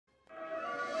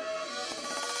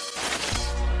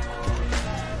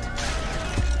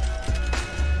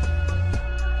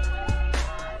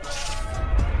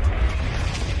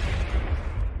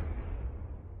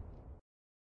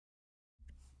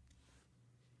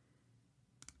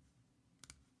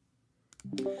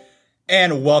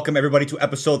And welcome everybody to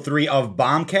episode 3 of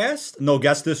Bombcast. No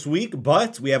guest this week,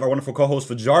 but we have our wonderful co-host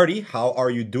Fajardi. How are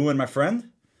you doing, my friend?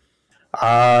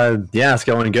 Yeah, it's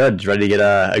going good. Ready to get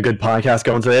a good podcast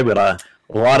going today. We got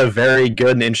a lot of very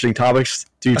good and interesting topics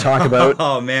to talk about.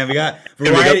 Oh man, we got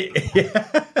variety.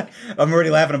 I'm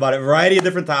already laughing about it. Variety of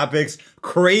different topics,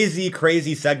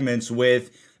 crazy segments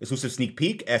with exclusive sneak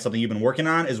peek as something you've been working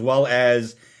on, as well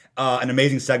as an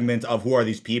amazing segment of who are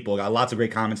these people. Got lots of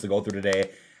great comments to go through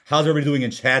today. How's everybody doing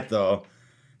in chat though?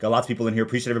 Got lots of people in here.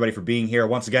 Appreciate everybody for being here.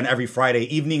 Once again, every Friday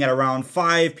evening at around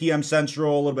 5 p.m.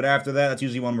 Central, a little bit after that. That's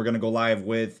usually when we're going to go live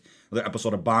with another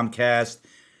episode of Bombcast.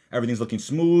 Everything's looking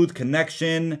smooth.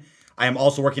 Connection. I am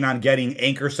also working on getting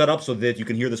Anchor set up so that you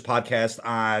can hear this podcast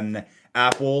on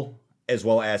Apple as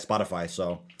well as Spotify.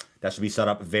 So that should be set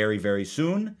up very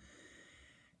soon.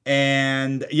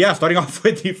 And yeah, starting off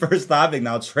with the first topic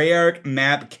now. Treyarch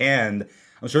map canned.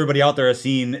 I'm sure everybody out there has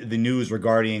seen the news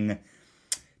regarding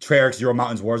Treyarch's Zero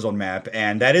Mountains Warzone map,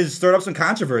 and that has stirred up some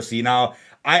controversy. Now,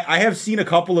 I have seen a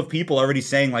couple of people already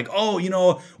saying like, oh, you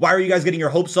know, why are you guys getting your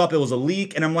hopes up? It was a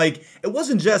leak. And I'm like, it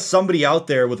wasn't just somebody out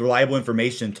there with reliable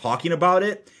information talking about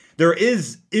it. There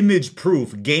is image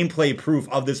proof, gameplay proof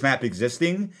of this map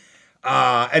existing.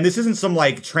 And this isn't some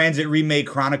like Transit Remake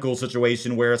Chronicle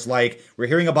situation where it's like we're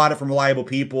hearing about it from reliable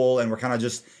people and we're kind of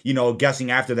just, you know, guessing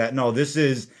after that. No, this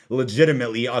is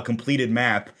legitimately a completed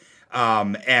map.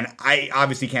 And I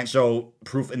obviously can't show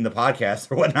proof in the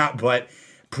podcast or whatnot, but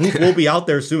proof will be out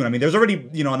there soon. I mean, there's already,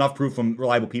 you know, enough proof from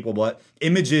reliable people, but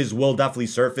images will definitely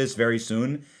surface very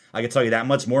soon. I can tell you that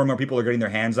much. More and more people are getting their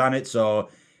hands on it. So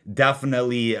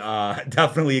definitely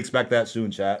expect that soon,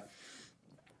 chat.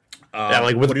 Yeah,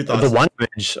 like with the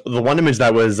one image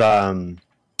that was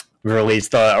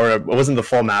released, or it wasn't the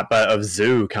full map, but of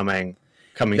Zoo coming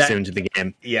soon to the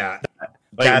game. Yeah,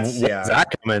 like, when's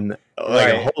that coming?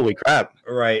 Like, right. Holy crap!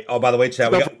 Right. Oh, by the way,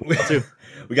 chat,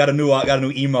 we got a new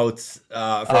emote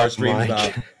for our streams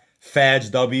now.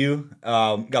 Fadge W.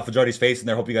 Got Fajardi's face in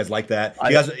there. Hope you guys like that.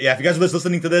 If you guys are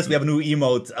listening to this, we have a new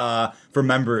emote for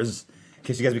members in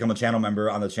case you guys become a channel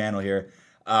member on the channel here.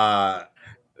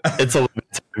 It's a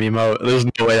limited time emote. There's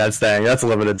no way that's staying. That's a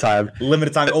limited time.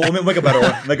 Limited time. Oh, let me make a better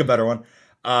one. Make a better one.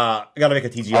 I gotta make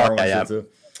a TGR one too.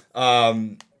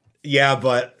 Yeah,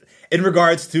 but in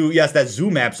regards to that Zoo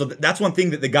map, so that's one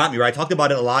thing that got me. Right, I talked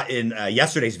about it a lot in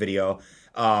yesterday's video.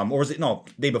 Or was it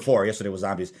day before? Yesterday was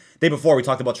zombies. Day before we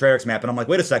talked about Treyarch's map, and I'm like,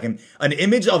 wait a second, an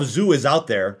image of Zoo is out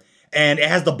there. And it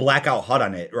has the blackout HUD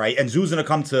on it, right? And Zoo's gonna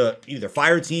come to either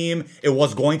Fire Team. It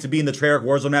was going to be in the Treyarch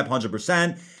Warzone map,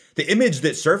 100%. The image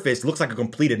that surfaced looks like a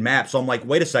completed map. So I'm like,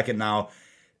 wait a second now.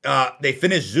 They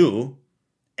finished Zoo,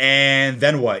 and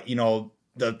then what? You know,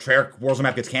 the Treyarch Warzone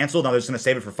map gets canceled. Now they're just going to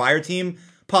save it for Fire Team?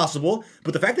 Possible.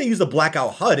 But the fact that they used the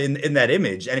blackout HUD in that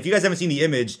image, and if you guys haven't seen the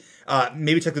image,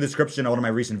 maybe check the description of one of my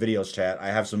recent videos, chat. I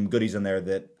have some goodies in there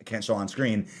that I can't show on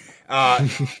screen.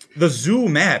 The Zoo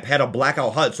map had a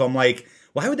blackout HUD. So I'm like,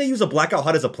 why would they use a blackout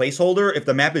HUD as a placeholder if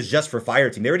the map is just for Fire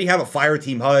Team? They already have a Fire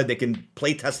Team HUD. They can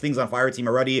play test things on Fire Team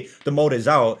already. The mode is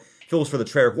out. If it was for the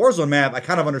Treyarch Warzone map, I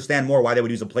kind of understand more why they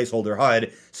would use a placeholder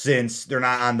HUD since they're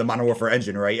not on the Modern Warfare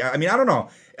engine, right? I mean, I don't know.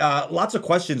 Lots of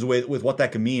questions with what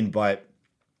that could mean, but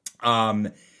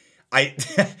I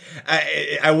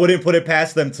wouldn't put it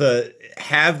past them to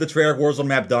have the Treyarch Warzone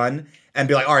map done and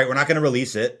be like, all right, we're not going to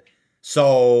release it.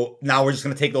 So now we're just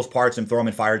going to take those parts and throw them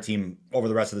in Fire Team over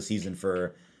the rest of the season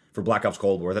for Black Ops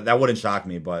Cold War. That wouldn't shock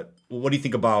me, but what do you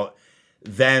think about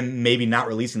them maybe not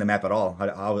releasing the map at all?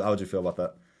 How would you feel about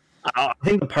that? I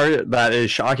think the part that is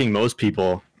shocking most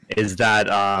people is that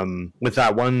with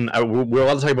that one, we're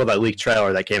allowed to talk about that leaked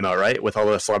trailer that came out, right? With all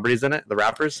the celebrities in it, the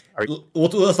rappers?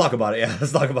 Let's talk about it, yeah.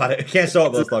 Let's talk about it. Can't show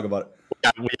it, but let's talk about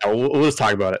it. Yeah, we'll just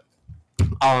talk about it.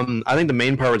 I think the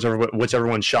main part which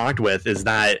everyone's shocked with is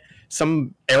that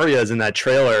some areas in that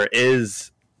trailer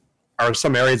are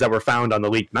some areas that were found on the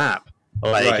leaked map.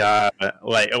 DK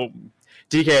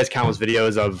has countless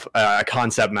videos of a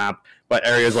concept map, but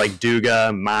areas like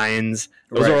Duga, Mines,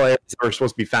 those are all areas that were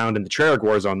supposed to be found in the Treyarch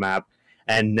Warzone map,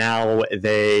 and now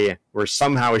they were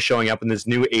somehow showing up in this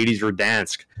new 80s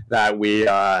Verdansk that we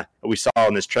saw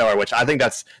in this trailer, which I think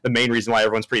that's the main reason why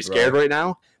everyone's pretty scared right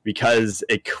now, because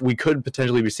we could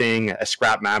potentially be seeing a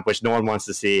scrap map, which no one wants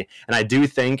to see. And I do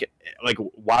think, like,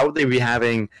 why would they be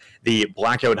having the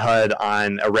blackout HUD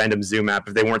on a random Zoo map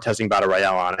if they weren't testing Battle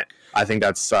Royale on it? I think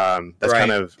that's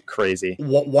kind of crazy.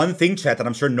 One thing, chat, that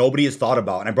I'm sure nobody has thought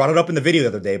about, and I brought it up in the video the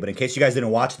other day, but in case you guys didn't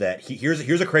watch that,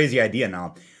 here's a crazy idea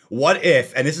now. What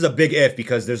if, and this is a big if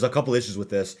because there's a couple issues with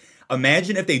this,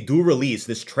 imagine if they do release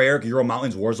this Treyarch Zero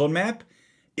Mountains Warzone map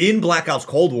in Black Ops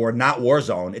Cold War, not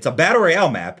Warzone. It's a Battle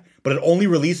Royale map, but it only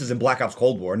releases in Black Ops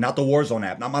Cold War, not the Warzone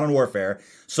app, not Modern Warfare.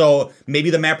 So maybe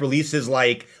the map releases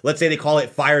like, let's say they call it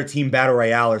Fire Team Battle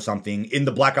Royale or something in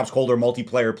the Black Ops Cold War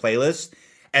multiplayer playlist.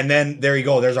 And then there you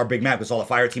go. There's our big map. It's all the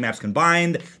Fire Team maps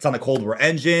combined. It's on the Cold War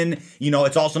engine. You know,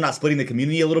 it's also not splitting the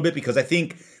community a little bit because I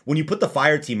think when you put the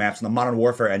Fire Team maps in the Modern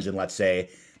Warfare engine, let's say,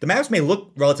 the maps may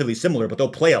look relatively similar, but they'll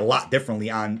play a lot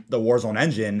differently on the Warzone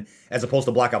engine as opposed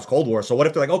to Black Ops Cold War. So what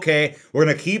if they're like, okay, we're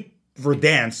going to keep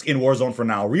Verdansk in Warzone for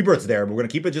now. Rebirth's there, but we're going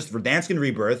to keep it just Verdansk and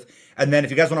Rebirth. And then if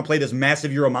you guys want to play this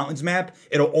massive Euro Mountains map,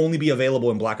 it'll only be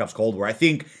available in Black Ops Cold War. I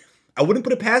think I wouldn't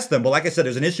put it past them, but like I said,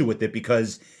 there's an issue with it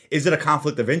because is it a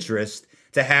conflict of interest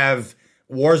to have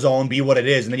Warzone be what it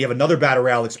is, and then you have another Battle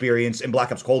Royale experience in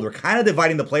Black Ops Cold War, kind of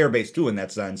dividing the player base too in that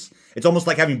sense. It's almost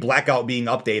like having Blackout being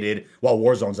updated while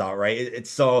Warzone's out, right?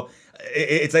 It's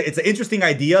an interesting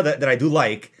idea that I do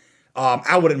like.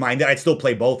 I wouldn't mind it. I'd still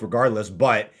play both regardless,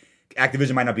 but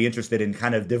Activision might not be interested in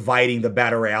kind of dividing the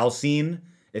Battle Royale scene.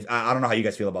 I don't know how you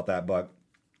guys feel about that, but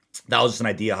that was just an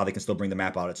idea how they can still bring the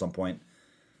map out at some point.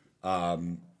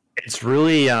 It's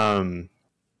really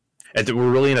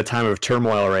we're really in a time of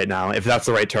turmoil right now, if that's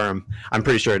the right term. I'm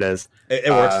pretty sure it is.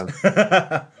 It works.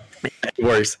 It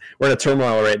works. We're in a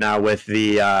turmoil right now with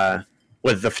the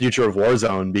future of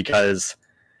Warzone because,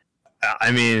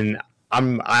 I mean,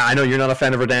 I know you're not a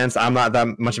fan of Verdansk. I'm not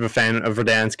that much of a fan of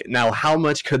Verdansk. Now, how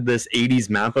much could this 80s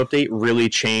map update really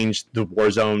change the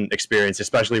Warzone experience,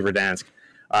 especially Verdansk?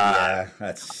 Yeah,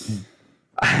 that's...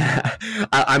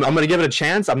 I'm going to give it a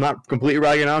chance. I'm not completely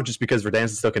writing it off just because Verdansk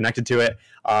is still connected to it.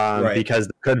 Right. Because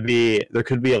there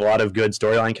could be a lot of good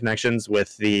storyline connections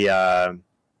with the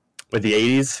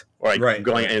 80s, or like right.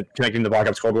 going and connecting the Black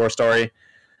Ops Cold War story.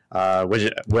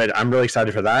 Which I'm really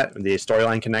excited for that, the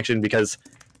storyline connection, because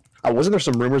wasn't there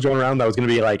some rumors going around that was going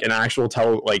to be like an actual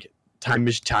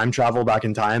time travel back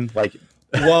in time, like.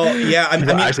 Well, yeah, I mean,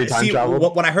 see,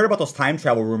 when I heard about those time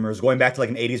travel rumors going back to like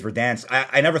an 80s Verdansk,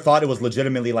 I never thought it was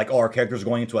legitimately like, oh, our character's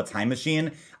going into a time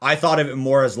machine. I thought of it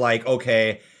more as like,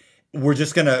 okay, we're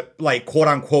just going to like, quote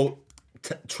unquote,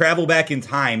 travel back in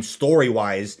time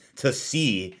story-wise to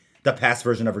see the past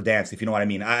version of Verdansk, if you know what I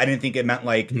mean. I didn't think it meant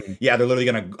like, yeah, they're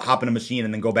literally going to hop in a machine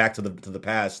and then go back to the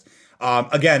past.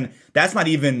 Again, that's not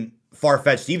even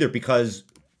far-fetched either because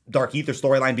Dark Ether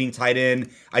storyline being tied in,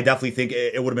 I definitely think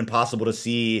it would have been possible to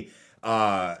see,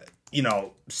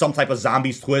 some type of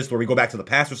zombies twist where we go back to the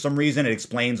past for some reason. It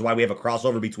explains why we have a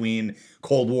crossover between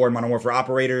Cold War and Modern Warfare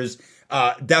operators.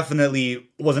 Definitely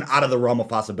wasn't out of the realm of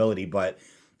possibility, but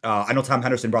I know Tom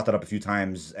Henderson brought that up a few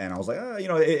times, and I was like,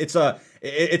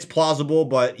 it's plausible,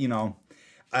 but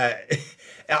I've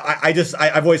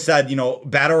always said,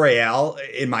 Battle Royale,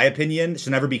 in my opinion,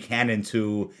 should never be canon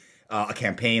to a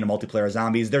campaign, a multiplayer of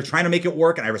zombies. They're trying to make it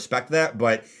work, and I respect that,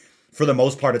 but for the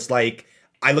most part, it's like,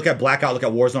 I look at Blackout, look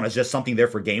at Warzone as just something there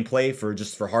for gameplay, for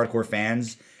hardcore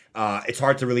fans. It's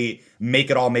hard to really make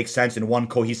it all make sense in one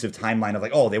cohesive timeline of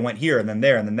like, oh, they went here, and then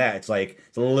there, and then that. It's like,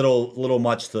 it's a little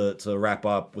much to wrap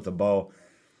up with a bow.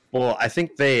 Well, I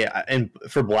think and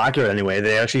for Blackout anyway,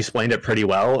 they actually explained it pretty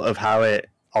well of how it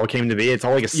all came to be. It's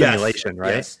all like a simulation,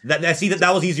 right? Yes.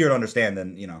 That was easier to understand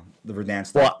than, the Verdansk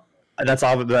stuff. Well, that's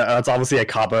obviously a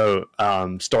cop-out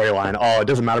storyline. Oh, it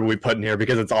doesn't matter what we put in here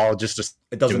because it's all just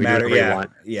it doesn't matter.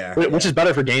 Yeah. Which is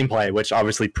better for gameplay, which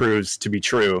obviously proves to be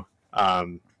true.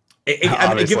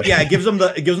 It gives them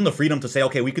the freedom to say,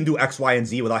 okay, we can do X, Y, and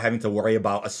Z without having to worry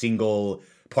about a single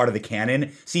part of the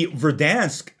canon. See,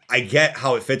 Verdansk, I get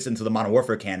how it fits into the Modern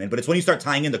Warfare canon, but it's when you start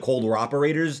tying in the Cold War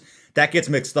operators that gets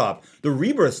mixed up. The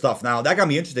Rebirth stuff now, that got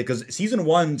me interested because Season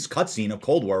 1's cutscene of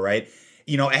Cold War, right?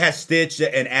 It has Stitch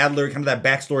and Adler, kind of that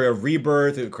backstory of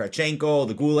Rebirth, Kravchenko,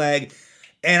 the Gulag.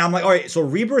 And I'm like, all right, so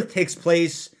Rebirth takes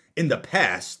place in the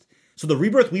past. So the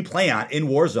Rebirth we play on in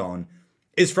Warzone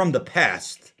is from the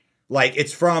past. Like,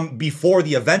 it's from before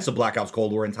the events of Black Ops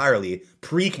Cold War entirely,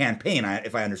 pre-campaign,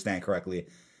 if I understand correctly.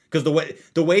 Because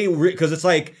because it's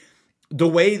like, the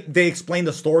way they explain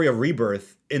the story of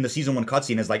Rebirth in the Season 1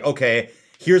 cutscene is like, okay,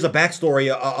 here's a backstory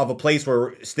of a place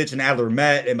where Stitch and Adler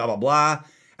met and blah, blah, blah.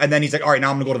 And then he's like, all right,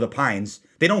 now I'm going to go to the Pines.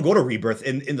 They don't go to Rebirth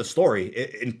in the story,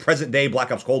 in present-day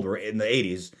Black Ops Cold War in the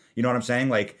 80s. You know what I'm saying?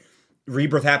 Like,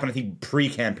 Rebirth happened, I think,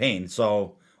 pre-campaign,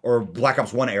 or Black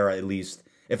Ops 1 era, at least,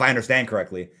 if I understand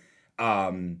correctly.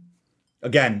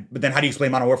 Again, but then how do you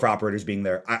explain Modern Warfare operators being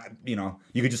there? You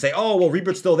could just say, oh, well,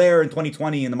 Rebirth's still there in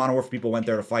 2020, and the Modern Warfare people went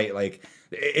there to fight. Like,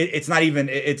 it's not even,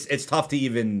 it's tough to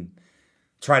even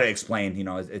try to explain,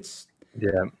 it's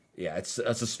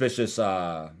a suspicious,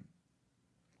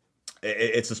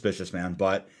 it's suspicious, man.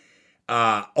 But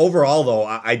overall, though,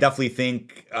 I definitely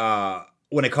think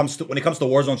when it comes to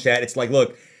Warzone chat, it's like,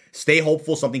 look, stay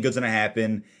hopeful, something good's gonna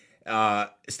happen.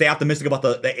 Stay optimistic about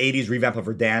the 80s revamp of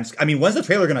Verdansk. I mean, when's the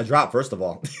trailer gonna drop? First of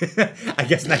all, I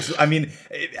guess next. I mean,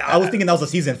 I was thinking that was a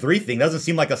season 3 thing. That doesn't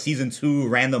seem like a season 2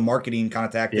 random marketing kind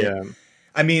of tactic. Yeah.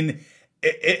 I mean,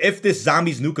 if this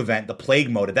zombies nuke event, the plague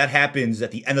mode, if that happens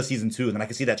at the end of season 2, then I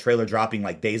can see that trailer dropping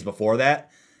like days before that.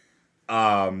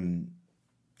 That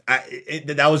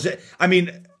was it. I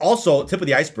mean, also tip of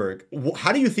the iceberg.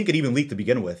 How do you think it even leaked to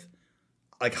begin with?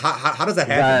 Like, how does that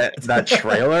happen? That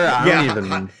trailer? I don't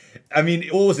even. I mean,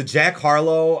 what was it? Jack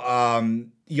Harlow,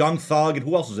 Young Thug, and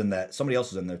who else was in that? Somebody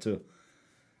else was in there too.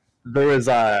 There was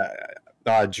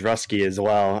Drusky as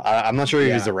well. I'm not sure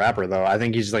if he's a rapper though. I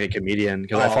think he's just like a comedian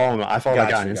because I follow him. I follow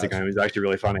that guy on Instagram. He's actually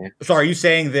really funny. So are you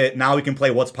saying that now we can play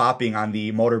What's Popping on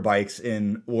the motorbikes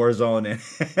in Warzone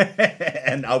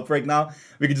and Outbreak? Now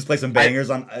we can just play some bangers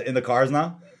in the cars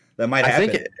now. That might happen.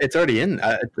 I think it's already in.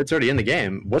 It's already in the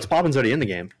game. What's Poppin's already in the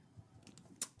game.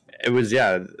 It was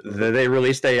they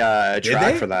released a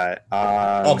track for that.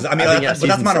 But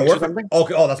that's Modern Warfare.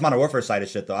 Okay, that's Modern Warfare side of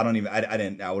shit though. I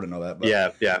wouldn't know that. But,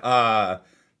 yeah.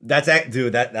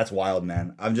 That's wild,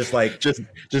 man. I'm just like just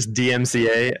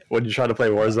DMCA when you try to play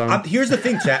Warzone. Here's the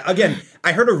thing, chat. Again,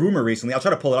 I heard a rumor recently. I'll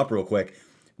try to pull it up real quick.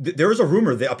 There was a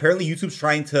rumor that apparently YouTube's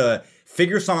trying to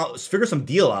figure some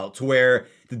deal out to where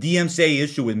the DMCA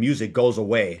issue with music goes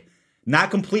away.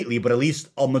 Not completely, but at least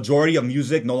a majority of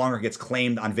music no longer gets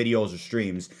claimed on videos or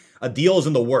streams. A deal is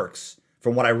in the works,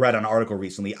 from what I read on an article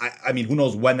recently. I mean, who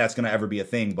knows when that's going to ever be a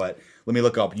thing, but let me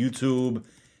look up YouTube,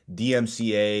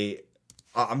 DMCA.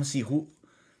 I'm going to see who.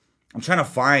 I'm trying to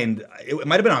find. It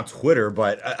might have been on Twitter,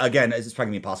 but again, it's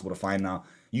probably going to be impossible to find now.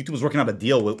 YouTube was working out a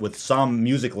deal with some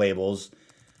music labels.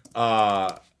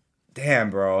 Damn,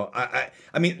 bro. I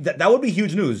mean, that would be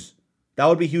huge news. That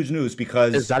would be huge news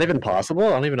because is that even possible?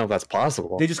 I don't even know if that's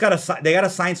possible. They just gotta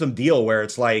sign some deal where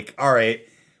it's like, all right,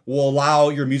 we'll allow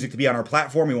your music to be on our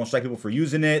platform. We won't strike people for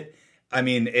using it. I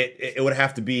mean, it would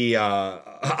have to be a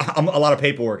lot of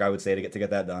paperwork, I would say, to get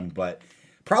that done, but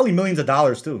probably millions of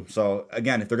dollars too. So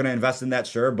again, if they're gonna invest in that,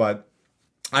 sure. But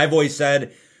I've always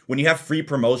said when you have free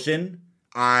promotion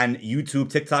on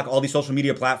YouTube, TikTok, all these social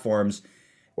media platforms,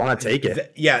 why not take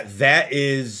it? That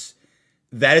is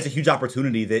a huge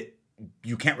opportunity that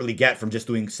you can't really get from just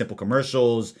doing simple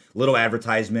commercials, little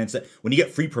advertisements. When you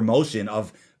get free promotion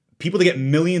of people that get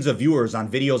millions of viewers on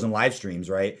videos and live streams,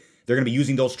 right? They're going to be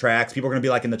using those tracks. People are going to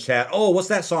be like in the chat, oh, what's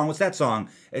that song? What's that song?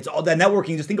 It's all that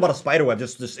networking. Just think about a spider web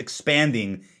just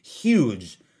expanding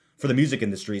huge for the music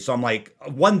industry. So I'm like,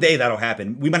 one day that'll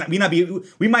happen. We might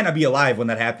not be alive when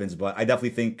that happens, but I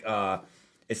definitely think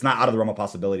it's not out of the realm of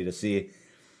possibility to see.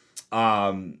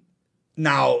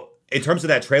 Now, in terms of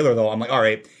that trailer, though, I'm like, all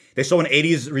right, they show an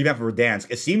 80s revamp of Verdansk.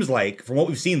 It seems like, from what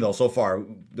we've seen, though, so far,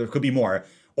 there could be more.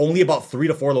 Only about 3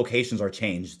 to 4 locations are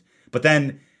changed. But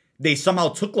then they somehow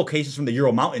took locations from the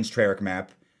Ural Mountains Treyarch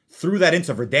map, threw that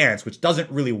into Verdansk, which doesn't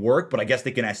really work, but I guess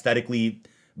they can aesthetically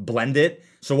blend it.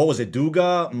 So what was it?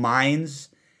 Duga, Mines,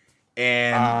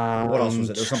 and what else was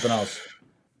it? There was something else.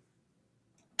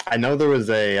 I know there was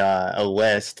a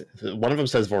list. One of them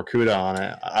says Vorkuta on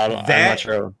it. I'm not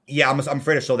sure. Yeah, I'm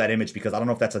afraid to show that image because I don't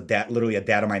know if that's literally a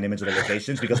data mine image of the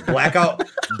locations. Because Blackout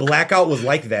was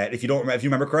like that. If you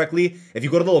remember correctly, if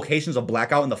you go to the locations of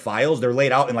Blackout in the files, they're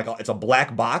laid out in it's a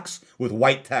black box with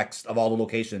white text of all the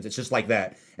locations. It's just like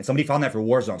that. And somebody found that for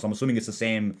Warzone, so I'm assuming it's the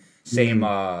same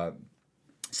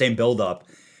build up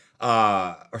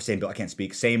or same build. I can't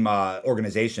speak. Same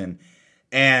organization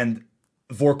and.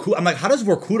 Vorkuta. I'm like, how do you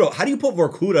put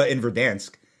Vorkuta in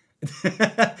Verdansk?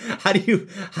 how do you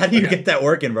get that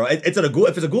working, bro? If it's a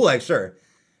gulag, sure,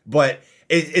 but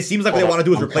it seems like what they want to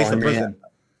do is replace the prison.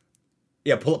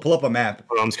 Yeah, pull up a map.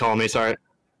 Mom's calling me. Sorry.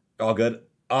 All good.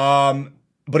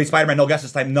 Buddy Spider-Man, no guest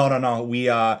this time. No. We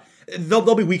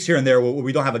there'll be weeks here and there where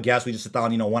we don't have a guest. We just sit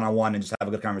down, one-on-one and just have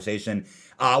a good conversation.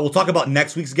 We'll talk about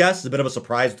next week's guest. It's a bit of a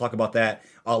surprise. We'll talk about that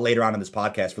later on in this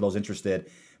podcast for those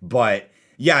interested. But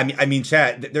yeah, I mean,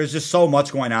 chat, there's just so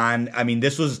much going on. I mean, I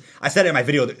said it in my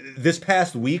video, this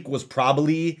past week was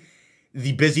probably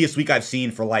the busiest week I've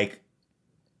seen for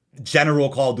general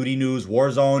Call of Duty news,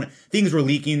 Warzone. Things were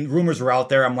leaking, rumors were out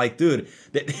there. I'm like, dude,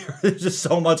 there's just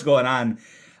so much going on.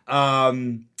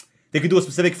 They could do a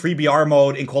specific free BR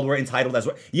mode in Cold War entitled as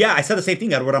well. Yeah, I said the same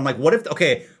thing, Edward. I'm like, what if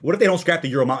they don't scrap the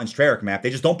Ural Mountains Treyarch map? They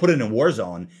just don't put it in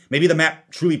Warzone. Maybe the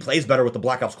map truly plays better with the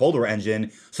Black Ops Cold War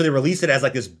engine, so they release it as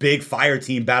this big fire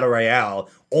team battle royale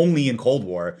only in Cold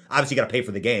War. Obviously, you got to pay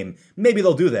for the game. Maybe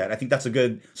they'll do that. I think that's a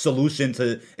good solution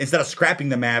to, instead of scrapping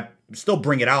the map, still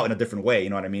bring it out in a different way. You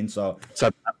know what I mean? So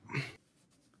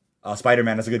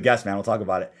Spider-Man, that's a good guess, man. We'll talk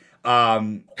about it.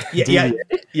 DVA.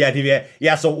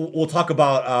 Yeah, so we'll talk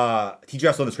about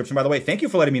TGS in the description, by the way. Thank you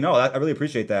for letting me know. I really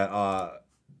appreciate that.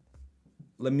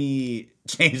 Let me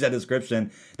change that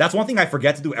description. That's one thing I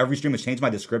forget to do every stream is change my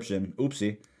description.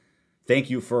 Oopsie.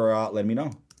 Thank you for letting me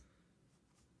know.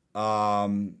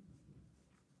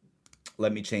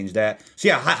 Let me change that. So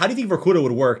yeah, how do you think Vorkuta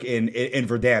would work in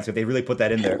Verdansk if they really put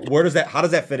that in there? How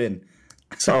does that fit in?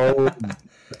 So,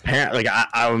 apparently,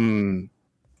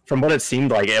 from what it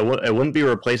seemed like, it wouldn't be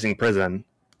replacing Prison.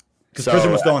 Because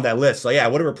Prison was still on that list. So yeah,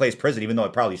 it would have replaced Prison, even though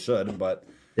it probably should. But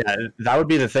yeah, that would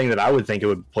be the thing that I would think it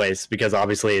would replace, because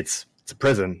obviously it's a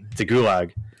prison, it's a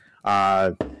gulag.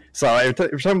 So if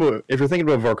you're thinking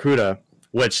about Vorkuta,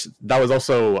 which that was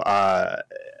also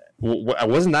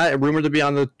wasn't that rumored to be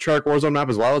on the Treyarch Warzone map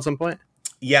as well at some point?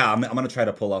 Yeah, I'm gonna try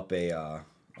to pull up I'll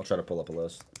try to pull up a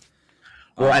list.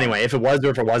 Well, anyway, if it was or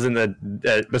if it wasn't,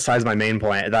 besides my main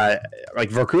point, that like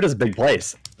Vorkuta's a big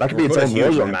place. That could be its own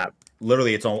Warzone map.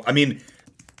 Literally its own. I mean,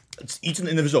 each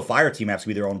individual fire team maps could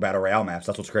be their own battle royale maps.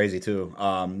 That's what's crazy too.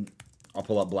 I'll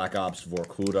pull up Black Ops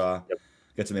Vorkuta,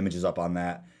 get some images up on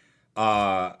that.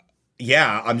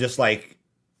 Yeah, I'm just like,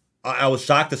 I was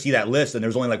shocked to see that list, and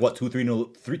there's only like what two to three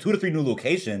new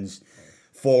locations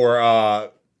for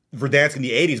Verdansk in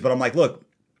the 80s. But I'm like, look,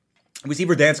 we see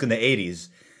Verdansk in the 80s.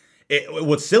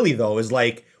 What's silly though is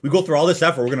like we go through all this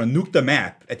effort, we're gonna nuke the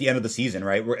map at the end of the season,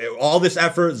 right? All this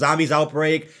effort, zombies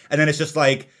outbreak, and then it's just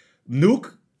like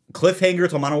nuke, cliffhanger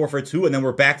to Modern Warfare 2, and then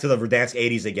we're back to the Verdansk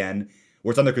 80s again,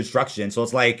 where it's under construction. So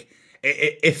it's like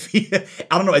if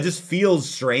I don't know, it just feels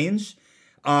strange.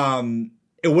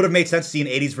 It would have made sense to see an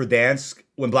 80s Verdansk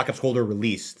when Black Ops Cold War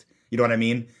released. You know what I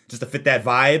mean? Just to fit that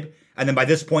vibe. And then by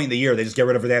this point in the year, they just get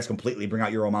rid of Verdansk completely, bring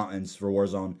out Euro Mountains for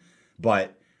Warzone.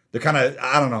 But they're kind of,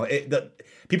 I don't know.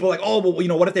 People are like, oh, well, you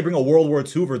know, what if they bring a World War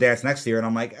II Verdansk next year? And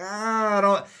I'm like,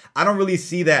 I don't really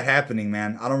see that happening,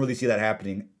 man. I don't really see that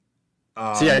happening.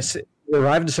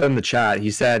 Arrived said in the chat,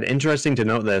 he said, interesting to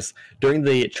note this, during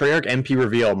the Treyarch MP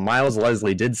reveal, Miles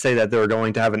Leslie did say that they were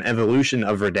going to have an evolution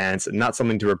of Verdansk, not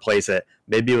something to replace it.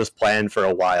 Maybe it was planned for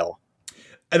a while.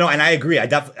 No, and I agree.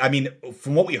 I mean,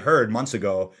 from what we heard months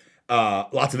ago,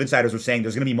 lots of insiders were saying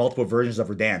there's going to be multiple versions of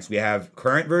Verdansk. We have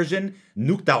current version,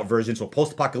 nuked out version, so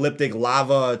post-apocalyptic,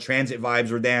 lava, transit vibes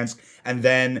Verdansk, and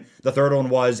then the third one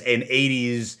was an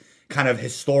 80s kind of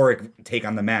historic take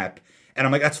on the map. And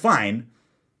I'm like, that's fine.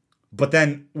 But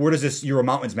then where does this Euro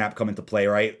Mountains map come into play,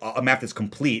 right? A map that's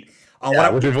complete. We've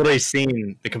already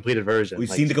seen the completed version.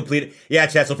 We've seen the completed. Yeah,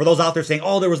 Chad. So for those out there saying,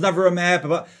 oh, there was never a map.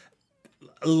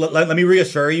 Let me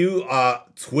reassure you,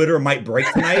 Twitter might break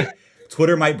tonight.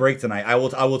 Twitter might break tonight. I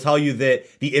will tell you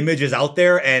that the image is out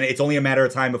there, and it's only a matter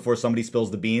of time before somebody spills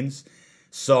the beans.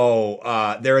 So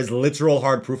there is literal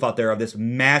hard proof out there of this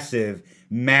massive,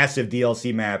 massive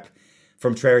DLC map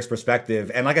from Treyarch's perspective.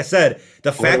 And like I said,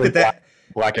 the fact that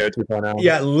Blackout 2.0.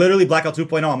 Yeah, literally Blackout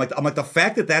 2.0. I'm like the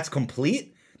fact that that's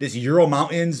complete, this Euro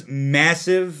Mountains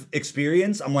massive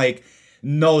experience. I'm like,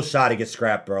 no shot it gets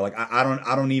scrapped, bro. Like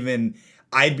I'd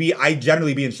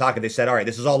generally be in shock if they said, all right,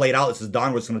 this is all laid out, this is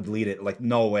done, we're just gonna delete it. Like,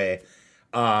 no way.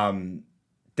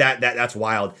 That's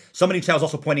wild. Somebody in chat was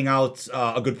also pointing out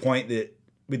a good point that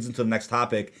leads into the next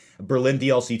topic, Berlin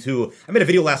DLC 2. I made a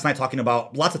video last night talking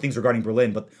about lots of things regarding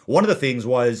Berlin, but one of the things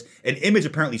was an image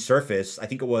apparently surfaced. I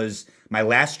think it was my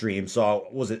last stream, so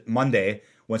was it Monday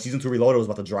when Season 2 Reloaded was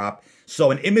about to drop.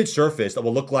 So an image surfaced that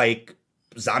will look like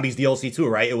Zombies DLC 2,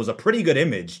 right? It was a pretty good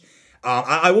image.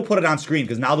 I will put it on screen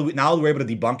because now that we're able to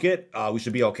debunk it, we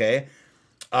should be okay.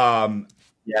 Yeah,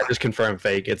 just confirm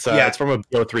fake. It's from a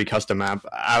BO3 custom map.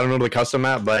 I don't know the custom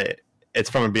map, but it's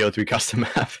from a BO3 custom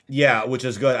map. Yeah, which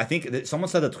is good. I think someone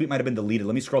said the tweet might have been deleted.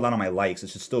 Let me scroll down on my likes. It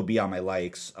should still be on my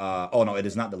likes. Oh, no, it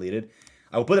is not deleted.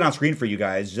 I will put it on screen for you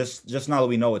guys, just now that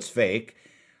we know it's fake.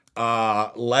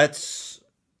 Let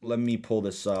me pull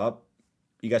this up.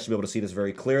 You guys should be able to see this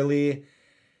very clearly.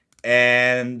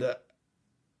 And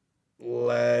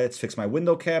let's fix my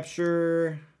window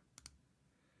capture.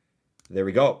 There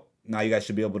we go. Now you guys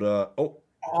should be able to...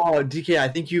 Oh, DK, I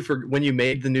think when you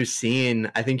made the new scene,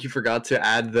 I think you forgot to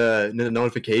add the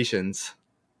notifications.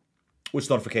 Which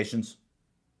notifications?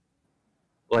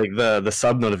 Like the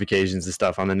sub notifications and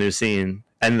stuff on the new scene,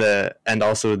 and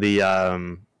also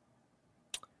the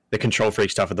Control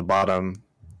Freak stuff at the bottom.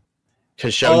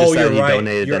 Because Show just said he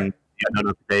donated and he had no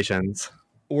notifications.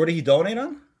 Where did he donate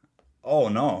on? Oh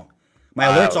no, my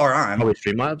alerts are on. Probably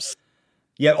Streamlabs.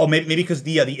 Yeah. Oh, maybe because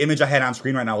the image I had on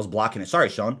screen right now was blocking it. Sorry,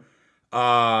 Sean.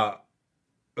 Or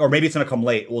maybe it's gonna come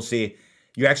late. We'll see.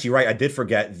 You're actually right. I did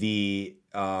forget the.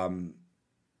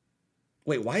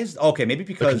 Wait, why is okay? Maybe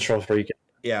because the Control Freak.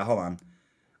 Yeah, hold on.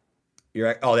 You're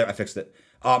right. Oh, there, I fixed it.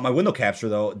 My window capture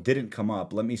though didn't come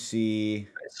up. Let me see.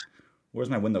 Where's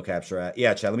my window capture at?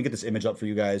 Yeah, chat. Let me get this image up for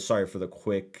you guys. Sorry for the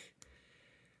quick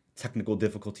technical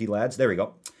difficulty, lads. There we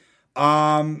go.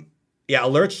 Yeah,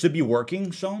 alerts should be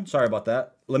working, Sean. Sorry about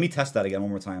that. Let me test that again one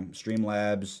more time.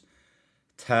 Streamlabs,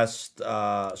 test,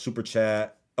 super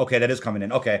chat. Okay, that is coming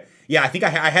in. Okay. Yeah, I think I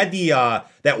had the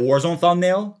that Warzone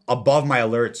thumbnail above my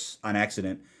alerts on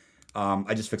accident.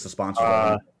 I just fixed the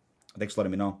sponsor. Thanks for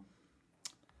letting me know.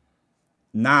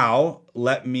 Now,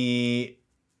 let me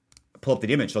pull up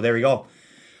the image. So there we go.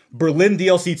 Berlin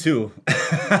DLC 2.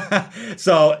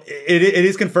 So it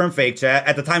is confirmed fake, chat.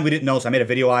 At the time, we didn't know, so I made a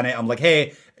video on it. I'm like,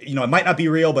 hey, it might not be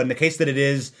real, but in the case that it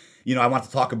is, I want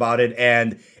to talk about it.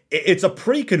 And it's a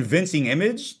pretty convincing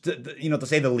image, to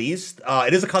say the least.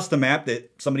 It is a custom map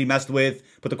that somebody messed with,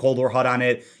 put the Cold War HUD on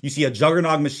it. You see a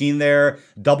Juggernog machine there,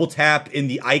 double tap in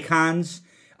the icons,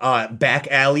 back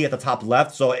alley at the top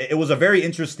left. So it was a very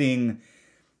interesting,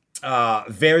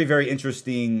 very, very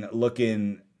interesting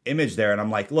looking image there. And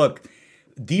I'm like, look,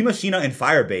 D Machina and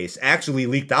Firebase actually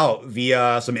leaked out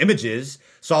via some images.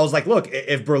 So I was like, look,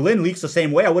 if Berlin leaks the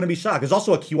same way, I wouldn't be shocked. There's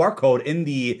also a QR code in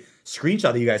the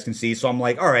screenshot that you guys can see. So I'm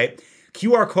like, all right,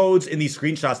 QR codes in these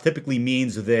screenshots typically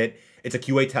means that it's a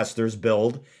QA tester's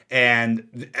build,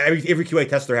 and every QA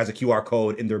tester has a QR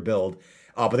code in their build.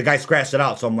 But the guy scratched it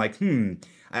out. So I'm like,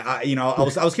 I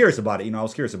was curious about it. I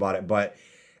was curious about it. But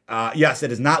yes,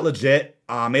 it is not legit.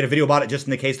 Made a video about it just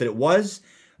in the case that it was.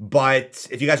 But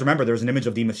if you guys remember, there was an image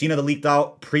of D Machina that leaked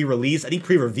out pre-release. I think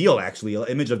pre-reveal, actually, an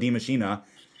image of D Machina.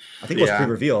 I think it was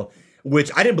pre-reveal, which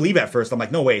I didn't believe at first. I'm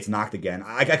like, no way, it's knocked again.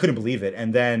 I couldn't believe it.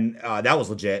 And then that was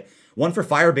legit. One for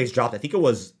Firebase dropped. I think it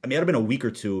was, it might have been a week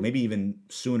or two, maybe even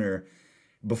sooner,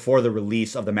 before the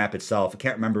release of the map itself. I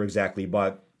can't remember exactly.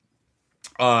 But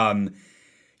in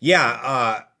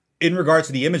regards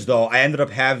to the image, though, I ended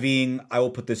up having, I will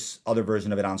put this other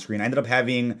version of it on screen. I ended up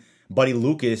having Buddy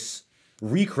Lucas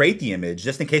recreate the image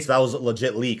just in case that was a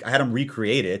legit leak. I had him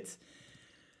recreate it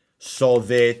so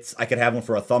that I could have one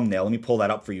for a thumbnail. Let me pull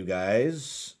that up for you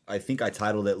guys. I think I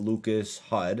titled it Lucas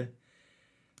HUD.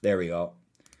 There we go.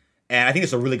 And I think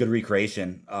it's a really good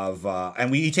recreation of,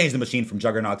 and he changed the machine from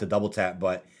Juggernaut to Double Tap,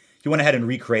 but he went ahead and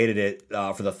recreated it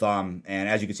for the thumb. And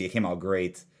as you can see, it came out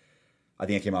great. I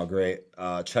think it came out great.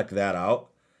 Check that out.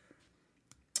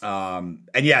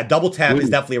 And yeah, Double Tap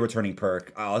is definitely a returning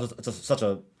perk. It's such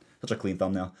a clean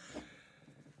thumbnail.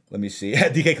 Let me see.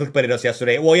 DK clickbaited us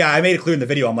yesterday. Well, yeah, I made it clear in the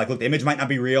video. I'm like, look, the image might not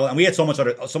be real, and we had so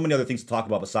many other things to talk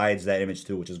about besides that image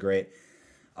too, which is great.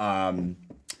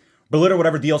 Berlin or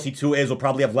whatever DLC 2 is will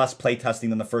probably have less playtesting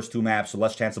than the first two maps, so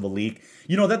less chance of a leak.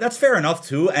 That's fair enough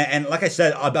too. And like I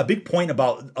said, a big point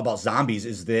about zombies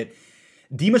is that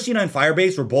D Machina and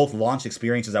Firebase were both launch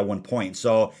experiences at one point.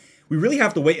 So we really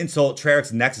have to wait until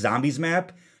Treyarch's next zombies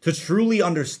map to truly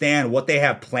understand what they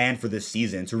have planned for this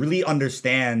season, to really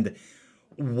understand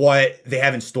what they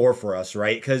have in store for us,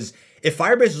 right? Because if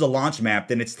Firebase is a launch map,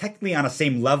 then it's technically on the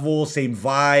same level, same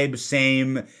vibe,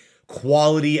 same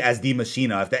quality as D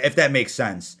Machina, if that makes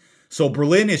sense. So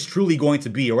Berlin is truly going to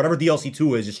be, or whatever DLC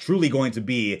 2 is truly going to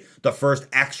be the first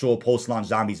actual post-launch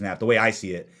zombies map, the way I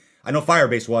see it. I know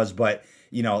Firebase was, but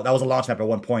that was a launch map at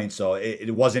one point, so it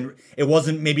wasn't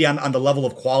maybe on the level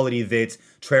of quality that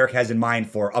Treyarch has in mind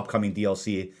for upcoming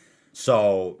DLC.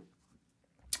 So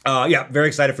yeah, very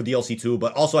excited for DLC 2.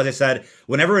 But also, as I said,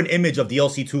 whenever an image of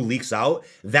DLC 2 leaks out,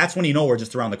 that's when we're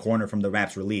just around the corner from the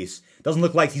map's release. Doesn't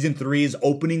look like Season 3's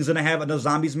opening's going to have a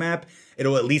zombies map.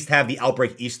 It'll at least have the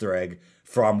Outbreak Easter egg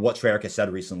from what Treyarch has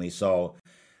said recently. So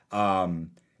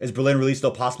is Berlin release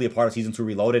still possibly a part of Season 2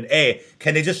 Reloaded? Hey,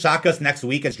 can they just shock us next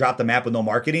week and drop the map with no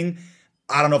marketing?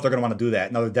 I don't know if they're going to want to do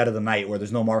that. Another Dead of the Night where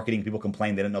there's no marketing. People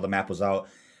complain they didn't know the map was out.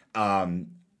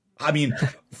 I mean,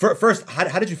 first,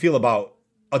 how did you feel about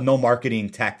a no marketing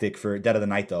tactic for Dead of the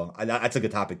Night, though? That's a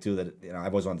good topic, too, that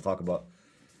I've always wanted to talk about.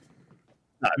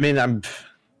 I mean,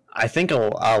 I think a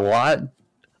lot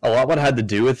what had to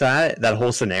do with that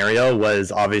whole scenario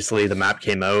was obviously the map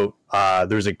came out.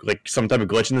 There was some type of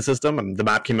glitch in the system. The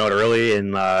map came out early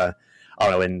in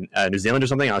in New Zealand or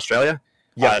something, in Australia.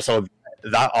 Yeah. So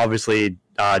that obviously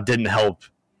didn't help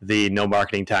the no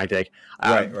marketing tactic.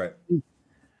 Right.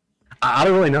 I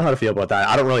don't really know how to feel about that.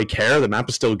 I don't really care. The map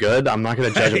is still good. I'm not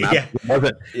going to judge a map.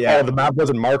 The map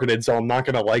wasn't marketed, so I'm not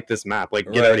going to like this map. Get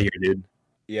out of here, dude.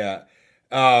 Yeah.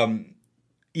 I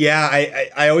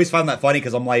always find that funny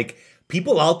because I'm like,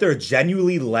 people out there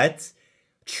genuinely let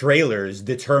trailers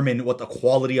determine what the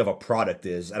quality of a product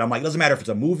is. And I'm like, it doesn't matter if it's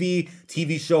a movie,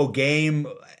 TV show, game,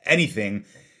 anything.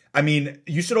 I mean,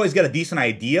 you should always get a decent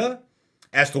idea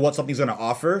as to what something's going to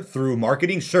offer through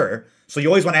marketing, sure. So you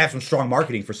always want to have some strong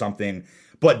marketing for something.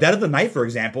 But Dead of the Night, for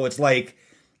example, it's like,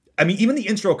 I mean, even the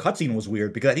intro cutscene was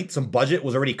weird because I think some budget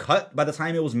was already cut by the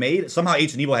time it was made. Somehow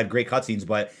Ancient Evil had great cutscenes,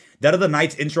 but Dead of the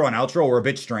Night's intro and outro were a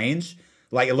bit strange.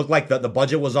 Like, it looked like the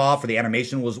budget was off or the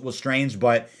animation was strange,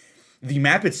 but the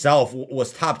map itself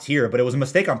was top tier, but it was a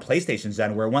mistake on PlayStation's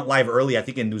end where it went live early, I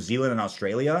think in New Zealand and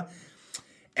Australia.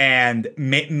 And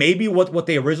maybe what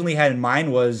they originally had in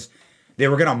mind was they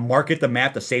were going to market the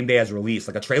map the same day as release.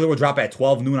 Like, a trailer would drop at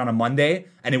 12 noon on a Monday,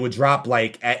 and it would drop,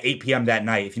 like, at 8 p.m. that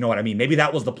night, if you know what I mean. Maybe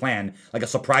that was the plan, like a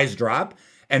surprise drop.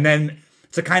 And then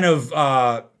to kind of,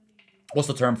 what's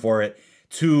the term for it?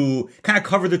 To kind of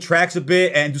cover the tracks a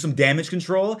bit and do some damage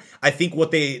control. I think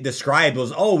what they described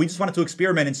was, oh, we just wanted to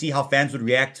experiment and see how fans would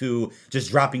react to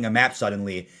just dropping a map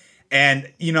suddenly.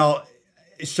 And, you know,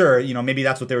 sure, you know, maybe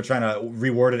that's what they were trying to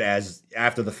reword it as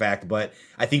after the fact, but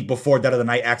I think before Dead of the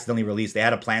Night accidentally released, they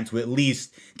had a plan to at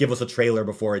least give us a trailer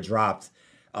before it dropped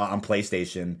on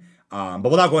PlayStation. But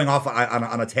without going off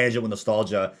on a tangent with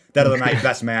nostalgia, Dead of the Night,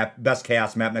 best map, best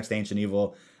Chaos map next to Ancient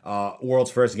Evil,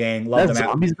 world's first game, love the map.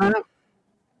 Zombies map?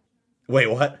 Wait,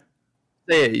 what?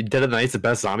 Hey, Dead of the Night's the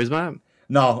best Zombies map?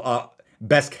 No,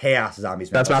 best Chaos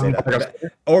Zombies map. Best map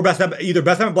or best map, either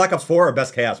best map Black Ops 4 or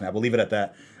best Chaos map. We'll leave it at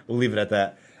that.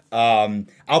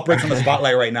 Outbreaks on the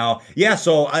spotlight right now. Yeah,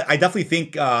 so I definitely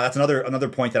think that's another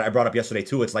point that I brought up yesterday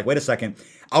too. It's like, wait a second,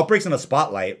 Outbreaks on the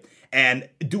spotlight, and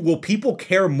will people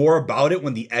care more about it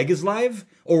when the egg is live,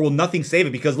 or will nothing save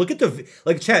it? Because look at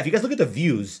chat. If you guys look at the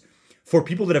views for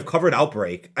people that have covered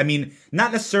Outbreak, I mean,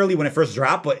 not necessarily when it first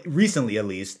dropped, but recently at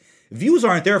least, views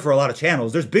aren't there for a lot of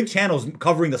channels. There's big channels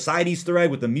covering the side Easter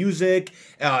egg with the music,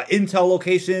 intel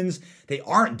locations. They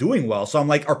aren't doing well. So I'm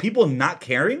like, are people not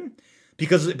caring?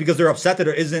 Because they're upset that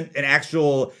there isn't an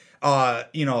actual,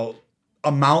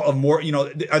 amount of more,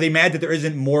 are they mad that there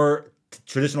isn't more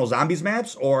traditional zombies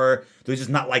maps, or do they just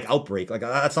not like Outbreak? Like,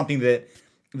 that's something that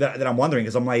I'm wondering,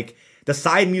 because I'm like, the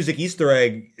side music Easter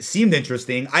egg seemed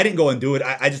interesting. I didn't go and do it.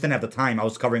 I just didn't have the time. I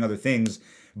was covering other things,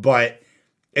 but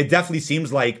it definitely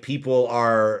seems like people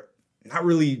are not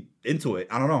really into it.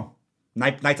 I don't know.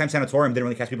 Nighttime Sanatorium didn't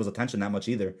really catch people's attention that much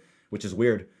either, which is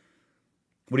weird.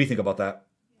 What do you think about that?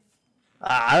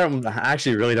 I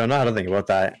actually really don't know how to think about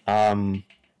that.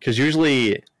 Because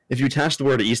usually, if you attach the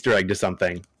word Easter egg to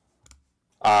something,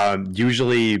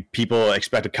 usually people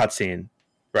expect a cutscene,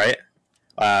 right?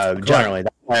 Generally,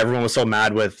 that's why everyone was so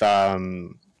mad with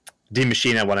D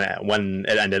Machina when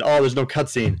it ended. Oh, there's no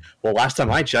cutscene. Well, last time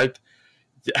I checked,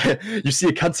 you see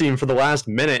a cutscene for the last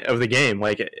minute of the game.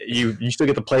 Like, you still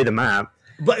get to play the map.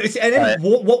 But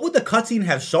what would the cutscene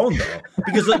have shown though?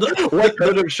 Because what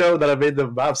could have shown that I made the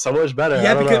map so much better?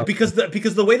 Yeah, because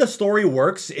the way the story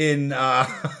works in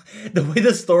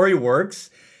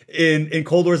in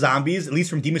Cold War Zombies, at least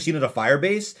from D Machina to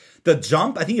Firebase, the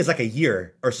jump I think is like a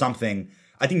year or something.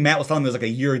 I think Matt was telling me it was like a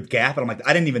year gap, and I'm like,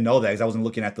 I didn't even know that because I wasn't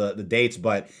looking at the dates.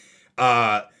 But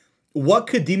what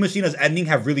could D Machina's ending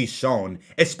have really shown?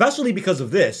 Especially because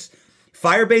of this.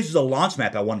 Firebase was a launch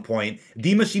map at one point.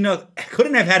 D Machina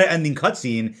couldn't have had an ending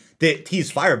cutscene that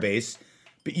teased Firebase.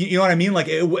 But you know what I mean? Like,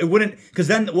 it wouldn't, because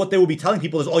then what they would be telling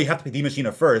people is, oh, you have to play D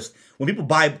Machina first. When people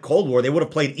buy Cold War, they would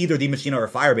have played either D Machina or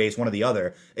Firebase, one or the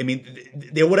other. I mean,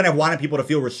 they wouldn't have wanted people to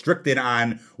feel restricted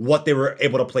on what they were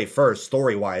able to play first,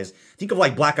 story-wise. Think of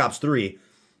like Black Ops 3.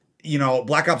 You know,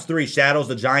 Black Ops 3, Shadows,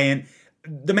 the Giant.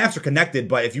 The maps are connected,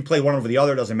 but if you play one over the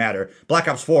other, it doesn't matter. Black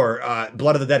Ops 4,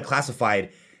 Blood of the Dead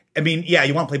Classified. I mean, yeah,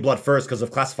 you want to play Blood first because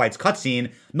of Classified's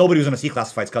cutscene. Nobody was going to see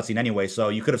Classified's cutscene anyway, so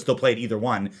you could have still played either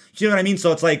one. You know what I mean?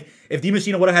 So it's like, if D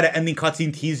Machina would have had an ending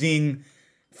cutscene teasing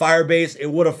Firebase, it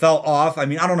would have felt off. I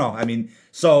mean, I don't know. I mean,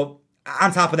 so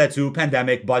on top of that too,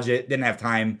 pandemic, budget, didn't have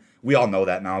time. We all know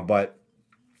that now, but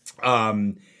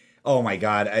oh my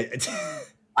God.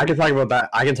 I can talk about that.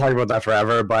 I can talk about that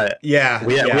forever, but yeah,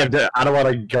 we have to. I don't want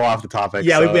to go off the topic.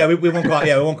 Yeah, so. we won't go.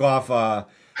 Yeah, we won't go off.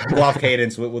 Go off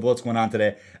cadence with what's going on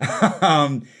today.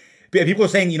 But yeah, people are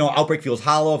saying, Outbreak feels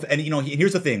hollow, and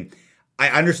here's the thing. I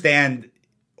understand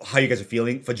how you guys are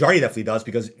feeling. Fajari definitely does,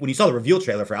 because when you saw the reveal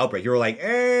trailer for Outbreak, you were like,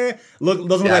 look,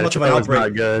 doesn't look like much of an Outbreak.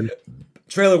 Not good.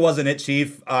 Trailer wasn't it,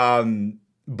 Chief.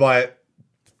 But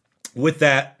with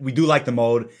that, we do like the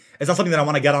mode. It's not something that I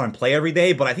want to get on and play every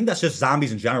day, but I think that's just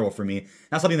zombies in general for me.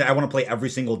 Not something that I want to play every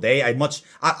single day. I almost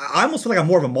feel like I'm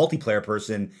more of a multiplayer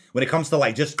person when it comes to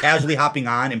like just casually hopping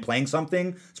on and playing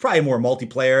something. It's probably more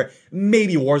multiplayer,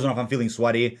 maybe Warzone if I'm feeling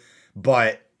sweaty,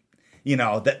 but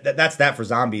that's that for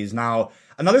zombies. Now,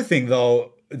 another thing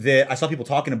though that I saw people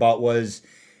talking about was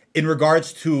in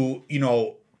regards to,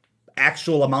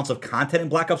 actual amounts of content in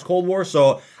Black Ops Cold War.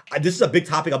 So this is a big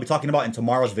topic I'll be talking about in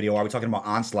tomorrow's video. I'll be talking about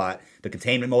Onslaught, the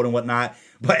containment mode and whatnot.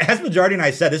 But as Majority and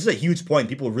I said, this is a huge point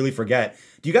people really forget.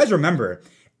 Do you guys remember?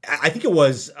 I think it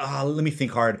was, let me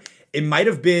think hard. It might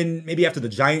have been maybe after The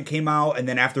Giant came out and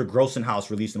then after Grossenhaus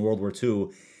released in World War II.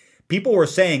 People were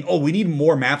saying, oh, we need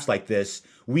more maps like this.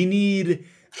 We need,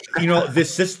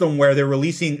 this system where they're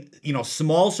releasing,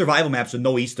 small survival maps with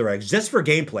no Easter eggs just for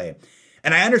gameplay.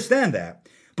 And I understand that.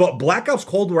 But Black Ops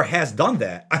Cold War has done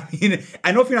that. I mean,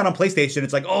 I know if you're not on PlayStation,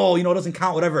 it's like, oh, it doesn't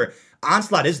count, whatever.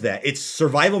 Onslaught is that. It's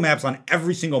survival maps on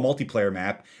every single multiplayer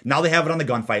map. Now they have it on the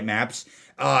gunfight maps.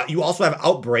 You also have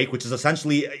Outbreak, which is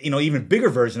essentially, even bigger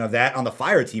version of that on the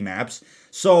fire team maps.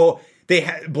 So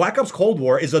Black Ops Cold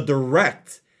War is a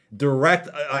direct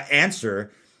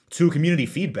answer to community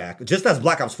feedback, just as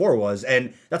Black Ops 4 was.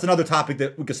 And that's another topic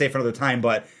that we could say for another time.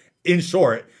 But in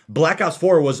short, Black Ops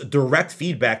 4 was direct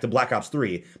feedback to Black Ops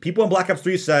 3. People in Black Ops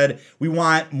 3 said, we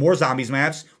want more zombies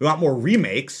maps, we want more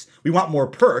remakes, we want more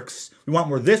perks, we want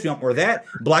more this, we want more that.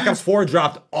 Black Ops 4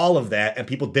 dropped all of that, and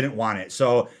people didn't want it.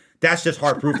 So that's just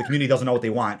hard proof the community doesn't know what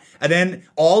they want. And then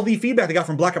all the feedback they got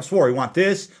from Black Ops 4, we want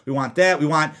this, we want that, we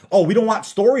don't want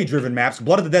story-driven maps.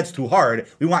 Blood of the Dead's too hard.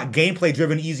 We want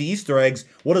gameplay-driven, easy Easter eggs.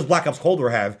 What does Black Ops Cold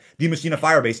War have? The Machina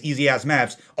Firebase, easy-ass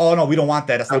maps. Oh, no, we don't want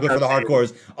that. That's not good for the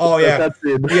hardcores. Oh, yeah.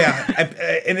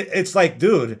 Yeah. And it's like,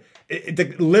 dude,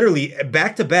 literally,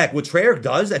 back-to-back, what Treyarch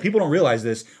does, and people don't realize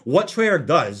this, what Treyarch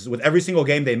does with every single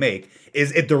game they make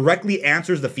is it directly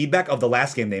answers the feedback of the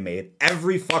last game they made.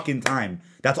 Every fucking time.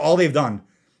 That's all they've done.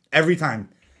 Every time.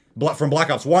 From Black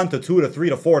Ops 1 to 2 to 3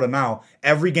 to 4 to now,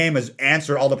 every game has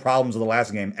answered all the problems of the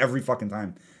last game. Every fucking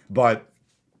time. But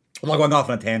I'm not going off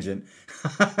on a tangent.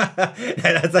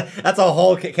 That's a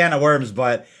whole can of worms.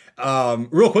 But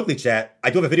real quickly, chat, I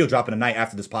do have a video dropping tonight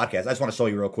after this podcast. I just want to show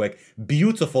you real quick.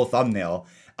 Beautiful thumbnail.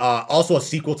 Also a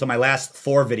sequel to my last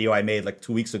Thor video I made like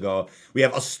 2 weeks ago. We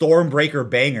have a Stormbreaker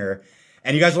banger.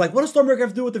 And you guys are like, what does Stormbreaker have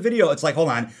to do with the video? It's like, hold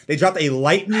on. They dropped a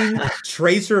Lightning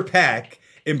Tracer pack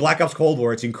in Black Ops Cold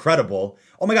War. It's incredible.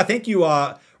 Oh my God, thank you.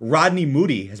 Rodney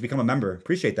Moody has become a member.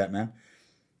 Appreciate that, man.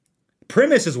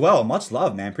 Primus as well. Much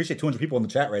love, man. Appreciate 200 people in the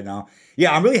chat right now.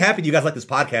 Yeah, I'm really happy you guys like this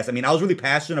podcast. I mean, I was really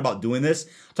passionate about doing this.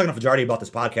 I'm talking to Fajardi about this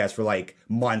podcast for like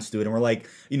months, dude. And we're like,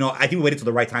 I think we waited till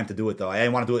the right time to do it, though. I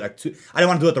didn't want to do it I didn't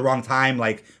want to do it at the wrong time,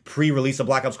 like pre-release of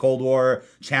Black Ops Cold War.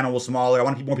 Channel was smaller. I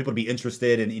want more people to be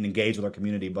interested and engaged with our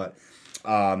community. But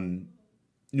new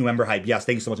member hype. Yes,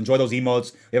 thank you so much. Enjoy those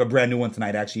emotes. We have a brand new one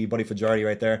tonight, actually. Buddy Fajardi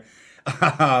right there.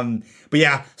 But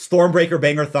yeah, Stormbreaker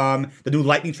banger thumb, the new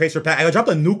Lightning Tracer pack. I dropped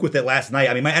a nuke with it last night.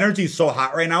 I mean, my energy is so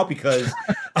hot right now because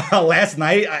last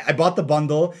night I bought the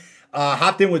bundle,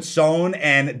 hopped in with Sean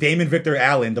and Damon Victor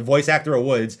Allen, the voice actor of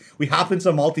Woods. We hopped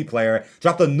into multiplayer,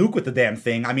 dropped a nuke with the damn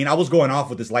thing. I mean, I was going off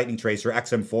with this Lightning Tracer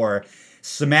XM4,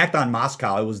 smacked on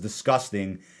Moscow. It was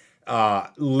disgusting.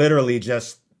 Literally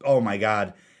just, oh my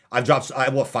God. I've dropped,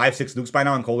 5-6 nukes by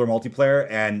now in Cold War multiplayer,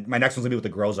 and my next one's gonna be with the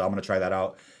Groza. I'm gonna try that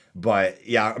out. But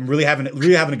yeah, I'm really having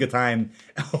a good time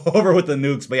over with the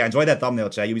nukes. But yeah, enjoy that thumbnail,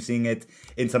 chat. You'll be seeing it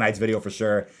in tonight's video for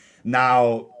sure.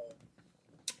 Now,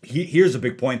 here's a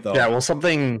big point, though. Yeah, well,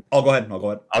 something. Oh, go ahead. No, go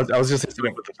ahead. I was just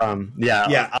saying with the thumb.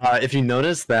 Yeah. If you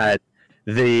notice that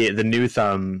the new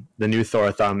thumb, the new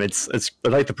Thor thumb, it's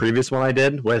like the previous one I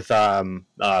did with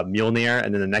Mjolnir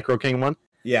and then the Necro King one.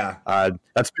 Yeah.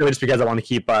 That's purely just because I want to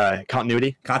keep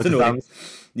continuity.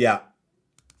 Yeah.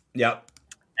 Yep.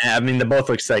 I mean, they both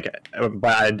look sick,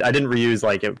 but I didn't reuse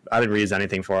I didn't reuse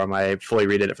anything for them. I fully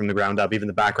redid it from the ground up, even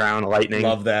the background, lightning.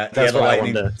 Love that. That's what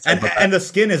lightning. I wanted to and the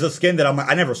skin is a skin that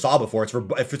I never saw before.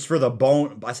 It's for the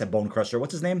bone. I said Bone Crusher.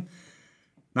 What's his name?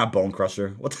 Not Bone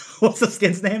Crusher. What's the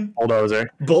skin's name?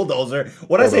 Bulldozer.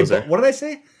 What did I say? What did I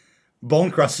say? Bone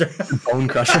Crusher. Bone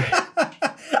Crusher.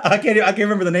 I can't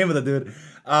remember the name of the dude.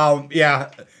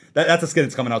 Yeah, that's a skin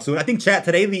that's coming out soon. I think chat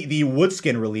today the Wood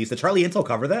skin release. Did Charlie Intel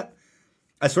cover that?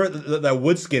 I swear that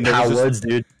Wood skin. Woods,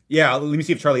 dude. Yeah, let me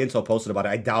see if Charlie Intel posted about it.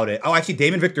 I doubt it. Oh, actually,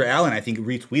 Damon Victor Allen, I think,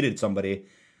 retweeted somebody.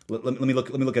 Let me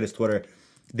look at his Twitter.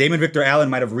 Damon Victor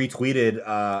Allen might have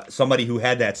retweeted somebody who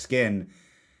had that skin,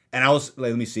 and I was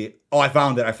let me see. Oh, I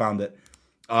found it.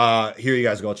 Here you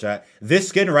guys go, chat. This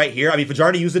skin right here. I mean,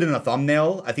 Fajardi used it in a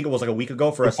thumbnail. I think it was like a week ago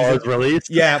for us. Before it was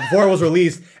released. Yeah, before it was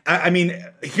released. I mean,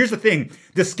 here's the thing.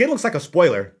 The skin looks like a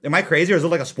spoiler. Am I crazy, or is it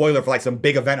like a spoiler for like some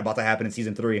big event about to happen in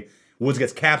season 3? Woods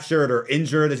gets captured or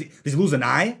injured. Does he lose an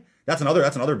eye? That's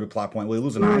another big plot point. Will he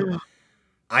lose an eye?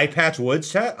 Eye patch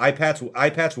Woods, chat. Eye patch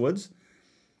Woods.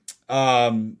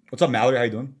 What's up, Mallory? How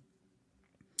you doing?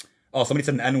 Oh, somebody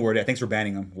said an N-word. Yeah, thanks for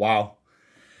banning him. Wow.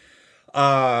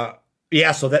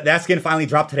 Yeah, so that skin finally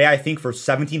dropped today, I think, for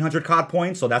 1,700 COD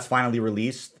points. So that's finally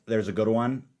released. There's a good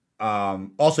one.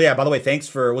 Also, yeah, by the way, thanks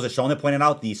for, was it Sean that pointed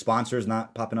out the sponsors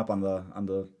not popping up on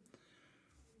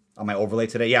my overlay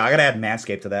today? Yeah, I gotta add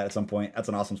Manscaped to that at some point. That's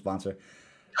an awesome sponsor.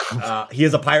 He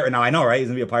is a pirate now. I know, right? He's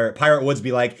gonna be a pirate. Pirate Woods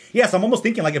be like, yes, I'm almost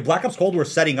thinking like if Black Ops Cold were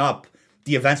setting up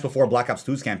the events before Black Ops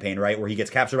 2's campaign, right? Where he gets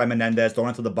captured by Menendez, thrown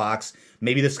into the box.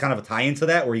 Maybe this is kind of a tie into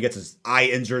that, where he gets his eye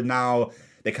injured now.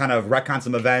 They kind of retcon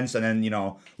some events and then,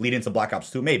 lead into Black Ops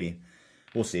 2. Maybe.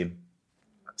 We'll see.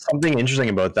 Something interesting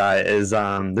about that is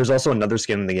there's also another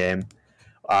skin in the game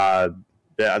that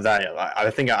I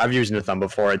think I've used in a thumb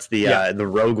before. It's the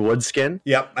Rogue Wood skin.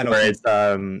 Yep, I know. Where it's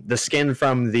the skin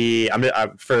from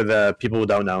for the people who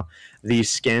don't know, the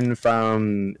skin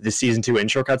from the season 2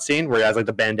 intro cutscene where he has like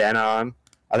the bandana on.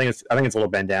 I think it's a little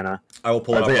bandana. I will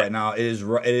pull it up right now. It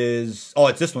is. Oh,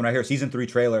 it's this one right here. Season 3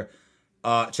 trailer.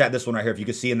 Chat, this one right here. If you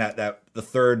can see in that the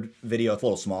third video, it's a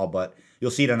little small, but you'll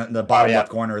see it in the bottom left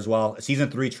corner as well. Season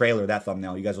 3 trailer. That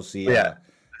thumbnail. You guys will see.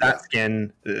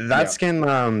 Skin. Skin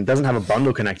doesn't have a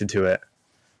bundle connected to it,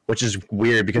 which is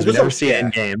weird because we never see it in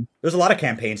game. There's a lot of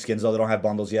campaign skins though that don't have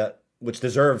bundles yet, which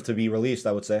deserve to be released,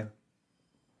 I would say.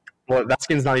 Well, that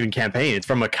skin's not even campaign. It's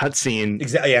from a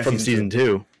cutscene from season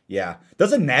 2. Yeah.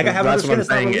 Doesn't Naga have another skin that's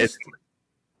not released?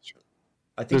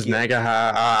 I think does Naga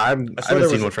have? I haven't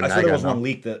seen one for Naga. There was one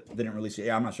leak that didn't release it.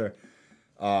 Yeah, I'm not sure.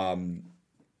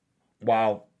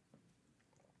 Wow.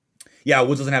 Yeah,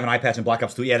 Woods doesn't have an eye patch in Black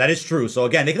Ops 2. Yeah, that is true. So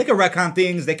again, they can retcon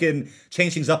things. They can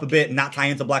change things up a bit, not tie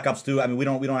into Black Ops 2. I mean, we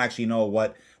don't actually know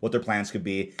what their plans could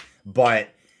be. But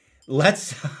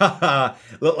let's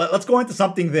go into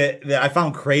something that I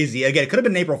found crazy. Again, it could have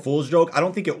been an April Fool's joke. I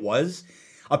don't think it was.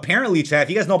 Apparently, chat, if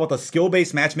you guys know about the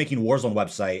skill-based matchmaking Warzone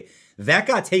website, that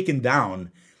got taken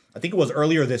down. I think it was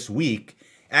earlier this week.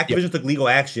 Activision took legal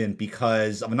action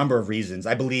because of a number of reasons.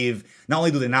 I believe not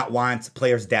only do they not want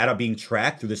players' data being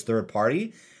tracked through this third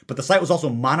party, but the site was also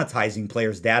monetizing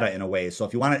players' data in a way. So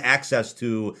if you wanted access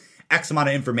to X amount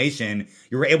of information,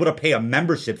 you were able to pay a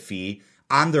membership fee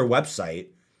on their website.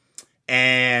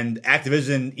 And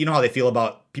Activision, you know how they feel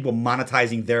about people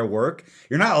monetizing their work.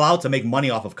 You're not allowed to make money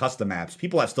off of custom maps.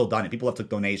 People have still done it. People have took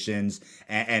donations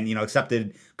and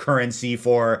accepted currency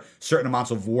for certain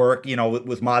amounts of work,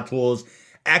 with mod tools.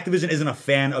 Activision isn't a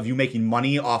fan of you making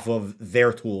money off of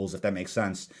their tools, if that makes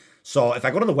sense. So if I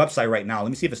go to the website right now, let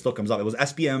me see if it still comes up. It was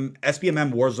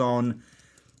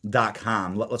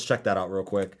SBMMwarzone.com. Let's check that out real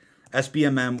quick.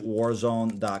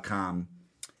 SBMMwarzone.com.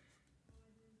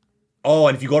 Oh,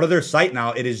 and if you go to their site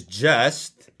now, it is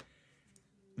just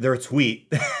their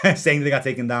tweet saying they got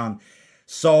taken down.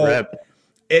 So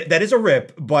that is a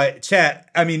rip, but chat,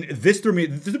 I mean, this threw me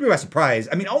by surprise.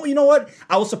 I mean, you know what?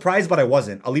 I was surprised, but I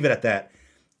wasn't. I'll leave it at that.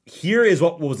 Here is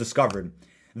what was discovered.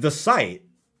 The site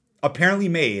apparently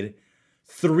made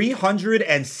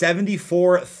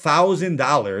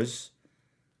 $374,000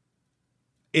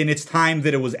 in its time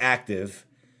that it was active.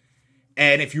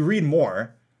 And if you read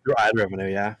more, your ad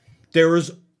revenue, yeah. There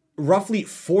was roughly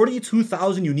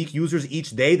 42,000 unique users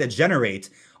each day that generate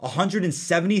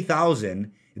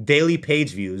 170,000 daily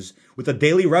page views with a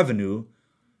daily revenue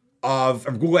of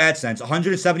from Google AdSense,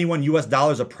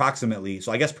 $171 approximately.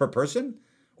 So I guess per person,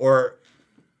 or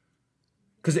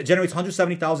because it generates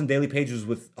 170,000 daily pages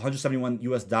with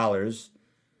 $171.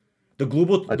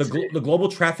 The global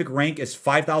traffic rank is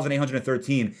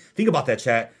 5,813. Think about that,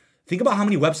 chat. Think about how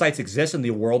many websites exist in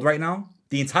the world right now.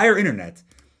 The entire internet.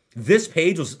 This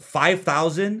page was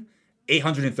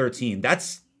 5,813.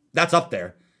 That's up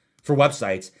there for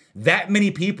websites. That many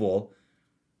people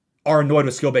are annoyed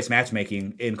with skill-based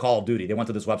matchmaking in Call of Duty. They went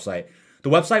to this website. The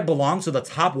website belongs to the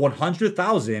top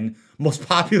 100,000 most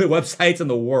popular websites in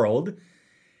the world.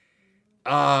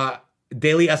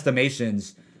 Daily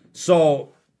estimations.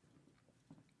 So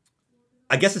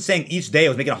I guess it's saying each day it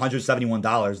was making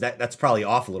 $171. That's probably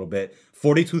off a little bit.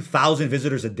 42,000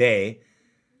 visitors a day.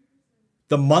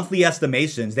 The monthly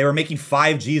estimations, they were making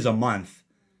 5 Gs a month.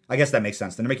 I guess that makes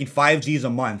sense. They're making 5 Gs a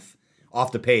month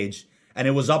off the page. And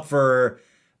it was up for,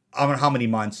 I don't know how many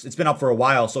months. It's been up for a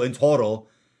while. So in total,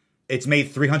 it's made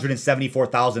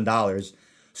 $374,000.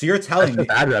 So you're telling me. That's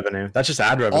just ad revenue. That's just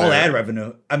ad revenue. All ad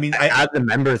revenue. I mean, I add the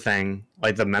member thing,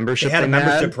 like the membership they had thing. A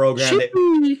membership program.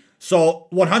 So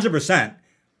 100%,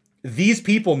 these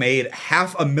people made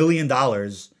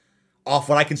 $500,000 off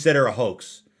what I consider a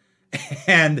hoax.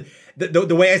 And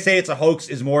the way I say it's a hoax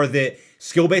is more that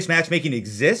skill-based matchmaking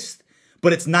exists,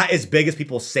 but it's not as big as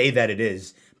people say that it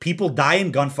is. People die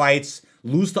in gunfights,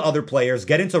 lose to other players,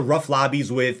 get into rough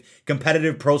lobbies with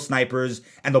competitive pro snipers,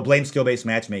 and they'll blame skill-based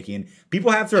matchmaking.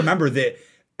 People have to remember that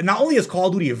not only has Call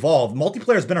of Duty evolved,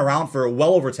 multiplayer has been around for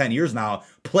well over 10 years now.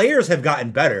 Players have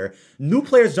gotten better. New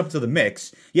players jump to the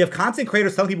mix. You have content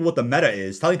creators telling people what the meta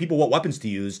is, telling people what weapons to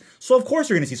use. So of course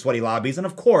you're going to see sweaty lobbies, and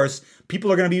of course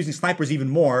people are going to be using snipers even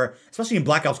more, especially in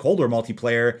Black Ops Cold War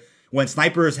multiplayer, when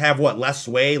snipers have less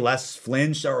sway, less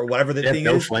flinch, or whatever the thing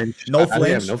is. Flinch. No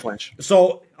flinch. No flinch.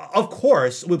 So, of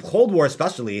course, with Cold War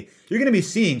especially, you're going to be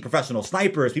seeing professional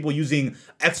snipers, people using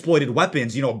exploited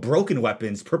weapons, broken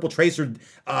weapons, purple tracer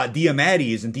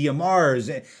DMATIs and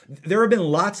DMRs. There have been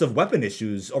lots of weapon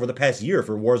issues over the past year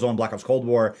for Warzone, Black Ops Cold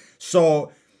War.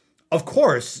 So, of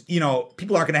course,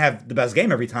 people aren't going to have the best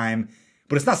game every time,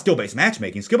 but it's not skill-based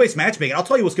matchmaking. Skill-based matchmaking, I'll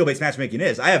tell you what skill-based matchmaking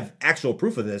is. I have actual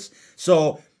proof of this.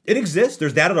 So, it exists.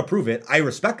 There's data to prove it. I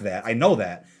respect that. I know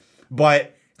that.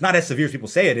 But it's not as severe as people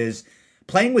say it is.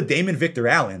 Playing with Damon Victor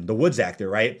Allen, the Woods actor,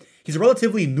 right? He's a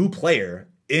relatively new player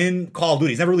in Call of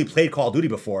Duty. He's never really played Call of Duty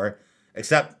before,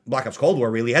 except Black Ops Cold War,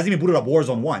 really. He hasn't even booted up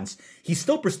Warzone once. He's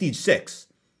still Prestige 6.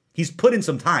 He's put in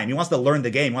some time. He wants to learn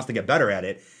the game. He wants to get better at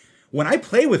it. When I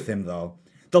play with him, though,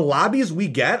 the lobbies we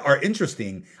get are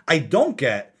interesting. I don't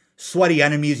get sweaty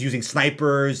enemies using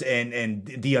snipers and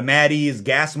DMATIs,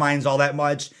 gas mines all that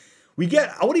much. We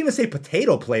get, I wouldn't even say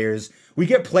potato players. We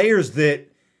get players that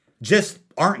just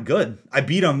aren't good. I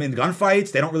beat them in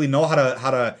gunfights. They don't really know how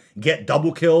to get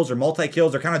double kills or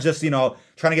multi-kills. They're kind of just,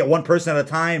 trying to get one person at a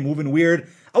time, moving weird.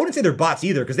 I wouldn't say they're bots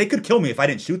either, because they could kill me if I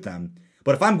didn't shoot them.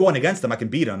 But if I'm going against them, I can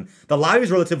beat them. The lobby is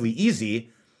relatively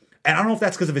easy, and I don't know if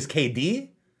that's because of his KD,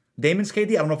 Damon's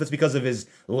KD. I don't know if it's because of his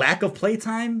lack of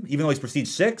playtime, even though he's Prestige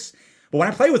 6. But when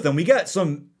I play with him, we get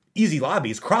some easy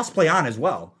lobbies, crossplay on as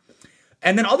well.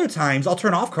 And then other times, I'll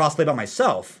turn off crossplay by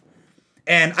myself.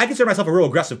 And I consider myself a real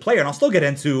aggressive player, and I'll still get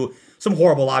into some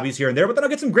horrible lobbies here and there, but then I'll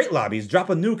get some great lobbies, drop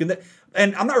a nuke,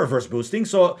 and I'm not reverse boosting.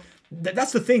 So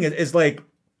that's the thing is like,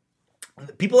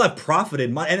 people have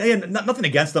profited, and nothing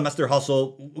against them. That's their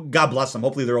hustle. God bless them.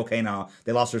 Hopefully they're okay now.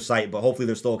 They lost their sight, but hopefully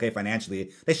they're still okay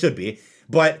financially. They should be.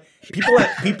 But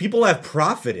people have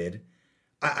profited.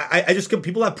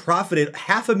 People have profited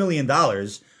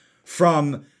 $500,000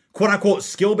 from quote unquote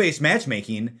skill-based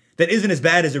matchmaking that isn't as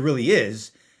bad as it really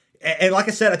is. And like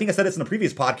I said, I think I said this in a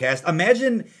previous podcast.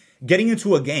 Imagine getting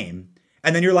into a game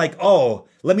and then you're like, oh,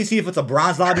 let me see if it's a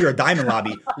bronze lobby or a diamond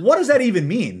lobby. What does that even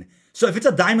mean? So if it's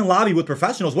a diamond lobby with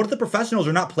professionals, what if the professionals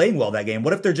are not playing well that game?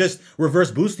 What if they're just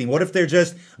reverse boosting? What if they're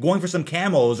just going for some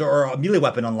camos or a melee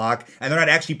weapon unlock and they're not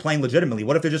actually playing legitimately?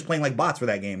 What if they're just playing like bots for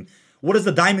that game? What does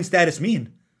the diamond status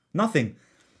mean? Nothing.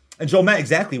 And Joe met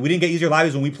exactly. We didn't get easier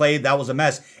lobbies when we played. That was a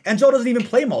mess. And Joe doesn't even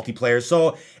play multiplayer.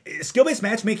 So skill-based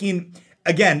matchmaking,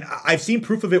 again, I've seen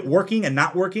proof of it working and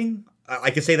not working.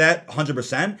 I can say that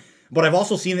 100%. But I've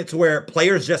also seen it to where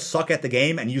players just suck at the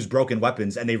game and use broken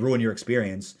weapons and they ruin your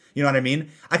experience. You know what I mean?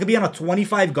 I could be on a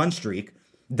 25 gun streak,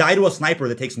 die to a sniper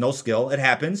that takes no skill. It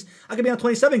happens. I could be on a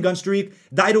 27 gun streak,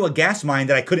 die to a gas mine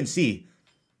that I couldn't see.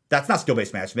 That's not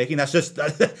skill-based matchmaking. That's just,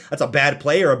 that's a bad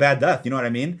play or a bad death. You know what I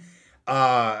mean?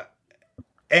 Go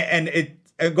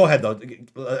ahead though.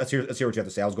 Let's hear what you have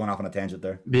to say. I was going off on a tangent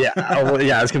there. Yeah.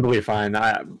 Yeah, that's completely fine.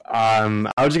 I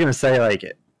was just going to say, like,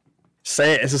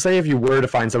 say if you were to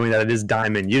find something that it is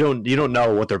diamond, you don't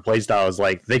know what their playstyle is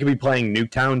like. They could be playing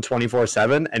Nuketown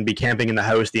 24/7 and be camping in the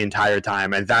house the entire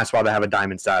time, and that's why they have a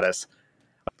diamond status.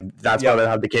 That's why they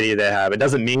have the kitty they have. It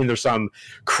doesn't mean there's some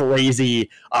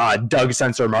crazy Doug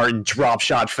Sensor Martin drop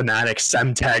shot fanatic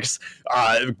Semtex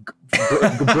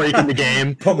breaking the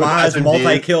game. Pamaz,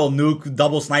 multi-kill, nuke,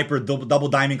 double sniper, double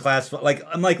diamond class. Like,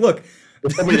 I'm like, look.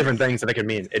 There's so many different things that it could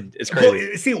mean. It's crazy.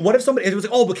 But, see, what if somebody, it was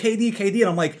like, oh, but KD, and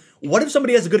I'm like, what if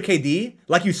somebody has a good KD,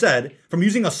 like you said, from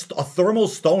using a thermal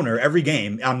stoner every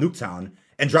game on Nuketown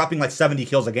and dropping like 70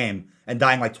 kills a game and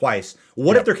dying like twice?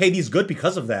 What if their KD is good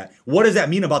because of that? What does that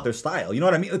mean about their style? You know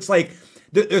what I mean? It's like,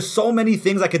 there's so many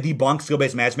things I could debunk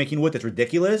skill-based matchmaking with. It's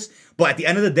ridiculous. But at the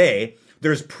end of the day,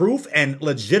 there's proof and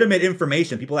legitimate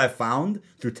information people have found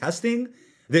through testing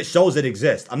that shows it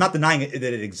exists. I'm not denying that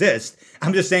it exists.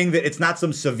 I'm just saying that it's not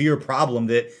some severe problem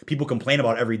that people complain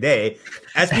about every day.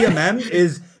 SPMM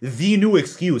is the new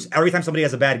excuse every time somebody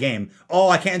has a bad game. Oh,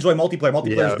 I can't enjoy multiplayer.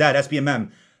 Multiplayer's dead.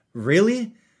 SPMM.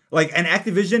 Really? Like, and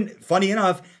Activision, funny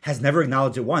enough, has never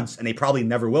acknowledged it once, and they probably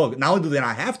never will. Not only do they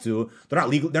not have to, they're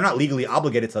not legally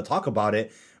obligated to talk about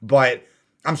it, but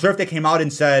I'm sure if they came out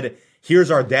and said,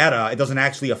 here's our data, it doesn't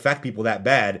actually affect people that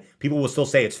bad, people will still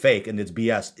say it's fake and it's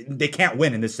BS. They can't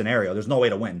win in this scenario. There's no way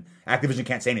to win. Activision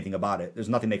can't say anything about it. There's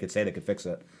nothing they could say that could fix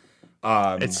it.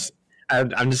 I'm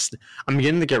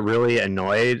beginning to get really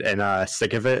annoyed and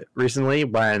sick of it recently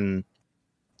when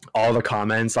all the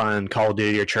comments on Call of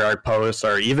Duty or Treyarch posts,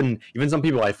 or even some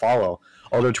people I follow,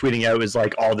 all they're tweeting out is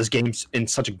like, "Oh, this game's in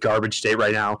such a garbage state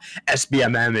right now.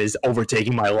 SBMM is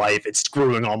overtaking my life. It's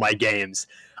screwing all my games.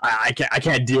 I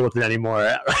can't deal with it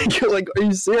anymore." Like, are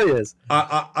you serious?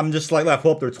 I'm just like, I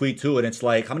pull up their tweet too, and it's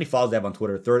like, how many followers they have on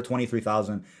Twitter?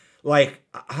 23,000. Like,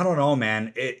 I don't know,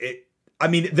 man. I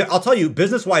mean, I'll tell you,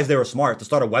 business-wise, they were smart to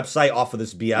start a website off of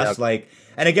this BS. Yep. Like,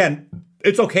 and again,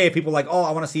 it's okay if people are like, oh,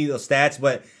 I want to see the stats,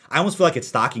 but I almost feel like it's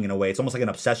stalking in a way. It's almost like an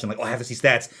obsession. Like, oh, I have to see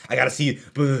stats. I got to see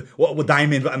what with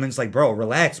Diamond. I mean, it's like, bro,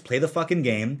 relax. Play the fucking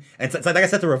game. And it's like I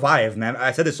said to Revive, man.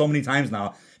 I said this so many times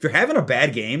now. If you're having a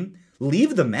bad game,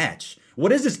 leave the match.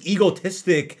 What is this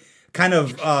egotistic kind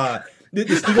of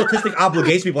this egotistic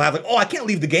obligation people have? Like, oh, I can't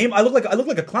leave the game. I look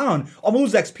like a clown. I'm gonna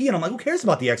lose XP, and I'm like, who cares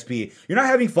about the XP? You're not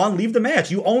having fun. Leave the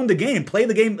match. You own the game. Play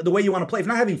the game the way you want to play. If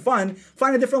you're not having fun,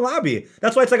 find a different lobby.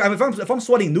 That's why it's like if I'm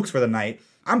sweating nukes for the night,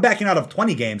 I'm backing out of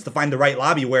 20 games to find the right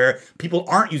lobby where people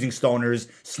aren't using stoners,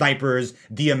 snipers,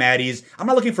 Diamattis. I'm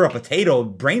not looking for a potato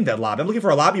brain dead lobby. I'm looking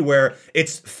for a lobby where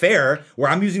it's fair,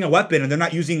 where I'm using a weapon and they're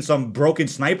not using some broken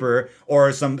sniper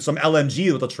or some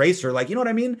LMG with a tracer. Like, you know what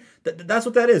I mean? That's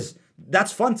what that is.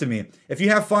 That's fun to me. If you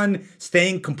have fun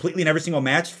staying completely in every single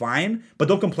match, fine. But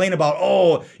don't complain about,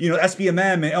 oh,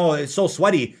 SBMM, and oh, it's so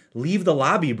sweaty. Leave the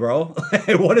lobby, bro.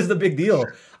 What is the big deal?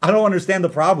 I don't understand the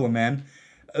problem, man.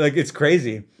 Like, it's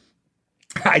crazy.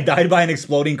 I died by an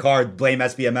exploding car. Blame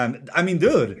SBMM. I mean,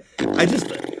 dude, I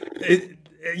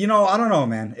don't know,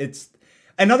 man. It's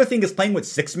another thing is playing with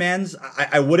six-mans.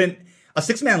 I wouldn't a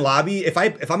six-man lobby. If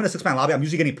I'm in a six-man lobby, I'm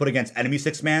usually getting put against enemy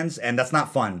six-mans, and that's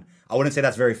not fun. I wouldn't say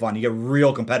that's very fun. You get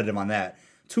real competitive on that.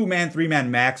 2-man, 3-man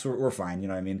max, we're fine. You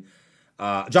know what I mean?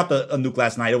 Dropped a nuke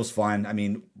last night. It was fun. I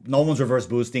mean, no one's reverse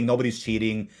boosting. Nobody's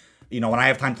cheating. When I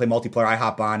have time to play multiplayer, I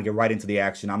hop on, get right into the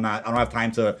action. I don't have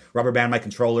time to rubber band my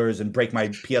controllers and break my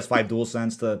PS5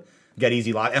 DualSense to get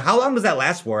easy lobby. And how long does that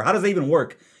last for? How does that even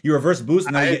work? You reverse boost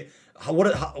and then you get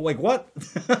what?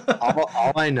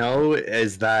 all I know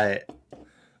is that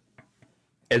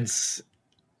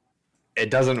it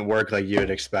doesn't work like you would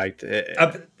expect.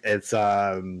 It's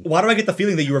why do I get the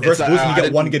feeling that you reverse boost and you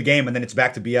get one good game and then it's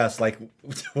back to BS? Like,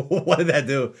 what did that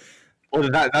do? Well,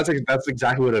 that's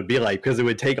exactly what it would be like, because it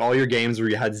would take all your games where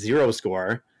you had 0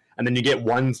 score, and then you get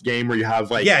one game where you have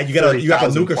like you have a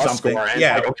nuke or something. Score,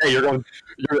 yeah, like, okay,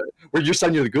 you're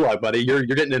sending you the gulag, buddy. You're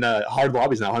getting in hard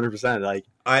lobbies now, 100%. Like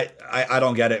I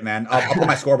don't get it, man. I'll put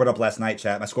my scoreboard up last night,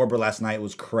 chat. My scoreboard last night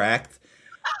was cracked.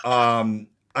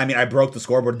 I mean, I broke the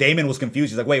scoreboard. Damon was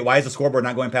confused. He's like, wait, why is the scoreboard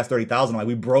not going past 30,000? I'm like,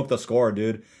 we broke the score,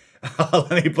 dude.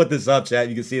 Let me put this up, chat.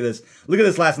 You can see this. Look at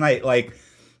this last night. Like,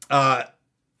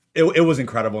 it was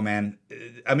incredible, man.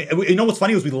 I mean, what's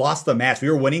funny was we lost the match. We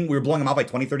were winning. We were blowing them out by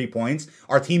 20, 30 points.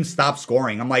 Our team stopped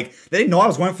scoring. I'm like, they didn't know I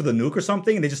was going for the nuke or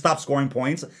something, and they just stopped scoring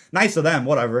points. Nice of them,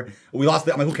 whatever. We lost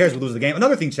it. I'm like, who cares if we lose the game?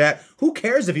 Another thing, chat, who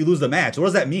cares if you lose the match? What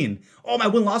does that mean? Oh, my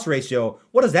win-loss ratio.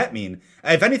 What does that mean?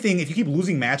 If anything, if you keep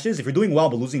losing matches, if you're doing well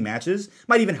but losing matches,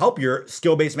 might even help your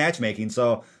skill-based matchmaking.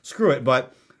 So screw it.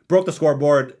 But broke the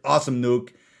scoreboard. Awesome nuke.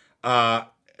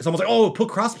 Someone's like, oh, put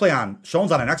crossplay on.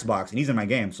 Sean's on an Xbox, and he's in my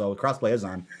game, so crossplay is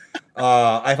on.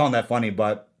 I found that funny,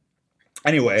 but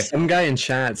anyway. Some guy in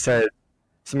chat said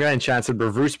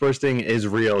reverse bursting is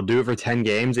real. Do it for 10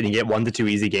 games, and you get 1 to 2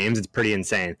 easy games. It's pretty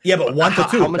insane. Yeah, but 1 to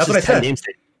 2. How much That's what I said. Games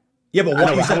take? Yeah, but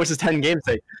how much does 10 games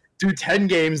take? Do 10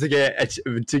 games to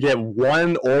get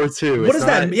 1 or 2. What is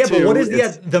that? Yeah, but what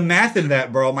is the math in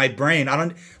that, bro? My brain. I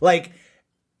don't like.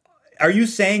 Are you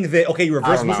saying that, okay, you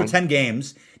reverse boost for 10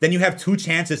 games, then you have 2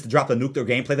 chances to drop the nuke or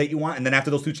gameplay that you want, and then after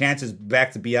those 2 chances,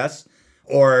 back to BS?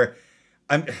 Or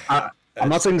I'm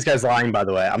not saying this guy's lying, by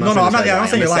the way. I'm not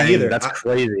saying you're lying either. That's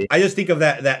crazy. I just think of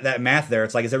that math there.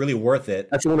 It's like, is it really worth it?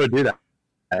 That's someone would do that.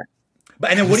 But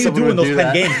and then what do you do in those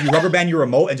 10 games? Do you rubber band your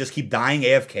remote and just keep dying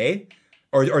AFK?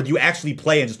 Or do you actually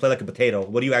play and just play like a potato?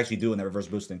 What do you actually do in that reverse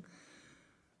boosting?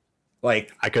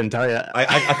 Like, I couldn't tell you.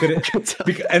 I couldn't.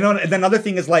 And then another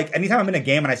thing is, like, anytime I'm in a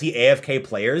game and I see AFK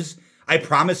players, I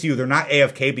promise you they're not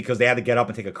AFK because they had to get up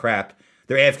and take a crap.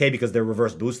 They're AFK because they're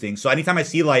reverse boosting. So anytime I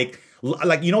see like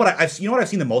you know what I've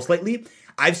seen the most lately?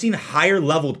 I've seen higher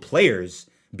leveled players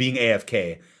being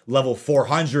AFK, level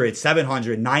 400,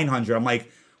 700, 900. I'm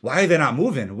like, why are they not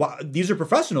moving? These are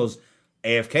professionals,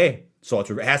 AFK. So it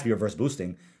has to be reverse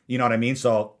boosting. You know what I mean?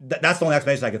 So that's the only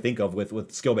explanation I could think of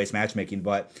with skill-based matchmaking.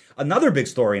 But another big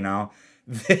story now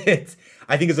that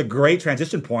I think is a great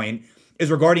transition point is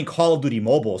regarding Call of Duty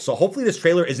Mobile. So hopefully this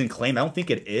trailer isn't claimed. I don't think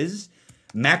it is.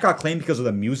 Matt got claimed because of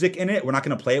the music in it. We're not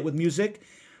going to play it with music.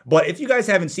 But if you guys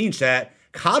haven't seen, chat,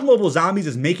 COD Mobile Zombies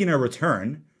is making a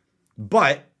return,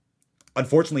 but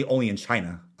unfortunately only in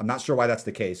China. I'm not sure why that's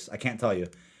the case. I can't tell you.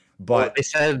 But they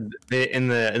said in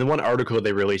the one article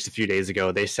they released a few days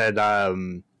ago, they said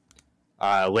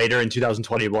later in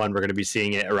 2021 we're going to be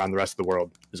seeing it around the rest of the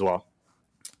world as well.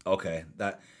 Okay,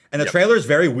 the trailer is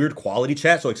very weird quality,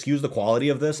 chat. So excuse the quality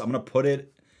of this. I'm gonna put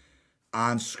it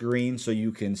on screen so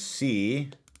you can see.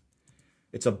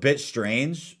 It's a bit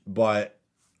strange, but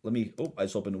let me. Oh, I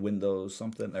just opened Windows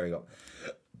something. There we go.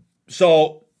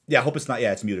 So yeah, I hope it's not.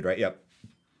 Yeah, it's muted, right? Yep.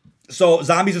 So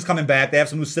Zombies is coming back. They have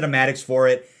some new cinematics for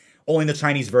it, only in the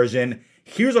Chinese version.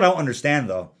 Here's what I don't understand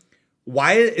though.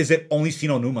 Why is it only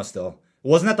Sino Numa still?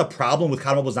 Wasn't that the problem with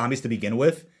COD Mobile Zombies to begin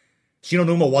with? Shino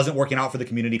Numa wasn't working out for the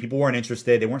community. People weren't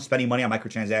interested. They weren't spending money on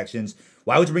microtransactions.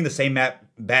 Why would you bring the same map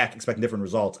back expecting different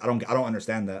results? I don't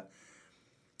understand that.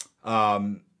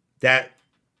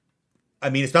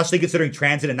 Especially considering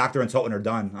Transit and Nocturne and Toten are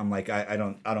done. I'm like, I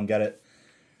don't get it.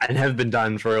 And have been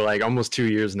done for like almost 2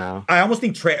 years now. I almost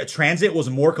think Transit was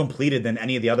more completed than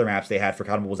any of the other maps they had for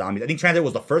COD Mobile Zombies. I think Transit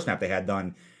was the first map they had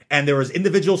done. And there was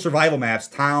individual survival maps,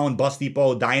 town, bus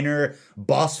depot, diner,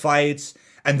 boss fights.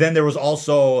 And then there was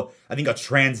also, I think, a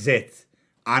Transit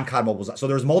on COD Mobile. So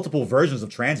there was multiple versions of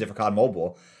Transit for COD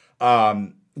Mobile,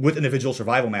 with individual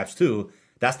survival maps too.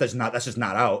 That's just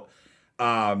not out.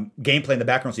 Gameplay in the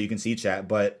background so you can see chat.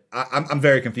 But I'm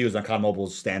very confused on COD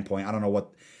Mobile's standpoint. I don't know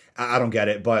what, I don't get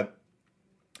it. But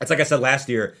it's like I said last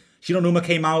year, Shino Numa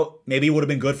came out. Maybe it would have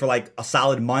been good for like a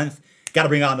solid month. Got to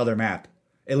bring out another map.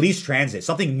 At least Transit,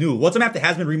 something new. What's a map that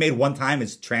has been remade one time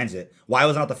is Transit. Why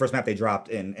was it not the first map they dropped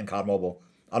in COD Mobile?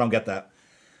 I don't get that.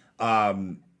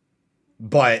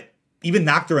 But even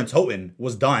Nocturne and Toten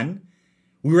was done.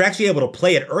 We were actually able to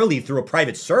play it early through a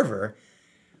private server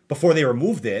before they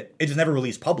removed it. It just never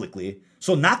released publicly.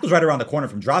 So Noct was right around the corner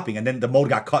from dropping, and then the mode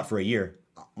got cut for a year.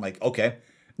 I'm like, okay.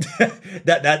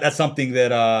 that's something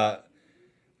that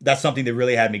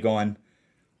really had me going.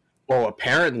 Well,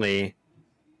 apparently,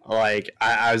 like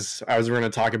I was going to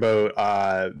talk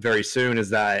about very soon is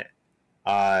that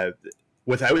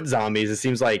without zombies, it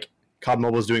seems like COD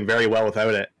Mobile is doing very well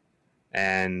without it,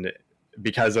 and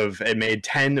because of it made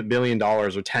 $10 billion, or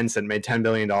Tencent made $10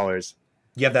 billion.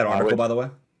 You have that article, by the way.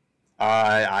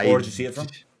 Where did you see it from?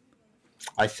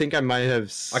 I think I might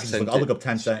have. I'll look up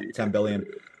 10 billion.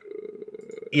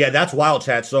 Yeah, that's wild,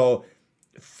 chat. So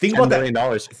think about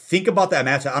that. Think about that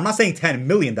match. I'm not saying $10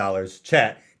 million,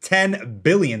 chat. $10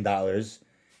 billion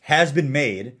has been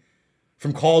made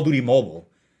from Call of Duty Mobile.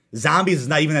 Zombies is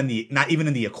not even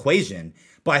in the equation.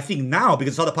 But I think now,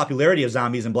 because of the popularity of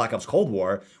Zombies in Black Ops Cold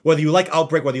War, whether you like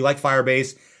Outbreak, whether you like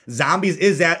Firebase, Zombies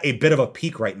is at a bit of a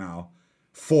peak right now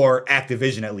for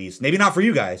Activision, at least. Maybe not for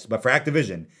you guys, but for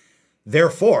Activision.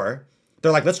 Therefore,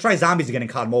 they're like, let's try Zombies again in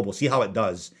COD Mobile, see how it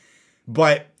does.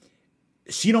 But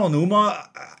Shino Numa,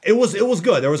 it was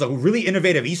good. There was a really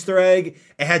innovative Easter egg.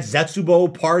 It had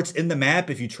Zetsubo parts in the map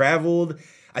if you traveled.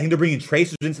 I think they're bringing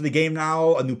tracers into the game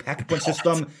now, a new pack punch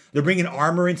system. They're bringing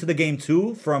armor into the game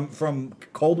too from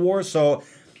Cold War. So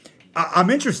I'm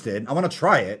interested. I want to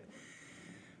try it.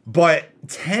 But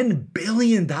 $10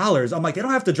 billion, I'm like, they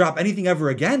don't have to drop anything ever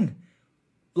again.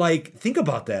 Like, think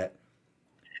about that.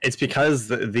 It's because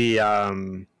the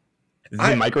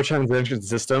microtransaction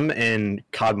system in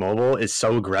COD Mobile is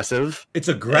so aggressive. It's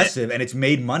aggressive and it's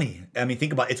made money. I mean,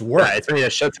 think about it. It's worked. Yeah, it's made a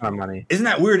shit ton of money. Isn't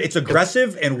that weird? It's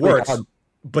aggressive and works.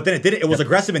 But then it didn't. It was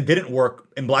aggressive and didn't work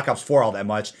in Black Ops 4 all that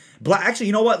much. Actually,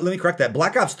 you know what? Let me correct that.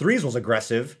 Black Ops 3's was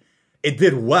aggressive. It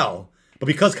did well. But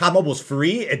because COD Mobile is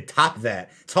free, it topped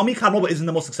that. Tell me COD Mobile isn't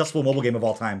the most successful mobile game of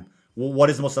all time. What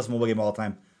is the most successful mobile game of all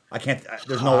time? I can't.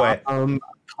 There's no way.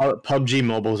 PUBG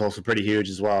Mobile is also pretty huge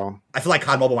as well. I feel like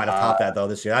COD Mobile might have topped that though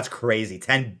this year. That's crazy.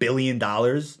 $10 billion,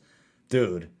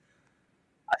 dude.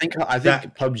 I think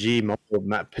PUBG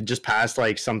Mobile just passed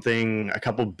like something, a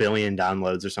couple billion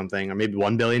downloads or something, or maybe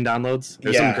 1 billion downloads.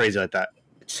 There's something crazy like that.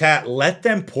 Chat, let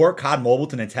them port COD Mobile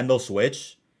to Nintendo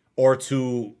Switch or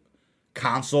to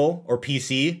console or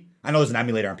PC. I know there's an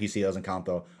emulator on PC. That doesn't count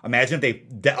though. Imagine if they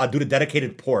do the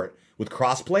dedicated port with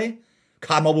crossplay.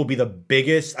 COD Mobile will be the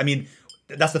biggest. I mean,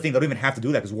 that's the thing. They don't even have to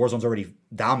do that because Warzone's already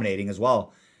dominating as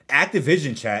well.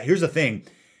 Activision, chat. Here's the thing.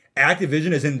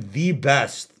 Activision is in the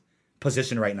best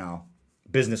position right now,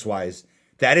 business-wise.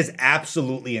 That is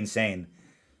absolutely insane.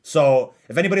 So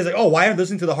if anybody's like, oh, why aren't they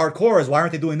listening to the hardcores? Why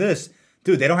aren't they doing this?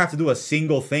 Dude, they don't have to do a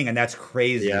single thing, and that's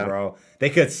crazy, bro. They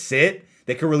could sit.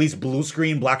 They could release blue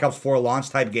screen Black Ops 4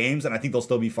 launch-type games, and I think they'll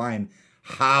still be fine.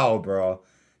 How, bro?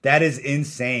 That is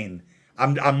insane.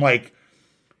 I'm like...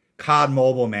 COD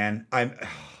Mobile, man.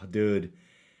 Dude.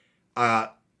 I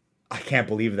can't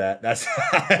believe that. That's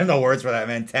I have no words for that,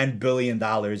 man. $10 billion.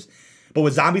 But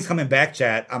with Zombies coming back,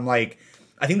 chat, I'm like,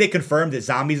 I think they confirmed that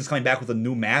Zombies is coming back with a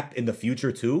new map in the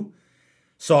future too.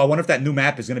 So I wonder if that new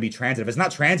map is going to be transit. If it's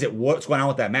not transit, what's going on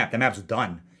with that map? That map's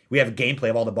done. We have gameplay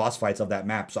of all the boss fights of that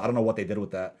map, so I don't know what they did with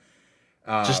that.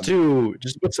 Just to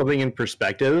put something in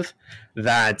perspective,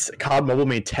 that COD Mobile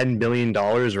made $10 billion,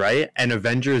 right? And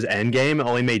Avengers Endgame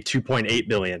only made $2.8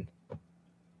 billion.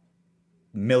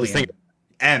 Million.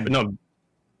 M. No.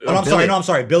 Oh, no, I'm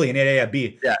sorry. Billion. Yeah.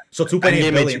 B. Yeah. So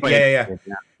 2.8 billion. Yeah.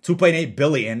 2.8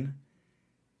 billion.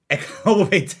 And Mobile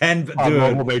made 10. Dude.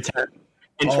 Mobile made 10.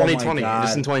 In 2020.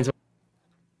 Just in 2020.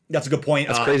 That's a good point.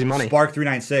 That's crazy money. Spark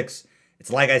 396. It's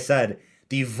like I said,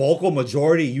 the vocal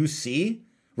majority you see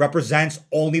represents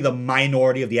only the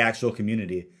minority of the actual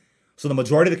community. So the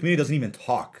majority of the community doesn't even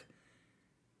talk.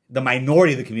 The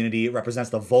minority of the community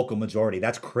represents the vocal majority.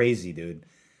 That's crazy, dude.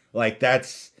 Like,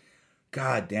 that's...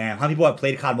 God damn. How many people have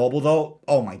played COD Mobile, though?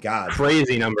 Oh, my God.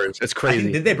 Crazy numbers. It's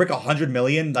crazy. Did they break 100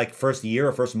 million, like, first year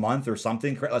or first month or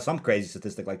something? Some crazy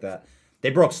statistic like that. They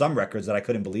broke some records that I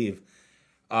couldn't believe.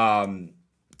 God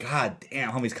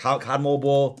damn, homies. COD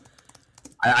Mobile...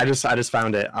 I just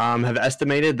found it. Have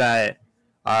estimated that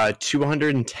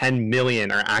 210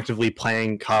 million are actively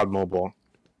playing COD Mobile,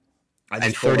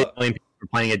 and 30 million people are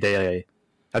playing it daily.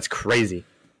 That's crazy.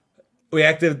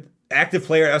 Active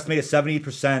player estimated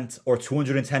 70% or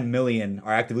 210 million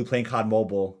are actively playing COD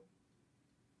Mobile.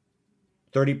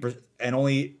 30% and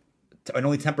only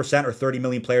 10% or 30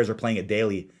 million players are playing it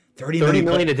daily. 30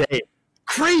 million a day.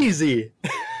 Crazy.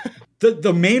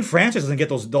 The main franchise doesn't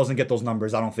get those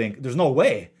numbers. I don't think. There's no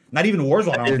way. Not even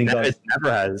Warzone. I don't think does. It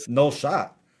never has. No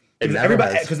shot.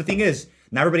 Because the thing is,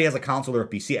 not everybody has a console or a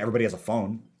PC. Everybody has a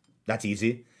phone. That's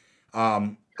easy. I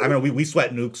mean, we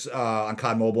sweat nukes on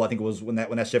COD Mobile. I think it was when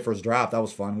that shit first dropped. That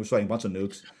was fun. We were sweating a bunch of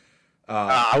nukes.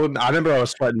 I remember I was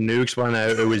sweating nukes when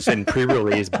it was in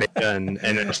pre-release beta and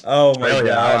oh my God.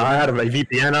 I had a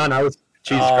VPN on. I was.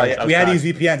 Jesus Christ, yeah. We had to use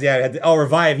VPNs. Yeah,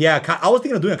 Revive. Yeah, I was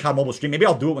thinking of doing a COD Mobile stream. Maybe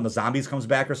I'll do it when the Zombies comes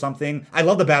back or something. I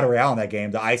love the Battle Royale in that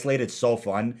game. The Isolated, so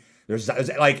fun. There's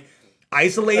like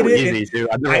Isolated. Easy, dude.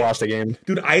 I've never lost a game.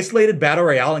 Dude, Isolated Battle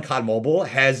Royale in COD Mobile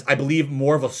has, I believe,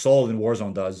 more of a soul than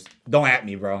Warzone does. Don't at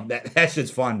me, bro. That shit's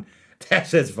fun. That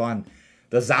shit's fun.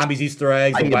 The Zombies Easter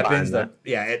eggs, the weapons.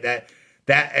 It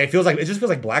just feels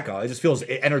like Blackout. It just feels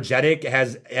energetic. It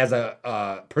has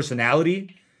a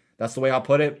personality. That's the way I'll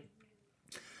put it.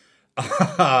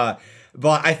 But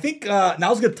I think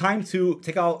now's a good time to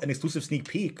take out an exclusive sneak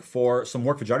peek for some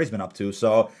work Fajardi's been up to.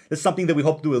 So this is something that we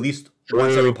hope to do at least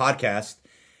once every podcast,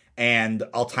 and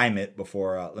I'll time it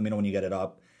before. Let me know when you get it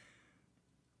up.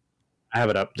 I have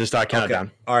it up. Just count it down.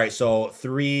 All right. So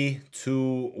 3,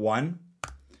 2, 1.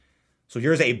 So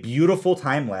here's a beautiful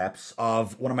time lapse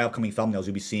of one of my upcoming thumbnails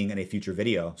you'll be seeing in a future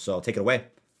video. So take it away.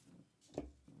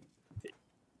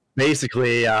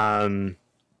 Basically,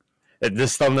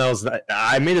 this thumbnail's.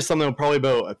 I made this thumbnail probably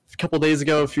about a couple days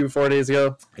ago, 4 days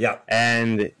ago. Yeah.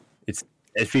 And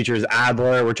it features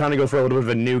Adler. We're trying to go for a little bit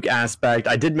of a nuke aspect.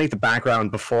 I did make the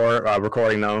background before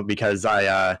recording though, because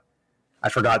I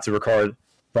forgot to record.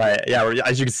 But yeah,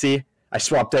 as you can see, I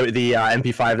swapped out the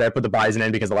MP5 there, put the Bison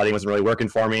in because the lighting wasn't really working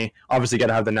for me. Obviously, got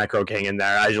to have the Necro King in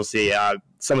there. As you'll see,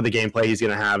 some of the gameplay he's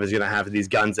going to have these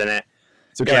guns in it.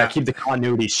 So we got to keep the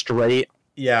continuity straight.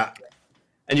 Yeah.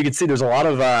 And you can see there's a lot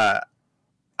of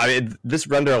this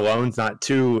render alone is not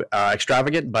too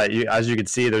extravagant, but as you can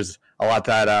see, there's a lot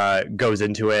that goes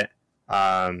into it.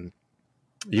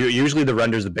 Usually the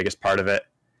render is the biggest part of it,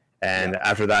 and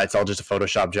after that, it's all just a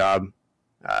Photoshop job,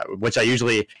 which I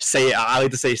usually say. I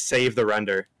like to say save the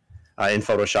render in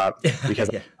Photoshop because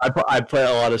I put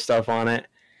a lot of stuff on it,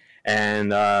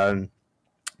 and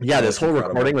this whole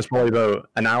recording was probably about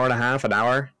an hour and a half, an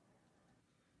hour.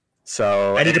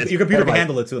 So your computer can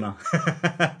handle it too now.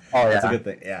 That's a good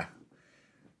thing. Yeah.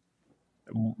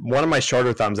 One of my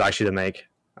shorter thumbs actually to make.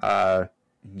 Love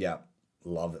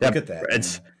it. Look at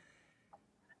that.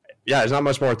 There's not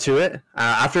much more to it.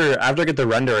 After I get the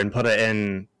render and put it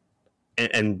into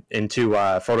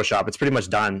Photoshop, it's pretty much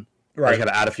done. Right. I just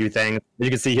got to add a few things. You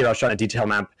can see here I was trying to detail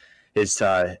map his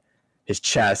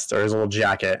chest or his little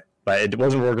jacket, but it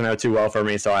wasn't working out too well for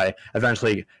me, so I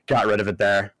eventually got rid of it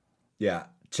there. Yeah.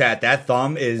 Chat, that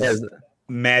thumb is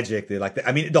magic. The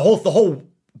whole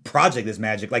project is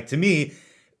magic. Like, to me,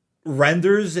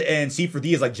 renders and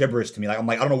C4D is like gibberish to me. Like, I'm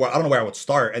like, I don't know where I would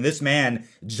start. And this man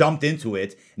jumped into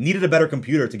it, needed a better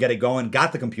computer to get it going,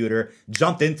 got the computer,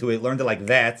 jumped into it, learned it like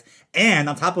that. And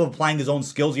on top of applying his own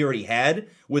skills he already had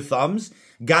with thumbs,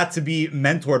 got to be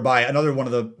mentored by another one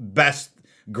of the best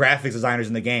graphics designers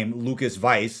in the game, Lucas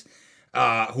Weiss,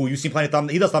 who you've seen plenty of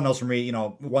thumbnails. He does thumbnails for me,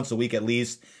 once a week at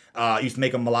least. Used to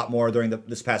make them a lot more during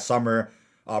this past summer,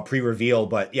 pre-reveal.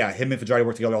 But yeah, him and Fajardi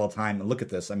work together all the time. And look at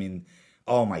this. I mean,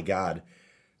 oh my God.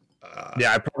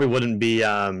 Yeah, I probably wouldn't be.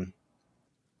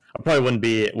 I probably wouldn't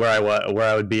be where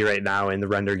I would be right now in the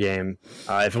render game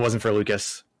if it wasn't for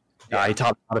Lucas. He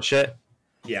taught me a lot of shit.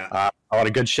 Yeah, a lot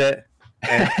of good shit,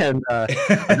 and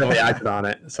I really acted on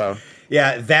it. So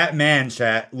yeah, that man,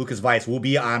 chat, Lucas Weiss, will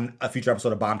be on a future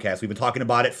episode of Bombcast. We've been talking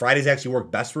about it. Fridays actually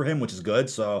work best for him, which is good.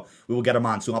 So we will get him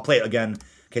on soon. I'll play it again in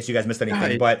case you guys missed anything.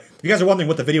 Right. But if you guys are wondering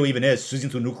what the video even is, Season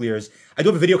 2 Nuclears, I do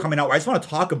have a video coming out where I just want to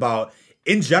talk about,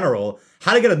 in general,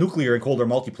 how to get a nuclear in colder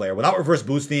multiplayer without reverse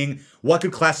boosting, what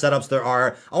good class setups there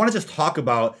are. I want to just talk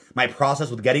about my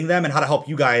process with getting them and how to help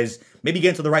you guys maybe get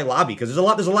into the right lobby, because there's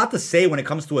a lot to say when it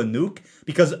comes to a nuke,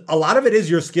 because a lot of it is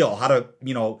your skill, how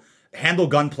to, handle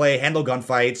gunplay, handle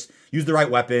gunfights, use the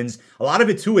right weapons. A lot of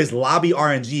it too is lobby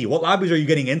RNG. What lobbies are you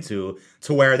getting into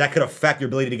to where that could affect your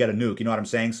ability to get a nuke? You know what I'm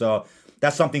saying? So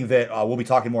that's something that we'll be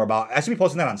talking more about. I should be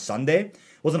posting that on Sunday.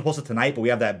 Wasn't posted tonight, but we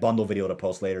have that bundle video to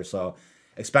post later. So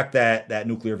expect that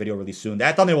nuclear video release soon.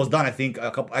 That thumbnail was done, I think,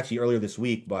 earlier this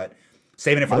week, but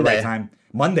saving it for the right time.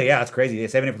 Monday, yeah, that's crazy. They're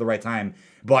saving it for the right time.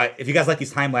 But if you guys like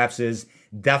these time lapses,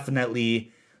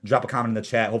 definitely drop a comment in the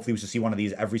chat. Hopefully we should see one of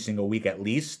these every single week at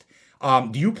least.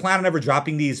 Do you plan on ever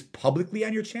dropping these publicly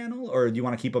on your channel, or do you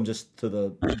want to keep them just to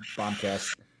the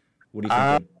Bombcast? What do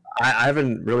you think? I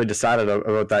haven't really decided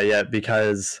about that yet,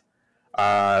 because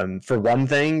for one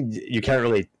thing, you can't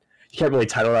really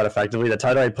title that effectively. The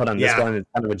title I put on this one is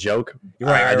kind of a joke.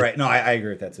 Right. No, I agree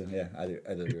with that too. Yeah, I do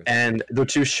agree with that. And they're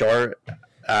too short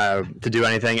to do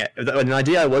anything. An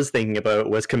idea I was thinking about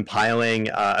was compiling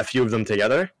a few of them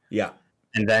together. Yeah.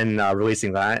 And then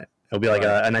releasing that. It'll be like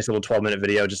a nice little 12-minute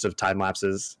video just of time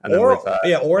lapses. And or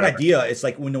then an idea. It's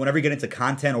like whenever you get into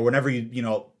content, or whenever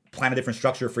you plan a different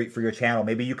structure for your channel,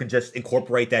 maybe you can just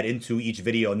incorporate that into each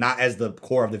video, not as the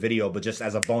core of the video, but just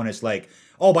as a bonus. Like,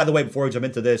 oh, by the way, before we jump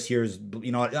into this, here's I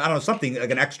don't know, something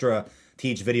like an extra to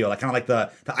each video, like kind of like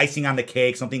the icing on the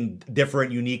cake, something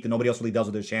different, unique that nobody else really does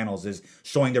with their channels, is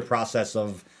showing their process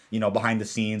of behind the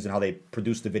scenes and how they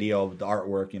produce the video, the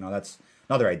artwork. That's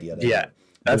another idea.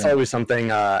 That's always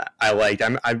something I liked.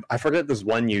 I forget this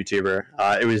one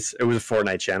YouTuber. It was a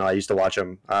Fortnite channel. I used to watch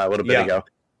him a little bit ago.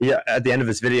 Yeah, at the end of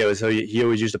his videos, so he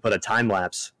always used to put a time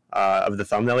lapse of the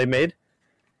thumbnail he made,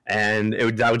 and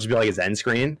that would just be like his end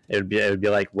screen. It would be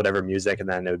like whatever music, and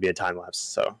then it would be a time lapse.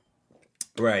 So,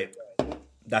 right.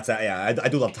 That's I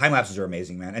do love time lapses. Are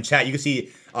amazing, man. And chat, you can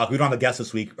see we don't have a guest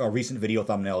this week. Recent video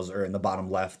thumbnails are in the bottom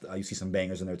left. You see some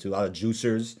bangers in there too. A lot of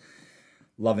juicers.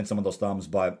 Loving some of those thumbs,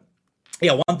 but.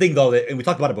 Yeah, one thing though, and we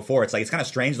talked about it before, it's kind of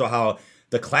strange though how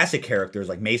the classic characters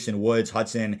like Mason, Woods,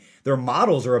 Hudson, their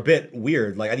models are a bit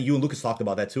weird. Like I think you and Lucas talked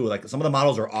about that too. Like some of the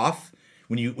models are off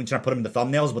when you try to put them in the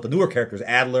thumbnails, but the newer characters,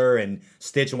 Adler and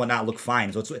Stitch and whatnot, look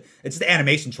fine. So it's the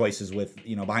animation choices with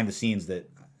behind the scenes that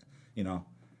I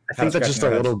think that's just a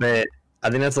little bit. I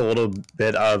think that's a little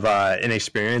bit of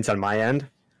inexperience on my end.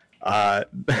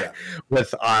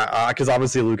 With because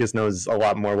obviously Lucas knows a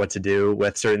lot more what to do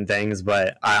with certain things,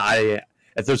 but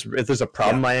if there's a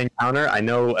problem I encounter, I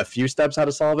know a few steps how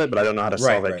to solve it, but I don't know how to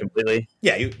solve it completely.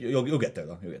 Yeah, you'll get there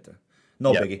though. You'll get there.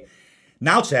 No biggie.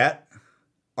 Now, chat,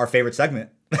 our favorite segment.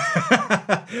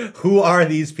 Who are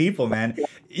these people, man?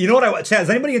 You know what chat? Does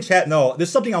anybody in chat know? This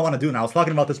is something I want to do now. I was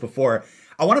talking about this before.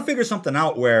 I want to figure something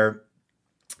out where,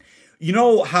 you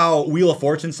know how Wheel of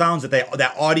Fortune sounds,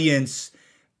 that audience.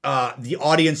 The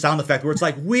audience sound effect where it's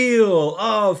like Wheel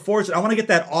of Fortune. I want to get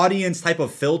that audience type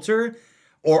of filter,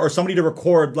 or somebody to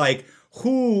record like,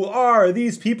 who are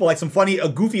these people? Like some funny, a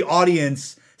goofy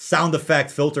audience sound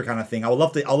effect filter kind of thing. I'd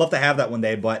love to have that one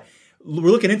day, but we're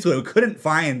looking into it. We couldn't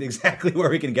find exactly where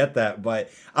we can get that,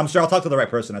 but I'm sure I'll talk to the right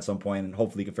person at some point and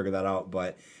hopefully you can figure that out.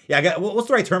 But yeah, what's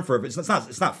the right term for it?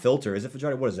 It's not filter. Is it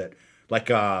for what is it? Like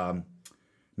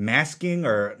masking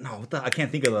or no? I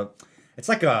can't think of the. It's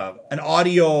like an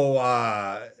audio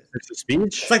text to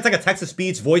speech. It's like a text to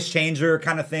speech voice changer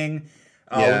kind of thing.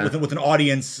 With an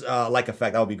audience like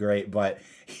effect. That would be great. But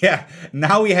yeah,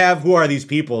 now we have who are these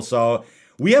people? So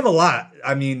we have a lot.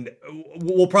 I mean,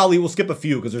 we'll skip a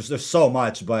few because there's so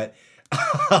much. But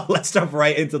let's jump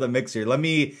right into the mix here. Let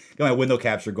me get my window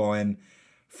capture going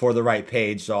for the right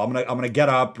page. So I'm gonna get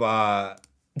up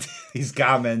these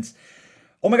comments.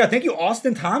 Oh my god, thank you,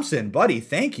 Austin Thompson, buddy.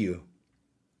 Thank you.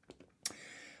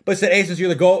 But it said, hey, since you're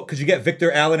the GOAT, could you get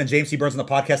Victor Allen and James C. Burns on the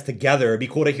podcast together? It'd be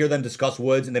cool to hear them discuss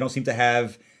Woods, and they don't seem to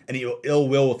have any ill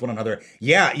will with one another.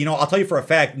 Yeah, I'll tell you for a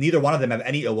fact, neither one of them have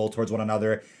any ill will towards one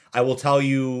another. I will tell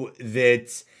you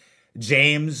that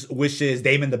James wishes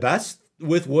Damon the best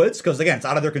with Woods, because, again, it's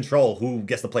out of their control who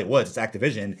gets to play Woods. It's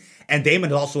Activision. And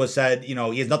Damon also has said, he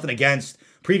has nothing against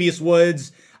previous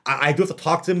Woods. I do have to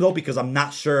talk to him, though, because I'm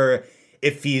not sure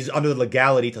if he's under the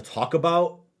legality to talk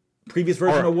about previous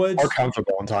version of Woods. Or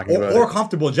comfortable in talking about it. Or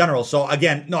comfortable in general. So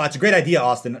again, no, it's a great idea,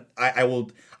 Austin. I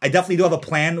definitely do have a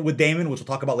plan with Damon, which we'll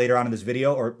talk about later on in this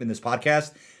video or in this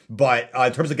podcast. But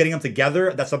in terms of getting them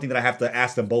together, that's something that I have to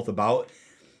ask them both about.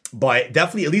 But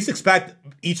definitely at least expect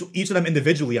each of them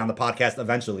individually on the podcast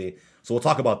eventually. So we'll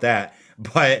talk about that.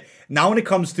 But now when it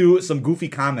comes to some goofy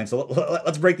comments, so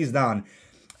let's break these down.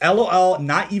 LOL,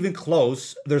 not even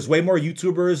close. There's way more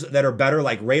YouTubers that are better,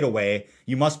 like Raid Away.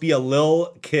 You must be a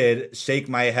lil kid. Shake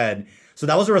my head. So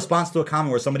that was a response to a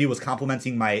comment where somebody was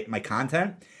complimenting my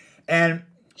content. And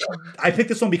I picked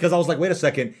this one because I was like, wait a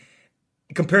second.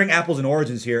 Comparing apples and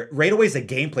oranges here. Raid Away is a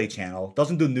gameplay channel.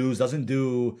 Doesn't do news. Doesn't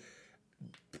do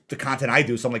the content I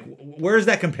do. So I'm like, where's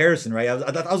that comparison, right?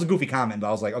 That was a goofy comment, but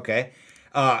I was like, okay.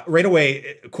 Raid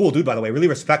Away, cool dude, by the way. Really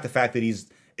respect the fact that he's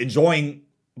enjoying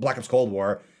Black Ops Cold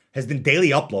War. Has been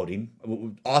daily uploading.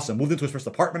 Awesome. Moved into his first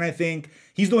apartment, I think.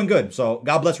 He's doing good. So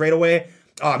God bless Raid Away.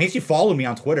 He actually followed me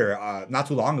on Twitter not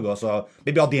too long ago. So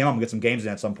maybe I'll DM him and get some games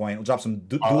in at some point. We'll drop some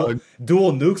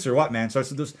dual nukes or what, man. Start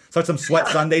some Sweat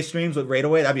Sunday streams with Raid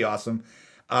Away. That'd be awesome.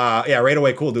 Yeah, Raid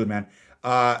Away, cool dude, man.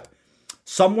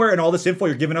 Somewhere in all this info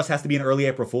you're giving us has to be an early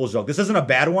April Fool's joke. This isn't a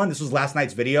bad one. This was last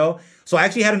night's video. So I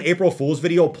actually had an April Fool's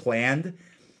video planned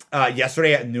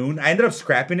yesterday at noon. I ended up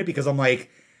scrapping it because I'm like,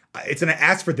 it's an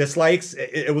ask for dislikes.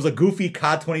 It was a goofy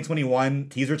COD 2021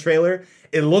 teaser trailer.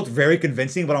 It looked very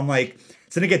convincing, but I'm like,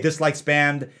 it's going to get dislike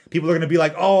spammed. People are going to be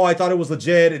like, oh, I thought it was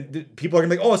legit. And people are going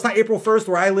to be like, oh, it's not April 1st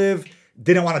where I live.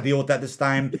 Didn't want to deal with that this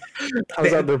time.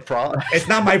 How's that their problem? It's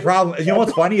not my problem. You know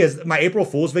what's funny is my April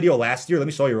Fool's video last year. Let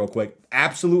me show you real quick.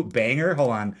 Absolute banger.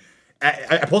 Hold on.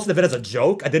 I posted the vid as a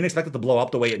joke. I didn't expect it to blow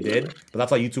up the way it did, but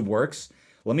that's how YouTube works.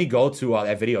 Let me go to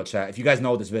that video chat. If you guys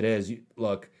know what this vid is,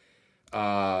 look.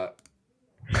 It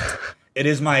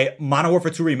is my Modern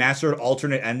Warfare 2 Remastered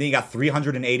alternate ending. Got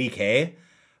 380K.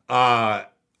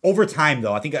 Over time,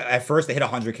 though, I think at first they hit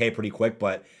 100K pretty quick,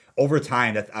 but over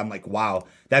time, that I'm like, wow,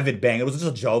 that vid bang. It was just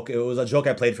a joke. It was a joke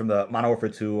I played from the Modern Warfare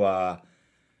 2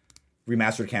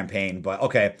 Remastered campaign. But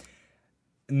okay,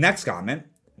 next comment.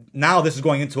 Now this is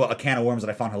going into a can of worms that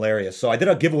I found hilarious. So I did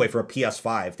a giveaway for a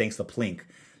PS5 thanks to Plink.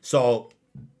 So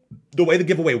the way the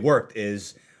giveaway worked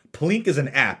is Plink is an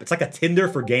app. It's like a Tinder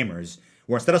for gamers,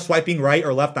 where instead of swiping right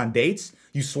or left on dates,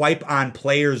 you swipe on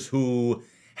players who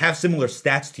have similar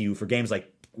stats to you for games like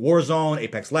Warzone,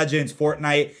 Apex Legends,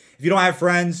 Fortnite. If you don't have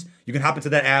friends, you can hop into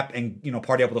that app and, you know,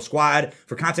 party up with a squad.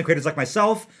 For content creators like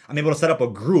myself, I'm able to set up a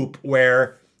group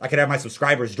where I could have my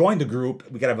subscribers join the group.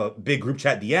 We could have a big group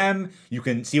chat DM. You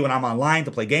can see when I'm online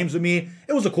to play games with me.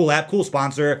 It was a cool app, cool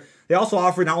sponsor. They also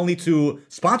offered not only to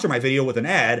sponsor my video with an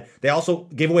ad, they also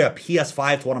gave away a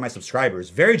PS5 to one of my subscribers.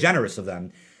 Very generous of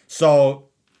them. So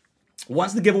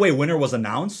once the giveaway winner was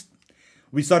announced,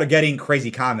 we started getting crazy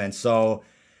comments. So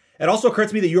it also occurred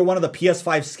to me that you're one of the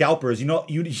PS5 scalpers. You know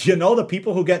the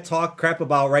people who get talk crap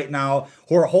about right now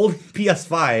who are holding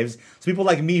PS5s. So people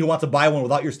like me who want to buy one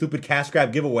without your stupid cash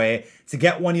grab giveaway. To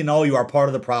get one, you know you are part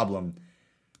of the problem.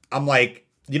 I'm like,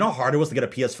 you know how hard it was to get a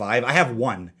PS5? I have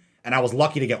one. And I was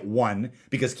lucky to get one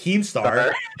because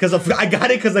Keemstar, I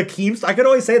got it because of Keemstar. I could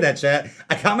always say that, chat.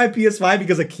 I got my PS5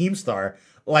 because of Keemstar.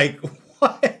 Like,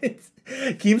 what?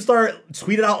 Keemstar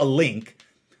tweeted out a link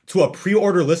to a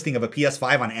pre-order listing of a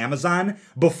PS5 on Amazon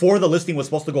before the listing was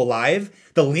supposed to go live.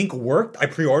 The link worked. I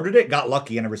pre-ordered it, got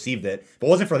lucky, and I received it. If it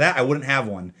wasn't for that, I wouldn't have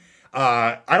one.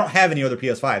 I don't have any other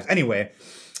PS5s. Anyway,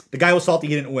 the guy was salty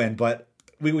he didn't win, but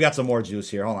we got some more juice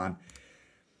here. Hold on.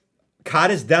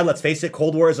 COD is dead. Let's face it.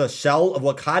 Cold War is a shell of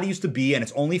what COD used to be, and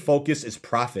its only focus is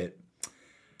profit.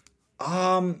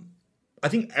 I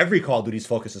think every Call of Duty's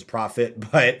focus is profit,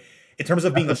 but in terms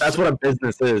of being that's what a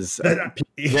business is.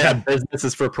 Yeah, business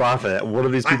is for profit. What are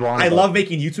these people on? I love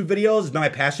making YouTube videos. It's been my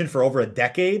passion for over a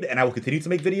decade, and I will continue to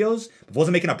make videos. If I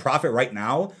wasn't making a profit right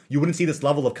now, you wouldn't see this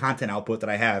level of content output that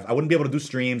I have. I wouldn't be able to do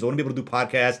streams. I wouldn't be able to do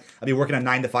podcasts. I'd be working a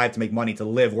 9 to 5 to make money to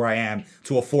live where I am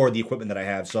to afford the equipment that I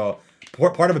have. So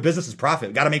part of a business is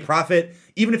profit. Got to make profit.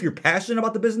 Even if you're passionate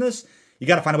about the business, you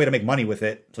got to find a way to make money with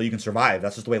it so you can survive.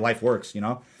 That's just the way life works, you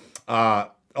know?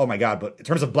 Oh my God. But in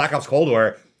terms of Black Ops Cold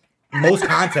War, most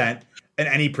content in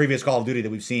any previous Call of Duty that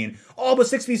we've seen, oh, but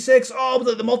 6v6, oh,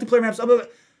 but the multiplayer maps.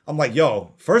 I'm like,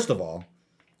 yo, first of all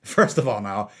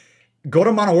now, go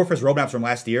to Modern Warfare's roadmaps from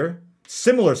last year.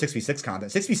 Similar 6v6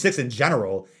 content. 6v6 in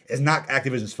general is not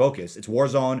Activision's focus. It's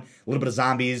Warzone, a little bit of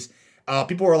zombies.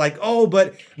 People were like, oh,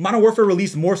 but Modern Warfare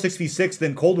released more 6v6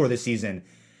 than Cold War this season.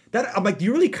 I'm like, do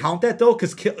you really count that, though?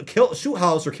 Because Shoot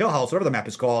House or Kill House, whatever the map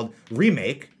is called,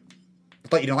 remake. I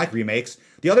thought you didn't like remakes.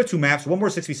 The other two maps, one more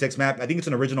 6v6 map. I think it's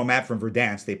an original map from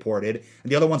Verdansk they ported,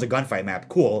 and the other one's a gunfight map.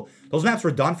 Cool. Those maps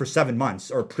were done for 7 months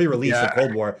or pre-release of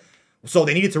Cold War, so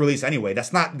they needed to release anyway.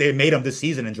 That's not they made them this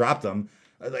season and dropped them.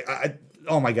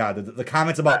 Oh my god, the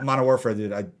comments about Modern Warfare,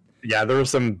 dude. Yeah, there were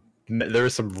some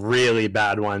really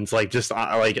bad ones, like just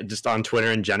on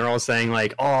Twitter in general, saying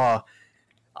like,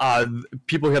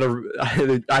 people gotta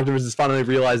activists is finally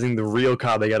realizing the real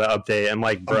COD they gotta update. I'm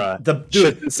like, bruh,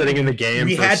 dude, sitting in the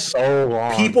game for so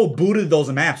long. People booted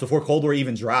those maps before Cold War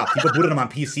even dropped. People booted them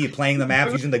on PC, playing the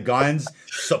maps, using the guns,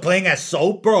 playing as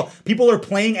Soap, bro. People are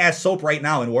playing as Soap right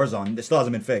now in Warzone. It still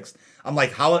hasn't been fixed. I'm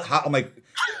like, how? I'm like,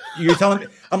 you're telling me?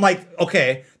 I'm like,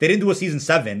 okay, they didn't do a season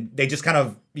 7. They just kind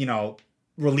of,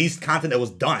 released content that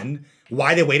was done.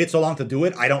 Why they waited so long to do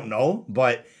it, I don't know,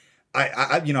 but.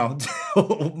 Modern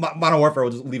Warfare,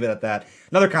 we'll just leave it at that.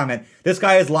 Another comment. This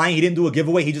guy is lying. He didn't do a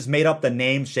giveaway. He just made up the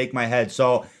name. Shake my head.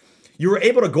 So you were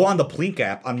able to go on the Plink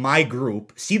app on my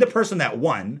group, see the person that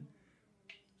won.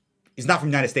 He's not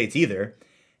from the United States either.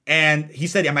 And he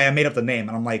said, I made up the name.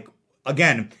 And I'm like,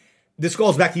 again, this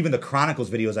goes back to even the Chronicles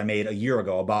videos I made a year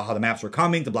ago about how the maps were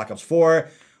coming to Black Ops 4.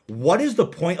 What is the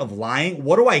point of lying?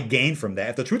 What do I gain from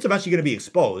that? If the truth's eventually going to be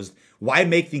exposed, why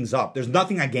make things up? There's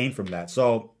nothing I gain from that.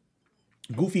 So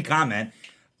goofy comment.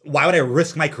 Why would I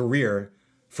risk my career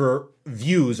for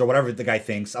views or whatever the guy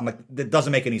thinks? I'm like, that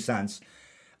doesn't make any sense.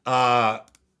 On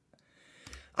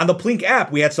the Plink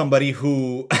app, we had somebody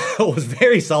who was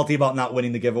very salty about not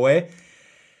winning the giveaway.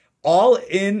 All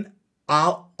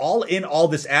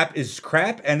this app is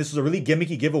crap, and this is a really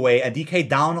gimmicky giveaway. And DK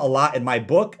down a lot in my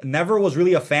book. Never was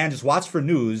really a fan. Just watch for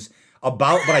news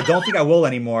about, but I don't think I will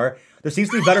anymore. There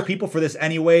seems to be better people for this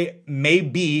anyway.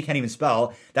 Maybe, can't even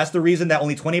spell. That's the reason that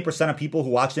only 28% of people who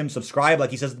watch him subscribe,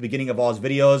 like he says at the beginning of all his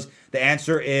videos. The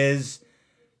answer is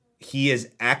he is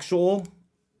actual.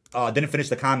 Didn't finish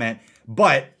the comment.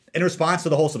 But in response to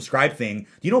the whole subscribe thing,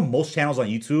 do you know most channels on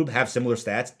YouTube have similar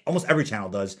stats? Almost every channel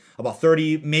does. About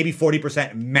 30, maybe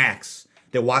 40% max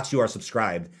that watch you are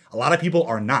subscribed. A lot of people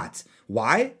are not.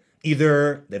 Why?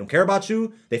 Either they don't care about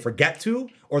you, they forget to,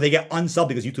 or they get unsubbed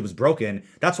because YouTube is broken.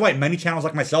 That's why many channels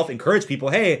like myself encourage people,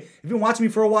 hey, if you've been watching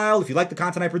me for a while, if you like the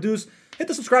content I produce, hit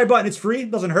the subscribe button. It's free,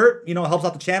 doesn't hurt. It helps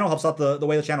out the channel, helps out the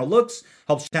way the channel looks,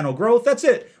 helps channel growth. That's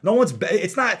it.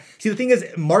 It's not, see, the thing is,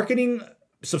 marketing,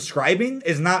 subscribing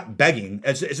is not begging.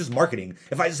 It's just marketing.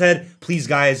 If I said, please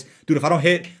guys, dude, if I don't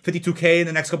hit 52K in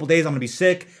the next couple days, I'm gonna be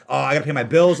sick. I gotta pay my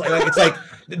bills. It's like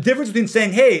the difference between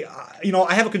saying, hey,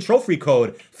 I have a control free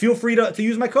code. Feel free to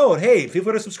use my code. Hey, feel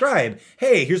free to subscribe.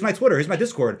 Hey, here's my Twitter. Here's my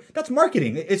Discord. That's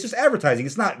marketing. It's just advertising.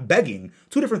 It's not begging.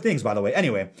 Two different things, by the way.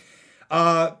 Anyway,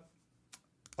 I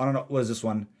don't know. What is this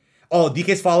one? Oh,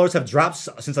 DK's followers have dropped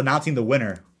since announcing the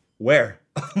winner. Where?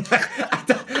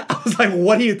 I was like,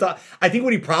 what do you thought? I think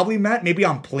what he probably meant, maybe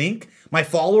on Plink. My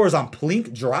followers on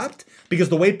Plink dropped because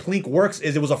the way Plink works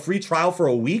is it was a free trial for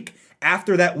a week.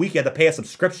 After that week, you had to pay a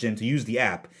subscription to use the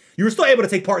app. You were still able to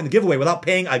take part in the giveaway without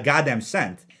paying a goddamn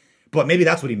cent. But maybe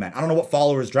that's what he meant. I don't know what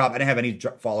followers dropped. I didn't have any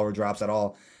follower drops at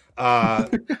all.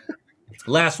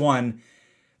 Last one.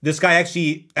 This guy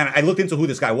actually, and I looked into who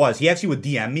this guy was. He actually would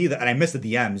DM me, and I missed the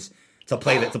DMs to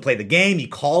play the game. He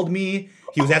called me.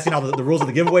 He was asking how the rules of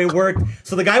the giveaway worked.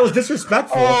 So the guy was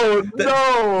disrespectful. Oh,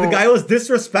 no. The guy was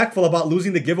disrespectful about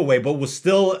losing the giveaway, but was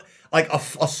still like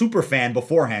a super fan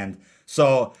beforehand.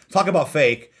 So talk about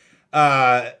fake.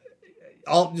 Oh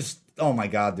my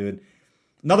God, dude.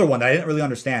 Another one that I didn't really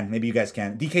understand. Maybe you guys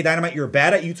can. DK Dynamite, you're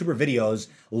bad at YouTuber videos.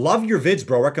 Love your vids,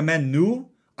 bro. Recommend new.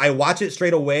 I watch it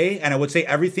straight away, and I would say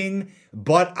everything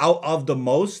but out of the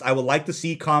most I would like to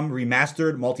see come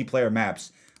remastered multiplayer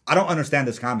maps. I don't understand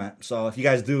this comment, so if you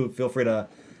guys do, feel free to.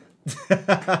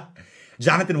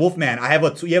 Jonathan Wolfman, I have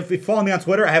if you follow me on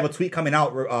Twitter, I have a tweet coming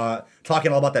out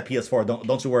talking all about that PS4.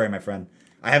 Don't you worry, my friend.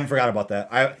 I haven't forgot about that.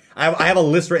 I have a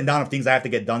list written down of things I have to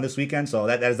get done this weekend, so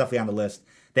that is definitely on the list.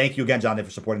 Thank you again, Jonathan,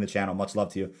 for supporting the channel. Much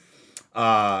love to you.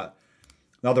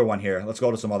 Another one here. Let's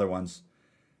go to some other ones.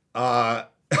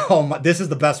 This is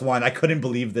the best one. I couldn't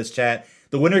believe this, chat.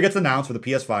 The winner gets announced for the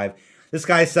PS5. This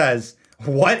guy says,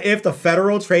 what if the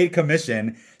Federal Trade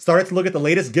Commission started to look at the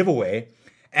latest giveaway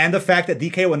and the fact that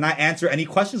DK would not answer any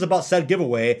questions about said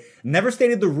giveaway, never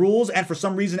stated the rules, and for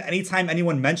some reason, anytime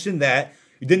anyone mentioned that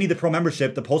you didn't need the pro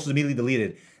membership, the post was immediately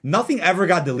deleted. Nothing ever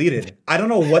got deleted. I don't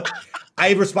know what...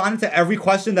 I responded to every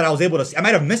question that I was able to see. I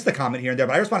might have missed a comment here and there,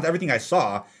 but I responded to everything I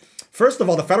saw. First of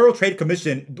all, the Federal Trade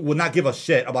Commission would not give a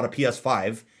shit about a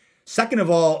PS5. Second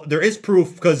of all, there is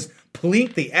proof because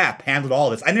Plink, the app, handled all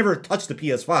this. I never touched the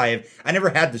PS5. I never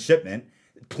had the shipment.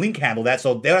 Plink handled that,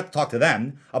 so they have to talk to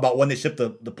them about when they ship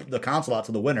the console out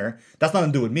to the winner. That's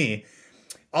nothing to do with me.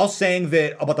 all saying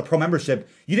that about the pro membership,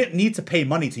 you didn't need to pay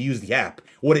money to use the app.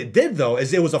 What it did, though,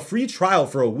 is it was a free trial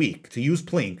for a week to use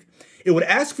Plink. It would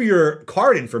ask for your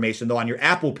card information, though, on your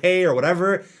Apple Pay or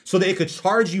whatever, so that it could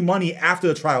charge you money after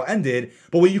the trial ended.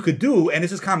 But what you could do, and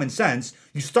this is common sense,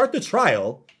 you start the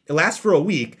trial, it lasts for a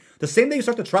week. The same day you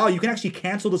start the trial, you can actually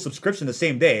cancel the subscription the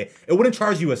same day. It wouldn't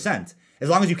charge you a cent as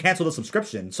long as you cancel the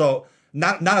subscription. So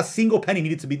not a single penny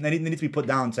needed to be put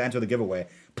down to enter the giveaway.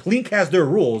 Plink has their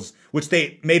rules, which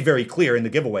they made very clear in the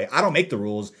giveaway. I don't make the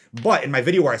rules, but in my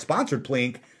video where I sponsored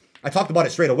Plink, I talked about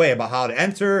it straight away about how to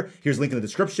enter. Here's a link in the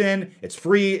description. It's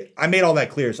free. I made all that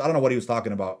clear, so I don't know what he was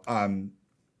talking about.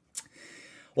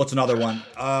 What's another one?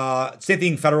 Same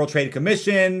thing, Federal Trade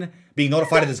Commission, being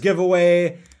notified of this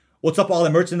giveaway. What's up, all the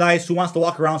merchandise? Who wants to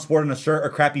walk around sporting a shirt or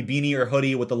crappy beanie or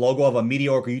hoodie with the logo of a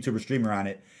mediocre YouTuber streamer on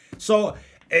it? So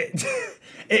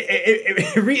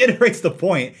it reiterates the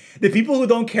point that people who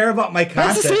don't care about my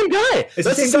content... That's the same guy. That's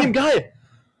the same guy.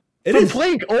 It From is.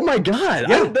 Plink. Oh my God.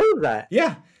 Yeah. I didn't know that.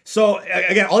 Yeah. So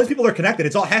again, all these people are connected.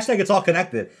 It's all hashtag. It's all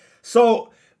connected. So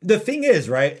the thing is,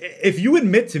 right? If you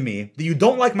admit to me that you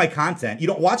don't like my content, you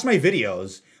don't watch my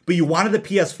videos, but you wanted the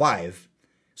PS5,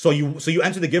 so you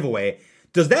enter the giveaway.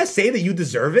 Does that say that you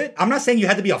deserve it? I'm not saying you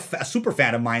had to be a super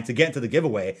fan of mine to get into the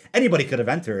giveaway. Anybody could have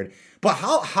entered. But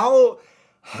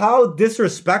how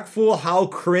disrespectful, how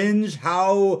cringe,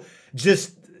 how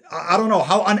just, I don't know,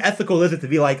 how unethical is it to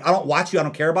be like, I don't watch you, I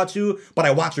don't care about you, but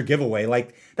I watch your giveaway.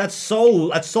 Like, that's so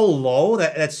low.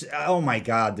 That's oh my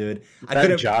God, dude.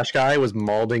 That Josh guy was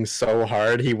mauling so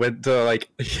hard. He went to like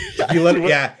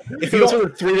yeah. If you go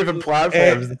to 3 different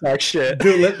platforms to talk shit.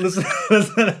 Dude, listen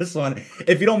to this one.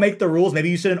 If you don't make the rules, maybe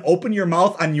you shouldn't open your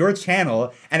mouth on your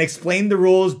channel and explain the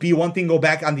rules, be one thing, go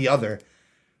back on the other.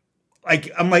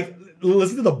 Like, I'm like,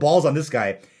 listen to the balls on this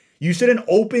guy. You shouldn't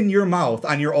open your mouth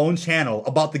on your own channel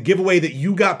about the giveaway that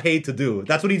you got paid to do.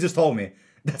 That's what he just told me.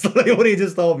 That's literally what he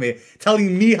just told me,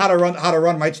 telling me how to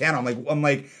run my channel. I'm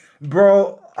like,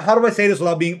 bro, how do I say this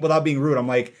without being rude? I'm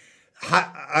like,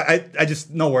 I just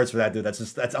no words for that, dude.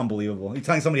 That's unbelievable. You're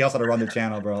telling somebody else how to run their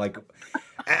channel, bro. Like,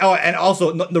 oh, and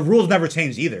also the rules never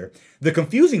changed either. The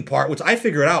confusing part, which I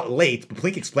figured out late, but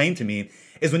Plink explained to me,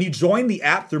 is when you join the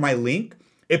app through my link,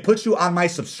 it puts you on my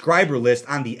subscriber list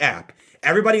on the app.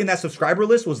 Everybody in that subscriber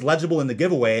list was legible in the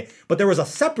giveaway, but there was a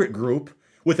separate group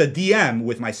with a DM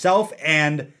with myself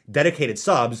and dedicated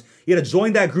subs. You had to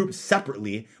join that group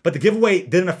separately, but the giveaway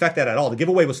didn't affect that at all. The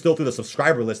giveaway was still through the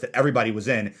subscriber list that everybody was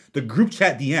in. The group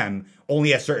chat DM only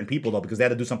has certain people, though, because they had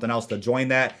to do something else to join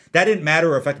that. That didn't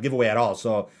matter or affect the giveaway at all,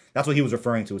 so that's what he was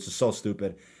referring to, which is so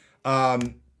stupid.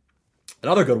 Another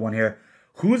good one here.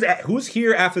 Who's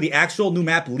here after the actual new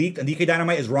map leaked and DK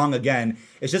Dynamite is wrong again?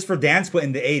 It's just for dance put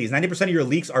in the 80s. 90% of your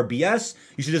leaks are BS.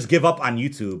 You should just give up on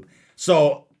YouTube.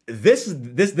 So this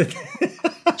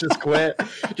just quit.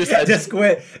 Just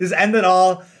quit. Just end it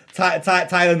all. Tie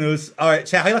the noose. All right,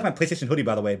 chat. How you like my PlayStation hoodie,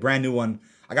 by the way? Brand new one.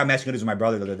 I got matching hoodies with my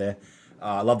brother the other day.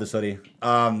 I love this hoodie.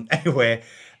 Anyway,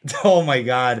 oh my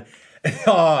God.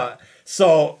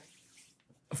 So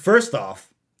first off,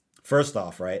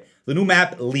 right? The new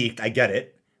map leaked. I get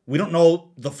it. We don't know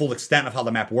the full extent of how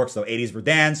the map works, though. 80s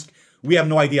Verdansk. We have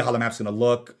no idea how the map's going to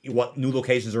look, what new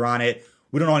locations are on it.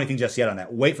 We don't know anything just yet on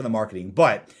that. Wait for the marketing.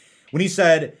 But when he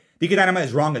said DK Dynamite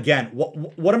is wrong again,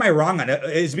 what am I wrong on?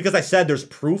 It's because I said there's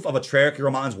proof of a Treyarch Hero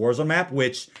Mountains Warzone map,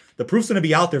 which the proof's going to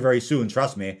be out there very soon,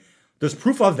 trust me. There's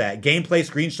proof of that. Gameplay,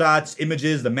 screenshots,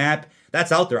 images, the map.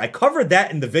 That's out there. I covered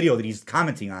that in the video that he's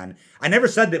commenting on. I never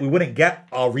said that we wouldn't get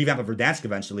a revamp of Verdansk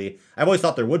eventually. I've always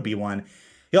thought there would be one.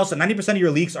 He also, 90% of your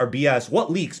leaks are BS.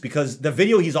 What leaks? Because the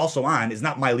video he's also on is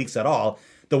not my leaks at all.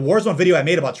 The Warzone video I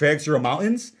made about Treyarch Hero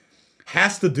Mountains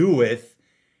has to do with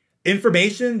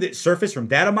information that surfaced from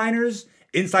data miners,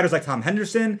 insiders like Tom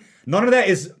Henderson. None of that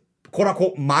is,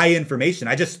 quote-unquote, my information.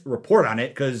 I just report on it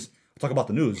because I talk about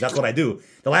the news. That's what I do.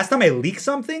 The last time I leaked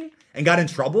something and got in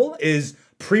trouble is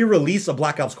pre-release of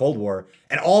Black Ops Cold War,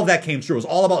 and all of that came true. It was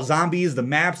all about zombies, the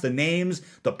maps, the names,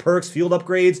 the perks, field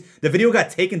upgrades. The video got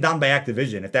taken down by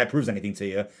Activision, if that proves anything to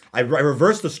you. I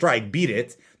reversed the strike, beat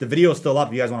it. The video is still up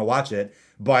if you guys want to watch it,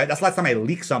 but that's the last time I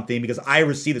leaked something because I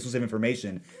received exclusive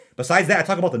information. Besides that, I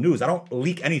talk about the news. I don't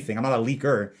leak anything. I'm not a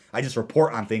leaker. I just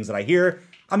report on things that I hear.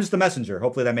 I'm just a messenger.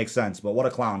 Hopefully that makes sense, but what a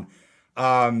clown.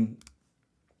 Got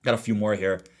a few more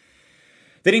here.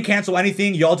 They didn't cancel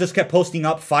anything. Y'all just kept posting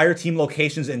up fire team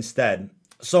locations instead.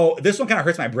 So this one kind of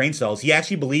hurts my brain cells. He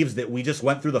actually believes that we just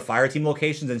went through the fire team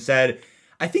locations and said,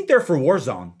 I think they're for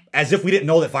Warzone. As if we didn't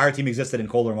know that fire team existed in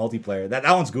Cold War multiplayer. That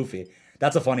one's goofy.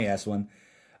 That's a funny ass one.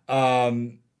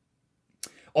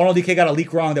 Oh no, DK got a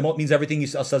leak wrong. That means everything he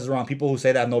says is wrong. People who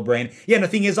say that have no brain. Yeah, and the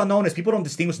thing is, unknown is people don't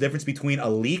distinguish the difference between a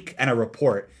leak and a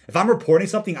report. If I'm reporting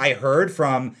something I heard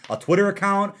from a Twitter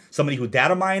account, somebody who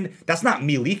data mined, that's not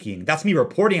me leaking. That's me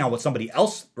reporting on what somebody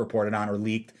else reported on or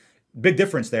leaked. Big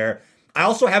difference there. I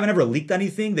also haven't ever leaked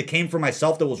anything that came from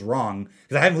myself that was wrong,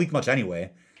 because I haven't leaked much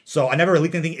anyway. So I never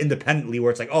leaked anything independently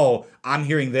where it's like, oh, I'm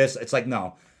hearing this. It's like,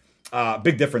 no.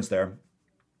 Big difference there.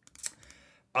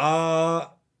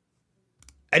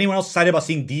 Anyone else excited about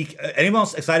seeing anyone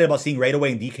else excited about seeing Raid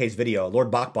Away in DK's video? Lord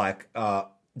Bachblack,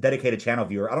 dedicated channel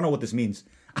viewer. I don't know what this means.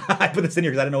 I put this in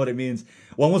here because I didn't know what it means.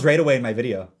 When was Raid Away in my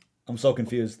video? I'm so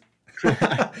confused.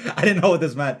 I didn't know what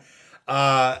this meant.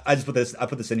 I put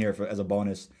this in here as a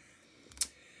bonus.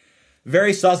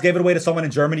 Very sus. Gave it away to someone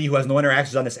in Germany who has no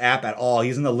interactions on this app at all.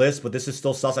 He's in the list, but this is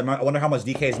still sus. I wonder how much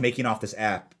DK is making off this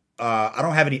app. I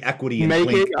don't have any equity in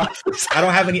Plink. I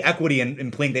don't have any equity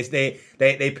in Plink.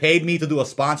 They paid me to do a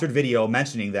sponsored video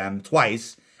mentioning them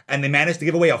twice, and they managed to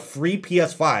give away a free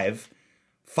PS5,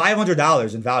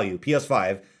 $500 in value,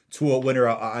 PS5, to a winner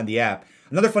on the app.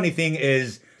 Another funny thing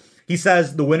is, he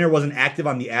says the winner wasn't active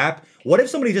on the app. What if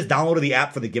somebody just downloaded the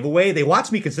app for the giveaway? They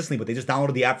watch me consistently, but they just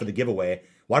downloaded the app for the giveaway.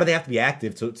 Why do they have to be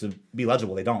active to be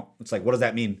legible? They don't. It's like, what does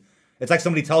that mean? It's like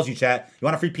somebody tells you, chat, you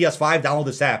want a free PS5? Download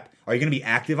this app. Are you going to be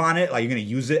active on it? Like, you're going to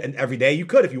use it every day? You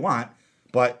could if you want,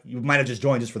 but you might have just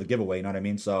joined just for the giveaway. You know what I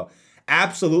mean? So,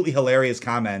 absolutely hilarious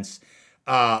comments.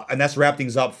 And that's wrap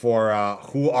things up for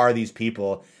Who Are These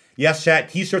People? Yes, chat,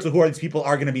 t-shirts with Who Are These People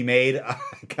are going to be made. I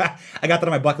got that on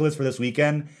my bucket list for this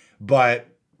weekend. But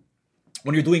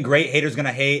when you're doing great, haters going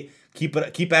to hate. Keep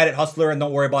at it, hustler, and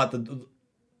don't worry about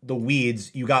the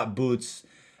weeds. You got boots.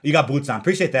 You got boots on.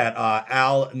 Appreciate that,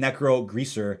 Al Necro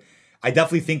Greaser. I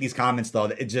definitely think these comments, though,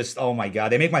 it just, oh my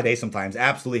God, they make my day sometimes.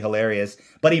 Absolutely hilarious.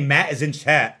 Buddy Matt is in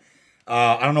chat.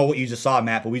 I don't know what you just saw,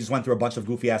 Matt, but we just went through a bunch of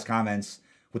goofy-ass comments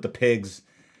with the pigs.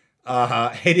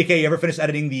 Hey, DK, you ever finished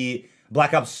editing the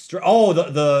Black Ops?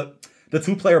 The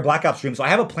two-player Black Ops stream. So I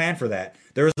have a plan for that.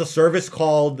 There is a service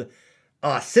called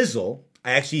Sizzle.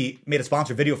 I actually made a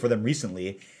sponsored video for them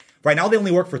recently. Right now, they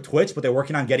only work for Twitch, but they're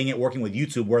working on getting it working with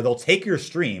YouTube, where they'll take your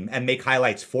stream and make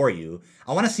highlights for you.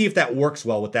 I want to see if that works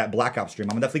well with that Black Ops stream.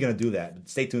 I'm definitely going to do that.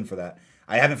 Stay tuned for that.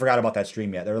 I haven't forgot about that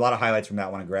stream yet. There are a lot of highlights from that I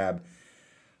want to grab.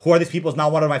 Who Are These People is now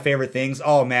one of my favorite things.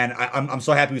 Oh, man, I'm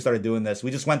so happy we started doing this. We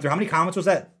just went through, how many comments was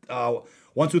that?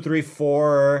 1, 2, 3,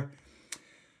 4,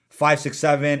 5, 6,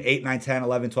 7, 8, 9, 10,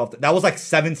 11, 12. That was like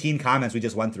 17 comments we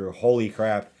just went through. Holy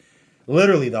crap.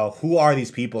 Literally, though, who are these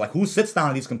people? Like, who sits down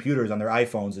on these computers on their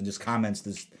iPhones and just comments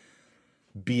this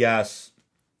BS?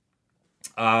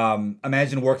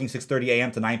 Imagine working 6:30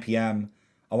 a.m. to 9 p.m.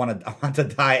 I want to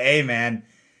die. Hey, man.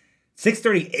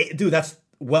 6:30, dude, that's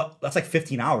like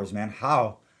 15 hours, man.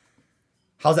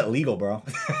 How's that legal, bro?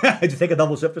 Did you take a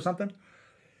double shift or something?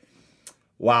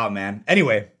 Wow, man.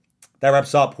 Anyway, that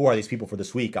wraps up Who Are These People for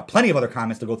this week. Got plenty of other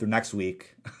comments to go through next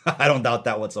week. I don't doubt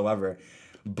that whatsoever.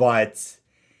 But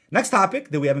next topic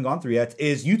that we haven't gone through yet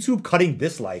is YouTube cutting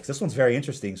dislikes. This one's very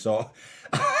interesting. So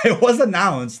it was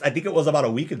announced, I think it was about a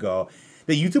week ago,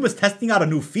 that YouTube is testing out a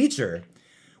new feature,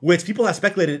 which people have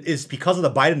speculated is because of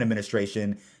the Biden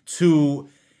administration, to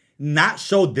not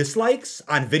show dislikes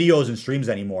on videos and streams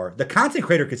anymore. The content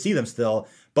creator could see them still,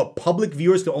 but public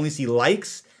viewers can only see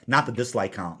likes, not the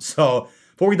dislike count. So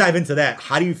before we dive into that,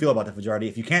 how do you feel about that, Fajardi,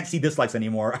 if you can't see dislikes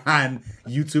anymore on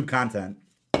YouTube content?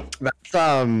 That's,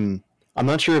 I'm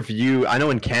not sure if I know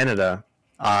in Canada,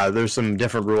 there's some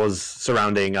different rules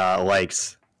surrounding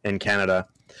likes in Canada.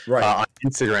 Right. On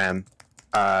Instagram.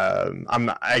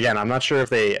 I'm not sure if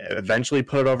they eventually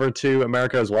put it over to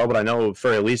America as well, but I know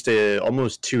for at least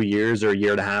almost 2 years or a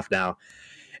year and a half now.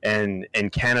 And in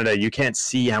Canada, you can't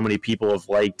see how many people have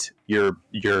liked your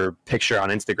picture on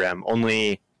Instagram.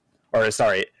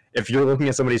 If you're looking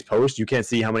at somebody's post, you can't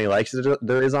see how many likes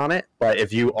there is on it. But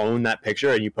if you own that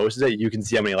picture and you posted it, you can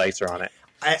see how many likes are on it.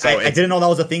 I didn't know that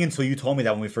was a thing until you told me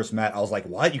that when we first met. I was like,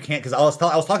 what? You can't? Because I was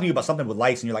talking to you about something with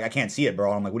likes, and you're like, I can't see it, bro.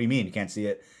 And I'm like, what do you mean you can't see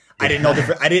it? I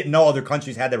didn't know other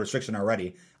countries had that restriction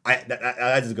already.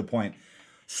 That is a good point.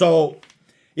 So,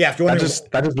 yeah, if you're wondering,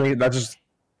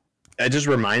 it just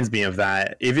reminds me of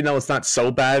that. Even though it's not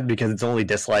so bad because it's only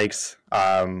dislikes,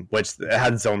 which it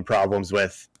had its own problems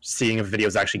with seeing if a video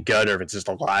is actually good or if it's just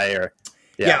a lie. Or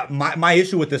yeah, my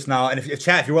issue with this now, and if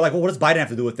you were like, well, what does Biden have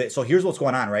to do with it? So here's what's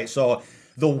going on, right? So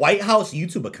the White House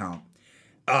YouTube account,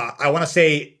 I want to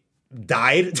say,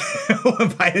 died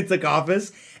when Biden took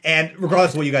office. And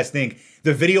regardless of what you guys think,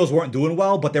 the videos weren't doing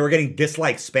well, but they were getting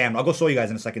dislike spammed. I'll go show you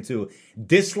guys in a second too.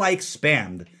 Dislike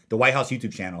spammed the White House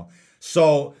YouTube channel.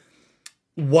 So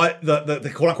what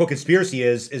the quote unquote conspiracy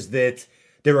is that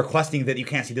they're requesting that you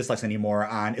can't see dislikes anymore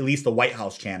on at least the White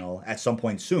House channel at some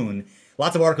point soon.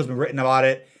 Lots of articles have been written about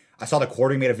it. I saw the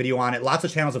Quartering made a video on it. Lots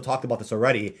of channels have talked about this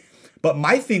already. But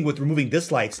my thing with removing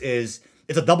dislikes is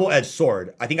it's a double-edged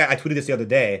sword. I think I tweeted this the other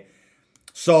day.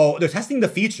 So they're testing the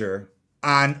feature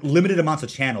on limited amounts of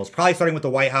channels, probably starting with the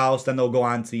White House. Then they'll go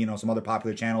on to, you know, some other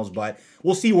popular channels. But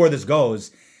we'll see where this goes.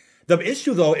 The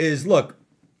issue, though, is, look,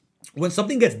 when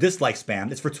something gets dislike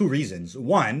spammed, it's for two reasons.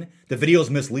 One, the video is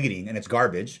misleading and it's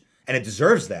garbage, and it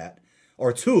deserves that.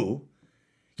 Or two,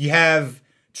 you have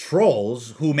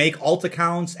trolls who make alt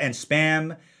accounts and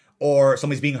spam, or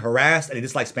somebody's being harassed and they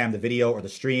dislike spam the video or the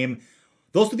stream.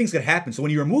 Those two things could happen. So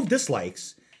when you remove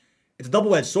dislikes, it's a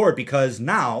double-edged sword, because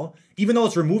now, even though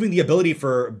it's removing the ability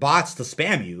for bots to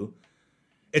spam you,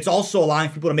 it's also allowing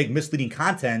people to make misleading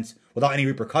content without any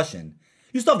repercussion.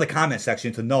 You still have the comment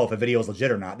section to know if a video is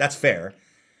legit or not. That's fair.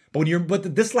 But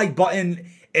the dislike button,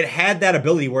 it had that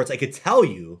ability where it's like, it tell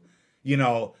you, you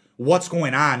know, what's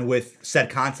going on with said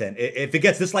content. If it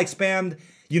gets dislike spammed,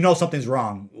 you know something's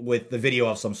wrong with the video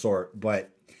of some sort. But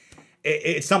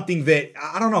it's something that,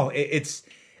 I don't know, it's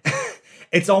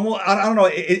it's almost, I don't know,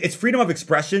 it's freedom of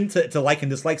expression to like and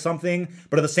dislike something.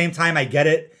 But at the same time, I get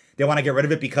it. They want to get rid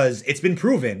of it because it's been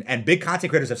proven, and big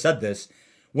content creators have said this,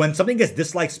 when something gets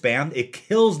dislike spammed, it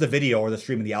kills the video or the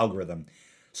stream in the algorithm.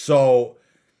 So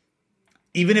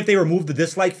even if they remove the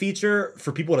dislike feature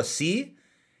for people to see,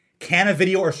 can a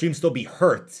video or stream still be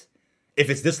hurt if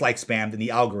it's dislike spammed in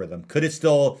the algorithm? Could it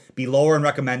still be lower in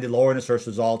recommended, lower in the search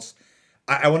results?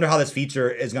 I wonder how this feature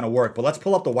is going to work. But let's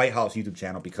pull up the White House YouTube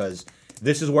channel, because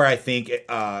this is where I think...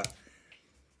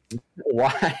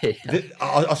 Why?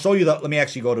 I'll show you the... Let me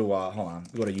actually go to... hold on.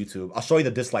 Go to YouTube. I'll show you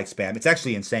the dislike spam. It's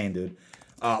actually insane, dude.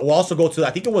 We'll also go to... I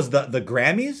think it was the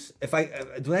Grammys.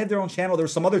 Do they have their own channel? There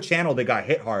was some other channel that got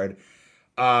hit hard.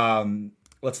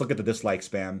 Let's look at the dislike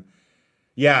spam.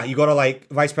 Yeah, you go to like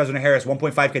Vice President Harris,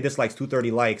 1.5K dislikes,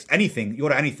 230 likes. Anything. You go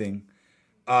to anything.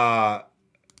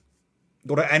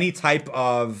 Go to any type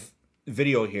of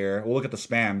video here. We'll look at the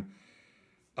spam.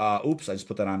 Oops, I just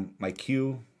put that on my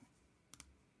queue.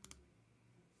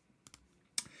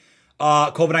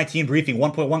 COVID-19 briefing,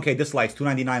 1.1K dislikes,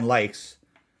 299 likes.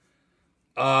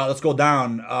 Let's go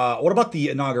down. What about the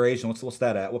inauguration? What's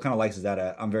that at? What kind of likes is that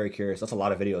at? I'm very curious. That's a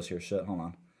lot of videos here. Shit, hold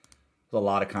on. There's a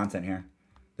lot of content here.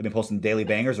 They've been posting daily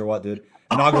bangers or what, dude?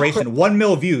 Inauguration, 1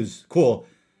 mil views. Cool.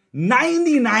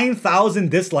 99,000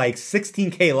 dislikes,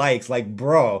 16K likes. Like,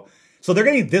 bro. So they're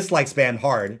getting dislikes banned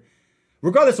hard.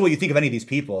 Regardless of what you think of any of these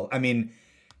people. I mean,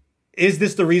 is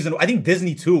this the reason? I think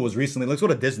Disney too was recently. Let's go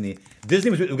to Disney.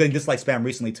 Disney was getting dislike spam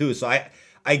recently too. So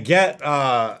I get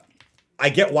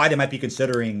why they might be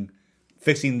considering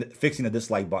fixing the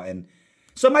dislike button.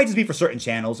 So it might just be for certain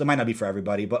channels. It might not be for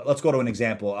everybody. But let's go to an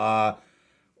example.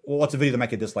 Well, what's a video that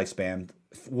might get dislike spammed?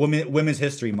 Women's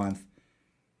History Month.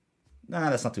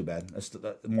 Nah, that's not too bad. That's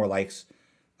more likes.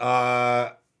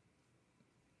 Let's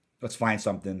find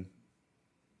something.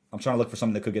 I'm trying to look for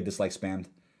something that could get dislike spammed.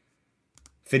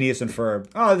 Phineas and Ferb.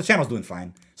 Oh, the channel's doing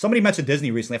fine. Somebody mentioned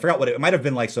Disney recently. I forgot what it might have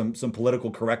been, like some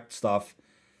political correct stuff.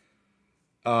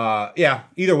 Yeah,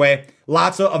 either way,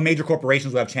 lots of major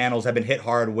corporations who have channels have been hit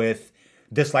hard with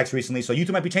dislikes recently. So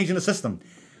YouTube might be changing the system.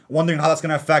 Wondering how that's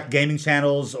going to affect gaming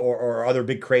channels or other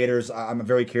big creators. I'm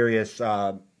very curious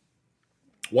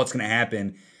what's going to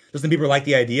happen. Justin Bieber liked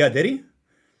the idea, did he?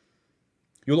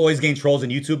 You'll always gain trolls in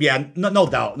YouTube. Yeah, no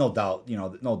doubt. You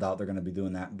know, no doubt they're going to be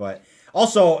doing that. But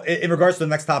also, in regards to the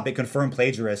next topic, confirmed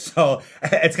plagiarist. So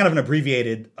it's kind of an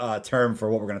abbreviated term for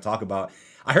what we're going to talk about.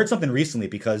 I heard something recently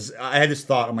because I had this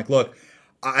thought. I'm like, look,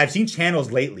 I've seen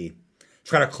channels lately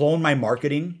try to clone my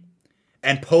marketing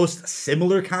and post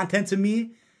similar content to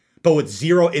me, but with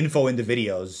zero info in the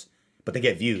videos, but they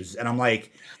get views. And I'm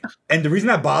like, and the reason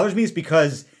that bothers me is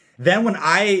because then when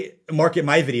I market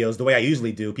my videos the way I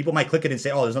usually do, people might click it and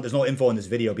say, oh, there's no info in this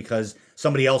video because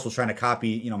somebody else was trying to copy,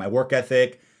 you know, my work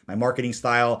ethic, my marketing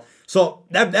style. So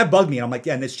that bugged me. And I'm like,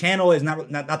 yeah, and this channel is not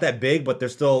that big, but they're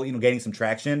still, you know, gaining some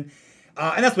traction.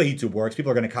 And that's the way YouTube works.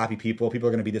 People are going to copy people. People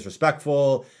are going to be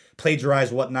disrespectful,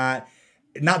 plagiarize, whatnot.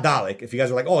 Not Dalek. If you guys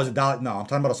are like, oh, is it Dalek? No, I'm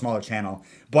talking about a smaller channel.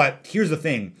 But here's the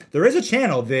thing. There is a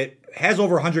channel that has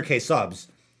over 100K subs,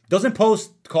 doesn't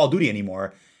post Call of Duty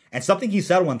anymore. And something he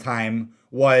said one time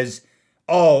was,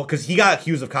 oh, because he got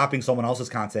accused of copying someone else's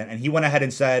content. And he went ahead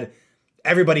and said,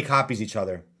 everybody copies each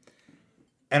other.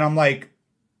 And I'm like,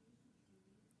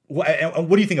 what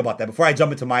do you think about that? Before I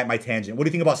jump into my tangent, what do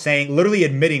you think about saying, literally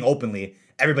admitting openly,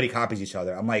 everybody copies each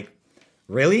other? I'm like,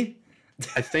 really?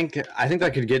 I think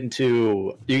that could get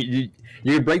into you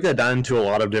break that down into a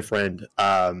lot of different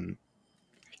kind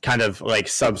of like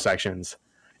subsections.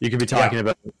 You could be talking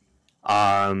about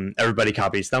Everybody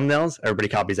copies thumbnails. Everybody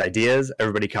copies ideas.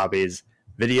 Everybody copies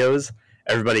videos.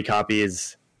 Everybody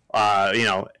copies,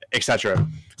 etc.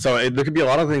 So there could be a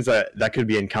lot of things that could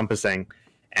be encompassing,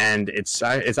 and it's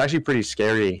actually pretty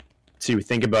scary to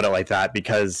think about it like that,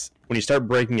 because when you start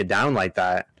breaking it down like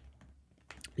that,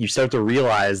 you start to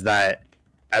realize that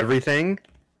everything,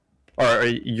 or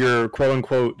your quote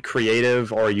unquote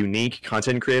creative or unique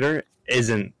content creator,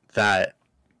 isn't that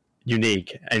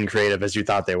unique and creative as you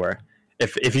thought they were.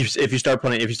 If you start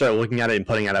looking at it and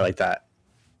putting at it like that.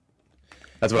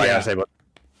 That's what I gotta say about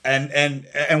it.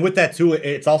 And with that too,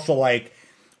 it's also like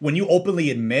when you openly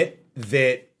admit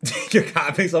that you're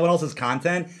copying someone else's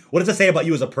content, what does it say about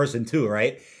you as a person too,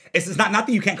 right? It's not that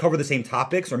you can't cover the same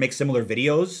topics or make similar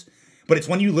videos, but it's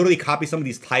when you literally copy some of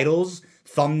these titles,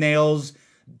 thumbnails,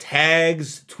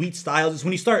 tags, tweet styles. It's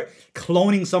when you start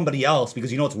cloning somebody else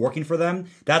because you know it's working for them.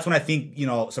 That's when I think,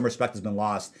 some respect has been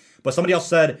lost. But somebody else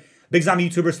said, big zombie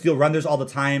YouTubers steal renders all the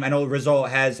time. I know Rizzo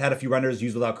has had a few renders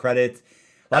used without credit.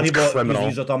 A lot of people use the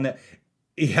usual thumbnail.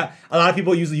 Yeah, a lot of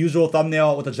people use the usual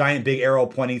thumbnail with a giant big arrow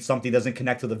pointing something doesn't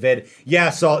connect to the vid. Yeah,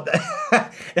 so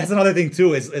that's another thing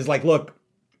too, is like, look,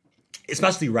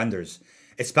 especially renders.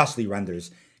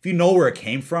 If you know where it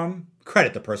came from,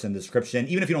 credit the person in the description.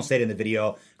 Even if you don't say it in the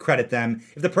video, credit them.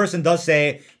 If the person does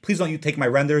say, please don't you take my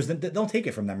renders, then don't take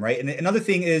it from them, right? And another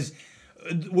thing is,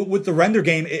 with the render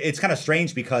game, it's kind of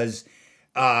strange because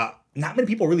not many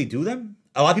people really do them.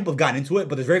 A lot of people have gotten into it,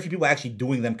 but there's very few people actually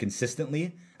doing them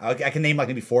consistently. I can name like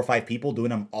maybe 4 or 5 people doing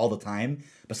them all the time.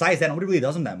 Besides that, nobody really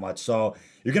does them that much. So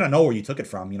you're going to know where you took it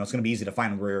from. It's going to be easy to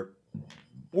find where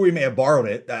you may have borrowed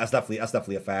it. That's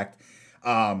definitely a fact.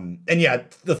 And yeah,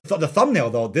 the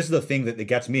thumbnail though, this is the thing that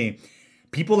gets me.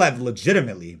 People have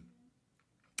legitimately,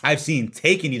 I've seen,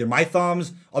 taken either my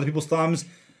thumbs, other people's thumbs,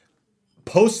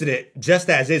 posted it just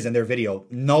as is in their video,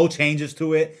 no changes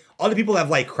to it. Other people have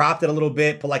like cropped it a little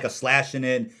bit, put like a slash in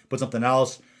it, put something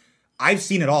else. I've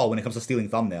seen it all when it comes to stealing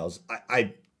thumbnails.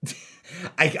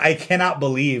 I cannot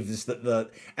believe this.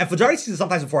 And Fajardi sees it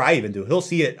sometimes before I even do. He'll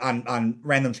see it on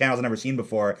random channels I've never seen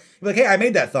before. He'll be like, hey, I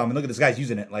made that thumb, and look at this guy's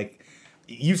using it. Like,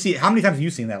 you see, how many times have you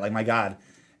seen that? Like, my God,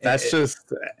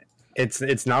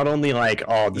 it's not only like,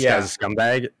 oh, this guy's a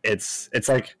scumbag. It's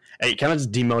like, it kind of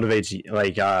just demotivates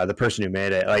like the person who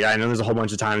made it. Like, I know there's a whole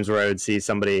bunch of times where I would see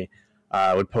somebody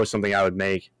would post something I would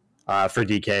make for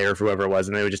DK or for whoever it was,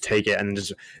 and they would just take it and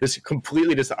just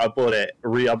completely just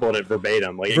re-upload it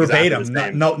verbatim, like verbatim,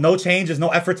 exactly no changes, no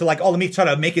effort to like, oh, let me try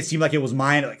to make it seem like it was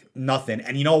mine, like nothing.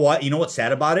 And you know what? what's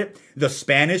sad about it? The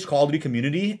Spanish Call of Duty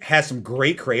community has some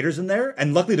great creators in there,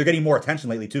 and luckily they're getting more attention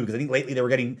lately too, because I think lately they were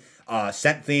getting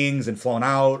sent things and flown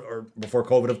out, or before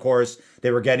COVID, of course,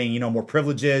 they were getting more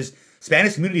privileges.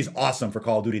 Spanish community is awesome for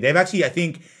Call of Duty. They've actually, I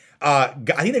think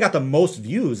they got the most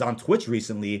views on Twitch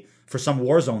recently for some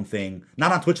Warzone thing.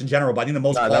 Not on Twitch in general, but I think the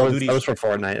most Call of Duty. That was for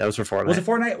Fortnite. Was it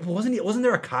Fortnite? Wasn't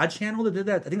there a COD channel that did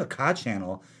that? I think a COD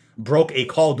channel broke a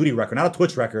Call of Duty record. Not a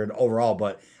Twitch record overall,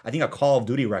 but I think a Call of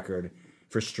Duty record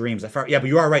for streams. Yeah, but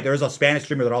you are right. There is a Spanish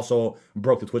streamer that also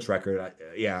broke the Twitch record.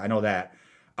 I know that.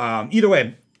 Either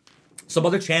way, some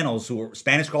other channels who are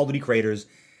Spanish Call of Duty creators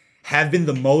have been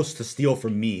the most to steal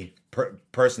from me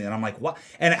personally. And I'm like, what?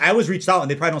 And I was reached out,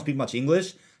 and they probably don't speak much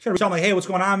English. I'm like, hey, what's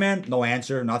going on, man? No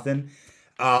answer, nothing.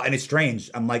 And it's strange.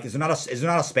 I'm like, is there not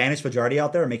a Spanish Fajardi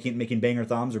out there making banger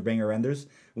thumbs or banger renders?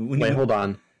 Wait, hold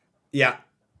on. Yeah.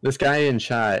 This guy in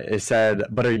chat has said,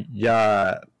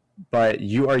 but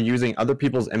you are using other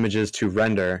people's images to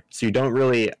render, so you don't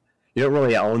really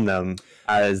own them,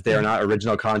 as they are not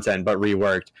original content but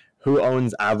reworked. Who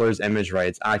owns Adler's image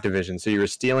rights? Activision. So you were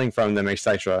stealing from them,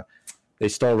 etc. They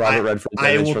stole Robert Redford's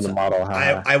image for the model.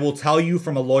 I will tell you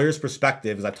from a lawyer's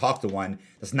perspective, as I've talked to one,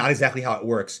 that's not exactly how it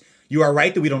works. You are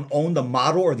right that we don't own the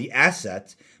model or the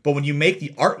asset, but when you make the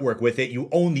artwork with it, you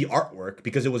own the artwork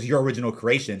because it was your original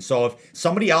creation. So if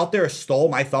somebody out there stole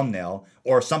my thumbnail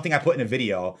or something I put in a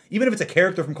video, even if it's a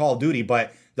character from Call of Duty,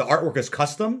 but the artwork is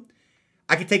custom,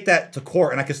 I could take that to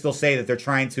court and I could still say that they're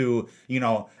trying to,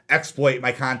 exploit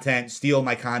my content, steal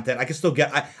my content. I could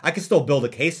still build a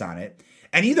case on it.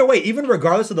 And either way, even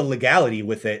regardless of the legality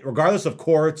with it, regardless of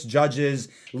courts, judges,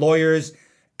 lawyers,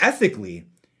 ethically,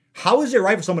 how is it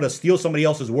right for someone to steal somebody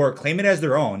else's work, claim it as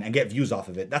their own, and get views off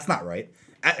of it? That's not right.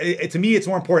 To me, it's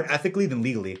more important ethically than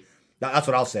legally. That's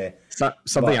what I'll say.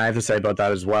 Something I have to say about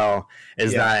that as well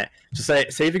is that, just say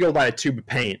if you go buy a tube of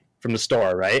paint from the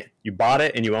store, right? You bought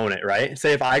it and you own it, right?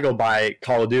 Say if I go buy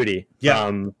Call of Duty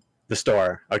from the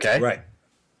store, okay? Right.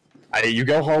 You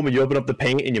go home and you open up the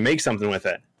paint and you make something with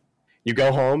it. You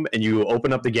go home and you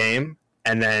open up the game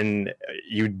and then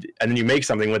you make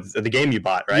something with the game you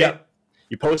bought, right? Yep.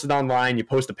 You post it online, you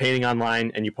post the painting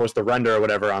online, and you post the render or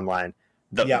whatever online.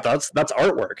 That's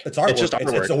artwork. It's artwork. It's just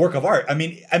artwork. It's a work of art. I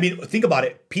mean, think about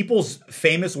it. People's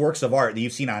famous works of art that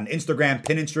you've seen on Instagram,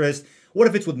 Pinterest. What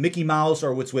if it's with Mickey Mouse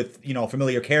or it's with,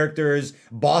 familiar characters?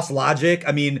 Boss Logic.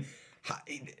 I mean,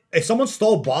 if someone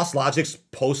stole Boss Logic's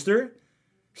poster,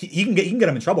 he can get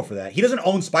him in trouble for that. He doesn't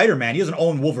own Spider-Man. He doesn't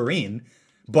own Wolverine,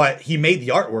 but he made the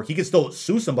artwork. He can still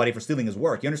sue somebody for stealing his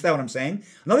work. You understand what I'm saying?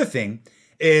 Another thing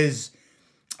is,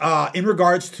 in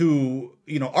regards to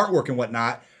artwork and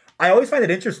whatnot, I always find it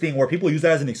interesting where people use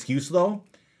that as an excuse, though,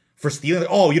 for stealing.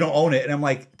 Like, oh, you don't own it. And I'm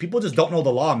like, people just don't know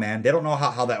the law, man. They don't know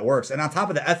how that works. And on top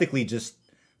of that, ethically, just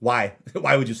why?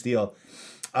 Why would you steal?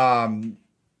 Let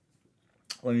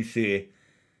me see.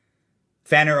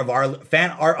 Fan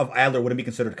art of Adler wouldn't be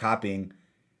considered copying.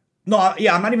 No,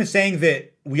 yeah, I'm not even saying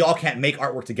that we all can't make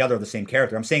artwork together of the same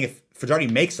character. I'm saying if Fajardi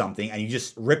makes something and you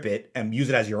just rip it and use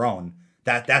it as your own,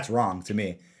 that's wrong to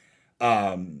me.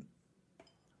 And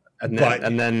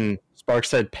then Spark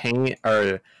said paint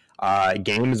or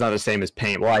game is not the same as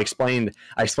paint. Well, I explained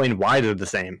why they're the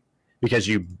same. Because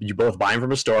you both buy them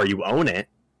from a store, you own it,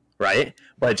 right?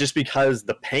 But just because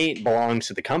the paint belongs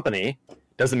to the company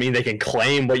doesn't mean they can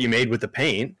claim what you made with the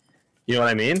paint. You know what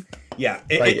I mean? Yeah.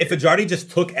 If Fajardi just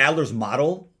took Adler's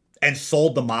model and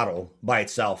sold the model by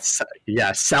itself.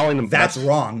 Yeah, selling them. That's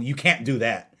wrong. You can't do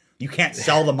that. You can't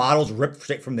sell the models ripped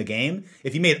straight from the game.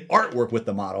 If you made artwork with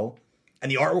the model,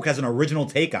 and the artwork has an original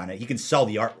take on it, he can sell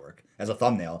the artwork as a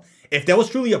thumbnail. If that was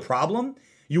truly a problem,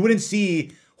 you wouldn't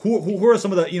see who are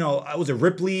some of the, was it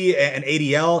Ripley and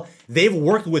ADL? They've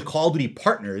worked with Call of Duty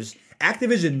partners.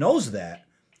 Activision knows that.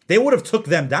 They would have took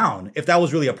them down if that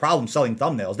was really a problem selling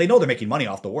thumbnails. They know they're making money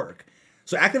off the work.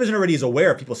 So Activision already is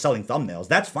aware of people selling thumbnails.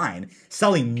 That's fine.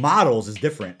 Selling models is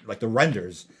different, like the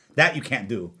renders. That you can't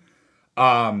do.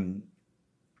 But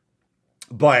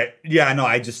yeah, no,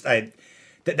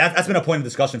 that's been a point of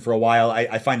discussion for a while.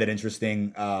 I find it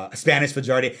interesting. Spanish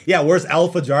Fajardi. Yeah, where's El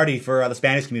Fajardi for the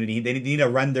Spanish community? They need a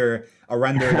render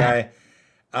guy.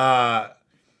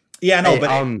 Yeah, no,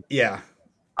 but yeah.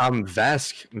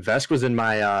 Vesk was in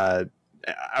my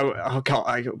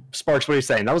Sparks. What are you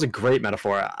saying? That was a great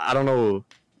metaphor. I don't know.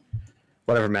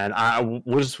 Whatever, man.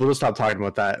 We'll just stop talking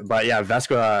about that. But yeah,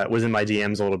 Vesk was in my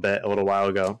DMs a little while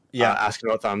ago. Yeah, asking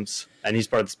about thumbs, and he's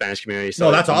part of the Spanish community. So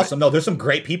no, that's awesome. No, there's some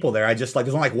great people there. I just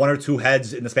there's only one or two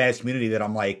heads in the Spanish community that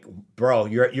I'm like, bro,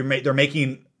 they're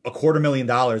making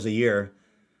 $250,000 a year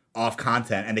off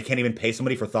content, and they can't even pay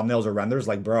somebody for thumbnails or renders.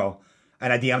 Like, bro.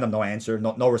 And I DM'd them, no answer,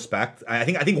 no respect. I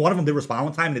think one of them did respond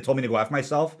one time, and they told me to go after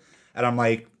myself. And I'm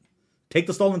like, take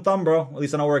the stolen thumb, bro. At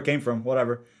least I know where it came from.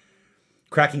 Whatever.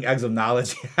 Cracking eggs of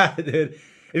knowledge. Yeah, dude.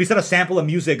 If you said a sample of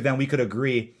music, then we could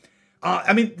agree.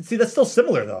 I mean, see, that's still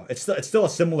similar, though. It's still a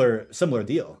similar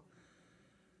deal.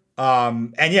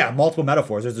 And yeah, multiple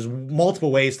metaphors. There's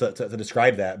multiple ways to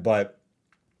describe that. But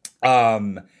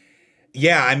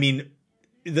yeah, I mean,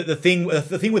 the thing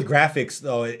with graphics,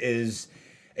 though, is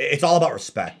it's all about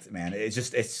respect, man.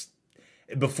 It's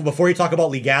before you talk about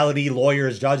legality,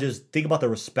 lawyers, judges, think about the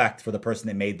respect for the person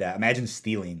that made that. Imagine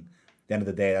stealing. At the end of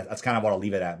the day, that's kind of what I'll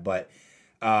leave it at. But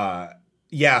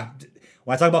yeah,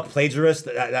 when I talk about plagiarists,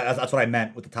 that's what I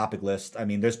meant with the topic list. I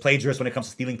mean, there's plagiarists when it comes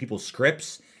to stealing people's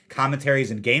scripts,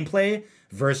 commentaries, and gameplay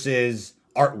versus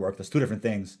artwork. That's two different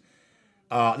things.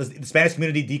 The Spanish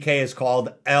community DK is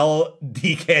called El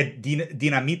DK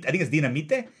Dinamite. I think it's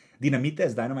Dinamite. Dinamite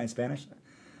is dynamite in Spanish.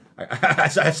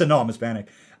 I should know I'm Hispanic.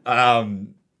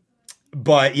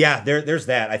 But yeah, there's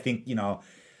that. I think,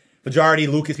 Fajardi,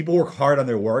 Lucas, people work hard on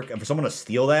their work, and for someone to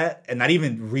steal that and not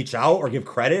even reach out or give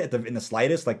credit in the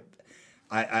slightest, like,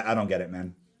 I don't get it,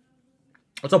 man.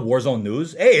 What's up, Warzone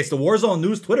News? Hey, it's the Warzone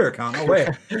News Twitter account. No way.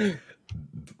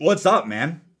 What's up,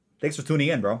 man? Thanks for tuning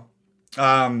in, bro.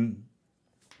 Alex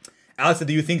said,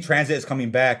 do you think Transit is coming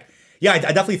back? Yeah, I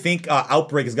definitely think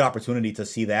Outbreak is a good opportunity to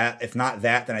see that. If not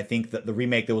that, then I think that the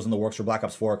remake that was in the works for Black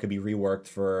Ops 4 could be reworked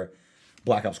for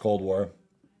Black Ops Cold War.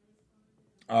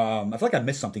 I feel like I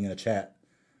missed something in the chat.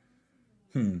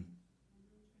 Who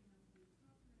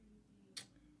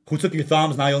took your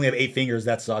thumbs? Now you only have 8 fingers.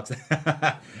 That sucks.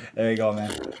 There you go,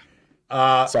 man.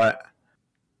 So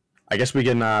I guess we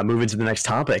can move into the next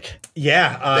topic.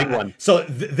 Yeah, big one. So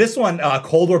this one,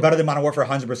 Cold War better than Modern Warfare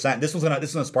 100%. This one's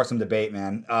gonna spark some debate,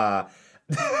 man. Well,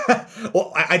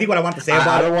 I think what I want to say about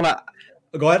I don't want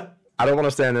to go ahead. I don't want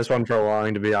to stay on this one for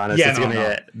long, to be honest. Yeah, it's gonna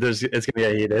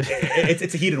get heated.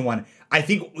 It's a heated one. I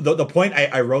think the point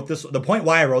I wrote this, the point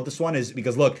why I wrote this one is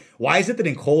because, look, why is it that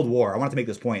in Cold War, I wanted to make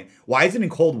this point. Why is it in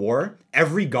Cold War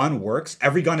every gun works,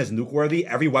 every gun is nuke worthy,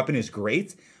 every weapon is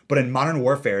great, But in Modern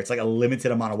Warfare, it's like a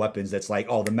limited amount of weapons. That's like,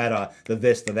 oh, the meta, the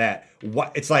this, the that.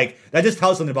 What it's like that just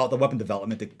tells something about the weapon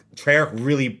development. The Treyarch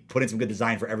really put in some good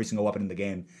design for every single weapon in the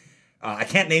game. I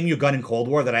can't name you a gun in Cold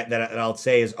War that I'll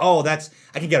say is, oh, I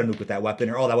can get a nuke with that weapon,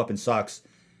 or oh, that weapon sucks.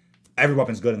 Every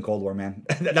weapon's good in Cold War, man.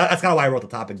 That's kind of why I wrote the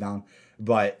topic down.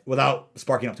 But without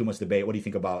sparking up too much debate, what do you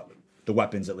think about the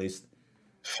weapons, at least?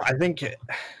 I think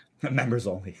members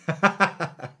only.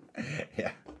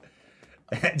 Yeah.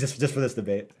 just for this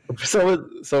debate. So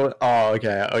oh,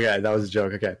 okay, that was a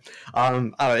joke. Okay.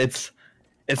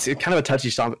 It's kind of a touchy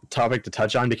topic to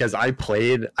touch on because I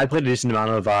played a decent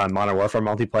amount of Modern Warfare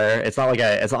multiplayer. It's not like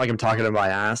I'm talking to my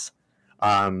ass.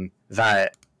 I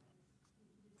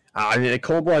mean,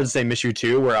 Cold War is the same issue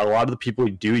too, where a lot of the people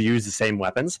do use the same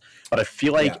weapons. But I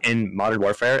feel like in Modern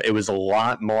Warfare, it was a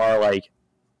lot more like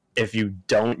if you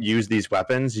don't use these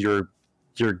weapons, you're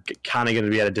kind of going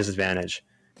to be at a disadvantage.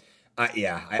 I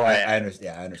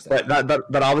understand. I understand.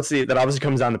 But obviously that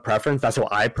comes down to preference. That's how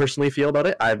I personally feel about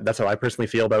it. That's how I personally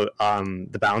feel about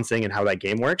the balancing and how that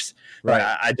game works. Right.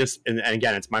 But I just and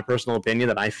again, it's my personal opinion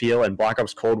that I feel in Black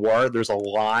Ops Cold War, there's a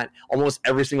lot. Almost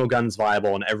every single gun's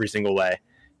viable in every single way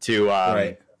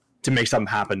to make something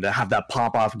happen, to have that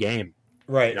pop off game.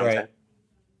 Right. You know right.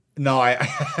 No, I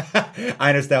I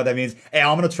understand what that means. Hey,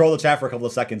 I'm gonna troll the chat for a couple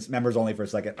of seconds. Members only for a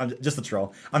second. I'm just a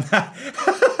troll. I'm not.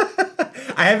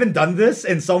 I haven't done this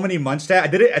in so many months, chat. I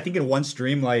did it, I think, in one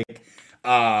stream. Like,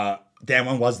 damn,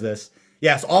 when was this?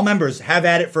 Yeah, so all members have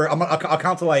at it for. I'll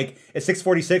count to like it's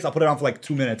 6:46. I'll put it on for like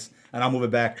 2 minutes and I'll move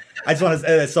it back. I just want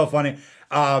to. It's so funny.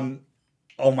 Oh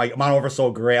my, Modern Warfare so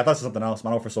great. I thought it was something else.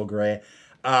 Modern Warfare so great.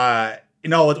 You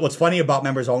know what's funny about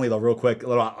members only though? Real quick,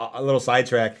 a little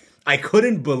sidetrack. I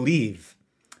couldn't believe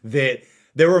that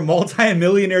there were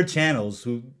multi-millionaire channels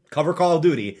who cover Call of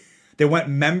Duty. They went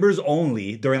members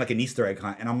only during like an Easter egg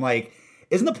hunt. And I'm like,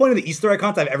 isn't the point of the Easter egg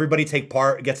hunt to have everybody take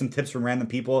part, get some tips from random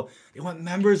people? They went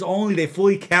members only. They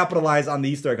fully capitalized on the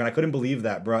Easter egg hunt. I couldn't believe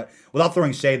that, bro. Without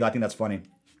throwing shade, though, I think that's funny.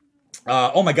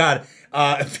 Oh my God.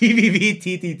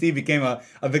 PVVTTT became a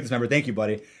Victus member. Thank you,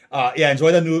 buddy. Yeah,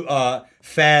 enjoy the new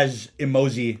Faj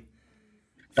emoji.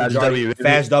 Faj W.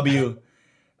 Faj W.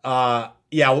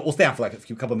 Yeah, we'll stay on for like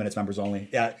a couple of minutes, members only.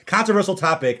 Yeah, controversial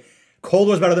topic. Cold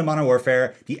War is better than Modern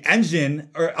Warfare. The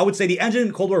engine, or I would say the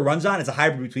engine Cold War runs on is a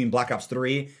hybrid between Black Ops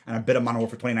 3 and a bit of Modern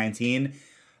Warfare 2019.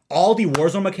 All the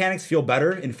Warzone mechanics feel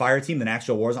better in Fireteam than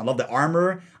actual Warzone. I love the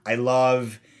armor. I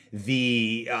love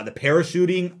the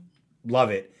parachuting. Love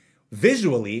it.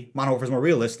 Visually, Modern Warfare is more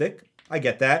realistic. I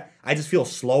get that. I just feel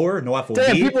slower. No FOV.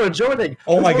 Damn, people are joining.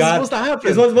 Oh my God!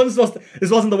 This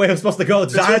wasn't the way it was supposed to go.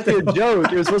 Jonathan, it was supposed to be a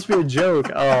joke. It was supposed to be a joke.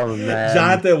 Oh man.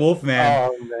 Jonathan Wolfman.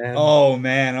 Oh man. Oh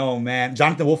man. Oh man.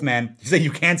 Jonathan Wolfman. He said,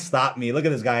 "You can't stop me." Look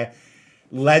at this guy,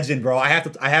 legend, bro. I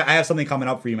have something coming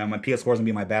up for you, man. My PS4 is gonna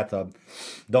be in my bathtub.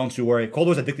 Don't you worry. Cold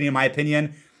War's addicting, in my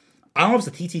opinion. I don't know if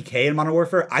it's a TTK in Modern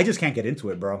Warfare. I just can't get into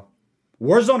it, bro.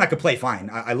 Warzone, I could play fine.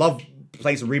 I love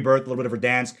playing some Rebirth, a little bit of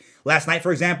Verdansk. Last night,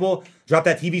 for example, dropped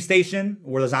that TV station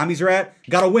where the zombies are at.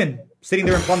 Got a win. Sitting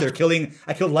there in Plunder,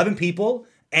 I killed 11 people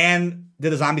and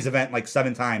did the zombies event like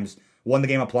 7 times. Won the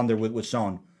game of Plunder with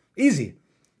Sean. Easy.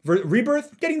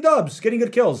 Rebirth, getting dubs, getting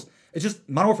good kills. It's just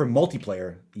Modern Warfare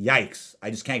multiplayer. Yikes. I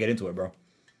just can't get into it, bro.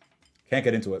 Can't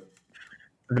get into it.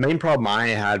 The main problem I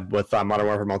had with Modern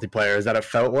Warfare multiplayer is that it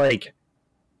felt like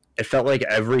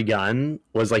every gun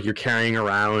was like you're carrying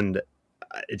around.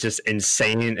 It's just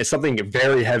insane. It's something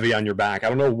very heavy on your back. I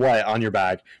don't know what on your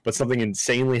back, but something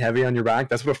insanely heavy on your back.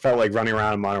 That's what it felt like running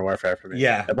around in Modern Warfare for me.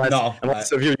 Yeah,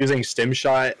 unless if you're using Stim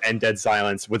Shot and Dead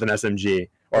Silence with an SMG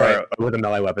or with a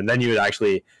melee weapon, then you would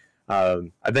actually,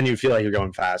 then you feel like you're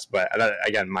going fast. But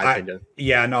again, my opinion.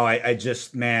 Yeah, no, I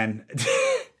just, man,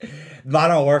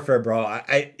 Modern Warfare, bro.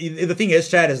 The thing is,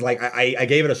 Chad, is like I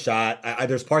gave it a shot.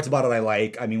 There's parts about it I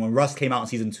like. I mean, when Rust came out in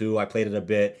Season 2, I played it a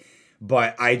bit.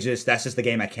 But that's just the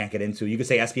game I can't get into. You could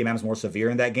say SPMM is more severe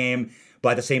in that game, but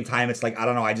at the same time, it's like, I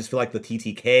don't know, I just feel like the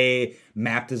TTK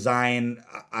map design,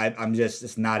 I'm just,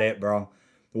 it's not it, bro.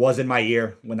 It wasn't my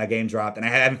year when that game dropped, and I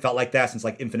haven't felt like that since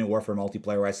like Infinite Warfare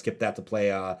multiplayer, where I skipped that to play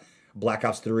Black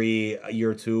Ops 3 a year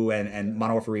or two, and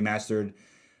Modern Warfare Remastered.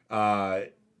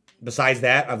 Besides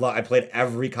that, I played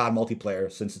every COD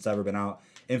multiplayer since it's ever been out.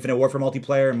 Infinite Warfare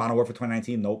multiplayer, Modern Warfare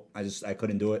 2019, nope, I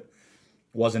couldn't do it.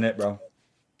 Wasn't it, bro.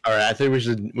 All right, I think we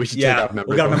should take off members.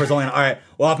 We got members only. All right,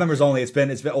 well, off members only. It's been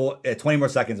 20 more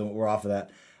seconds and we're off of that.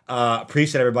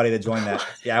 Appreciate everybody that joined that.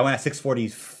 Yeah, I went at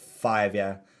 6:45.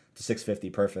 Yeah, to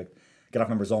 6:50. Perfect. Get off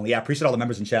members only. Yeah, appreciate all the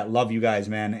members in chat. Love you guys,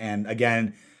 man. And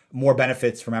again, more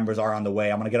benefits for members are on the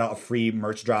way. I'm gonna get out a free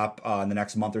merch drop in the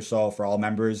next month or so for all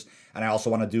members, and I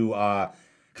also want to do kind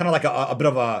of like a bit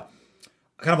of a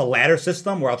kind of a ladder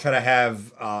system where I'll try to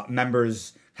have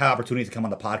members have opportunity to come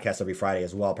on the podcast every Friday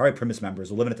as well. Probably Primus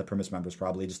members. We'll limit it to Primus members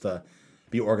probably just to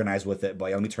be organized with it. But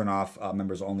yeah, let me turn off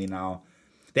members only now.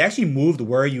 They actually moved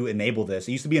where you enable this.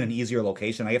 It used to be in an easier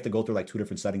location. I have to go through like 2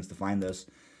 different settings to find this.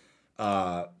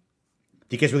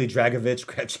 DK's really Dragovich,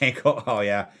 Kravchenko. Oh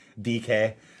yeah,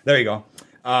 DK. There you go.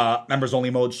 Members only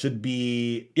mode should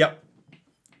be, yep,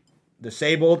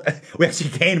 disabled. We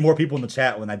actually gained more people in the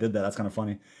chat when I did that. That's kind of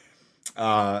funny.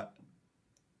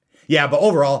 Yeah, but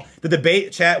overall, the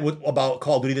debate chat about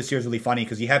Call of Duty this year is really funny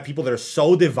because you have people that are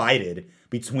so divided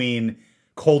between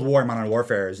Cold War and Modern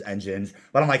Warfare's engines.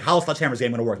 But I'm like, how is Sledgehammer's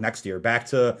game going to work next year? Back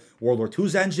to World War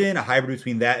II's engine, a hybrid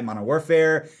between that and Modern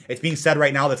Warfare. It's being said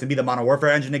right now that's going to be the Modern Warfare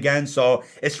engine again. So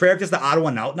is Treyarch just the odd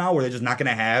one out now where they're just not going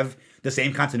to have the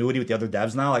same continuity with the other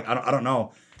devs now? Like, I don't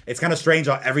know. It's kind of strange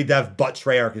how every dev but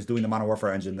Treyarch is doing the Modern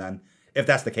Warfare engine then, if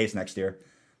that's the case next year.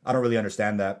 I don't really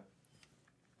understand that.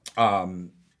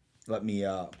 Let me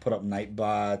put up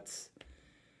Nightbot.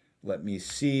 Let me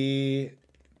see.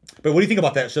 But what do you think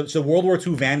about that? So World War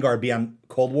II Vanguard be on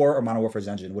Cold War or Modern Warfare's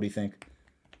engine? What do you think?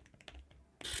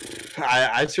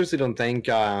 I seriously don't think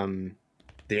the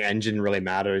engine really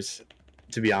matters,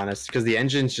 to be honest, because the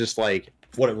engine's just like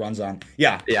what it runs on.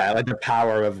 Yeah, I like the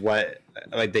power of what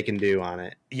like they can do on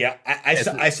it. Yeah,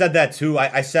 I said that too.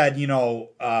 I said, you know,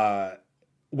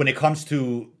 when it comes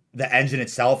to the engine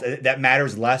itself, that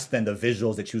matters less than the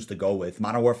visuals they choose to go with.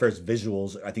 Modern Warfare's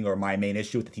visuals, I think, are my main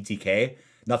issue with the TTK.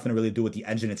 Nothing to really do with the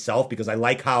engine itself because I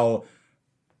like how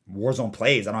Warzone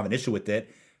plays. I don't have an issue with it.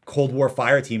 Cold War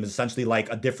Fireteam is essentially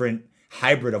like a different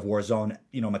hybrid of Warzone,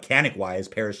 you know, mechanic-wise,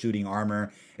 parachuting,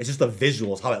 armor. It's just the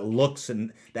visuals, how it looks,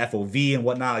 and the FOV and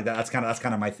whatnot. Like that's kind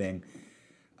of my thing.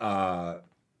 I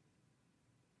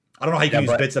don't know how you can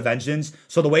use bits of engines.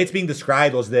 So the way it's being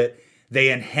described was that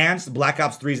they enhanced Black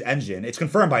Ops 3's engine. It's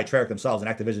confirmed by Treyarch themselves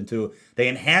and Activision too. They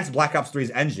enhanced Black Ops 3's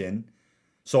engine,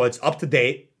 so it's up to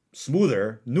date,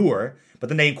 smoother, newer, but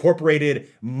then they incorporated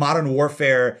Modern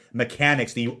Warfare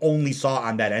mechanics that you only saw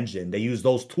on that engine. They used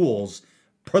those tools,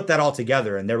 put that all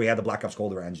together, and there we had the Black Ops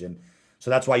Cold War engine. So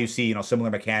that's why you see, you know, similar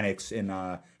mechanics in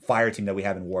Fireteam that we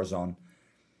have in Warzone.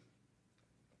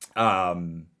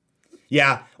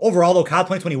 Yeah, overall though, COD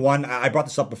 2021, I brought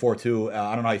this up before too.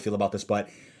 I don't know how you feel about this, but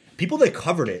people that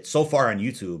covered it so far on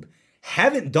YouTube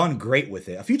haven't done great with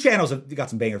it. A few channels have got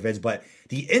some banger vids, but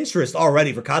the interest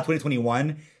already for COD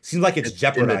 2021 seems like it's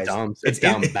jeopardized. It's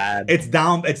down bad. It's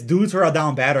down. It's dudes who are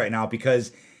down bad right now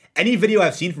because any video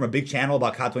I've seen from a big channel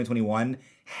about COD 2021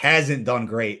 hasn't done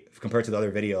great compared to the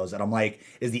other videos. And I'm like,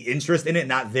 is the interest in it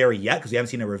not there yet because we haven't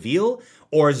seen a reveal?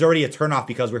 Or is there already a turnoff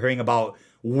because we're hearing about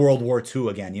World War II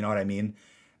again? You know what I mean?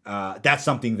 That's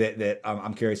something that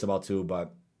I'm curious about too,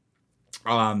 but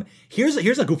here's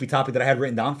a goofy topic that I had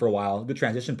written down for a while. A good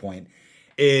transition point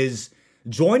is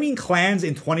joining clans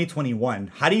in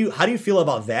 2021. How do you feel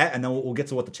about that? And then we'll get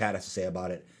to what the chat has to say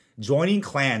about it. Joining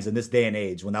clans in this day and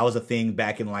age, when that was a thing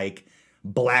back in like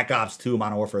Black Ops 2,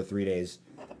 Modern Warfare 3 days.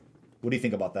 What do you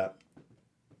think about that?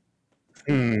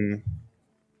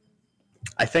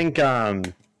 I think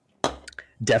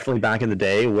definitely back in the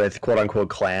day with quote unquote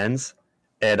clans,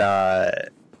 it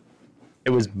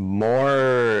was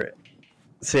more.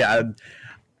 See,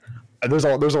 there's a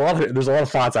lot of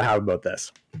thoughts I have about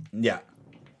this. Yeah,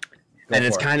 and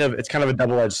it's kind of a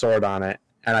double-edged sword on it,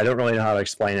 and I don't really know how to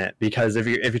explain it because if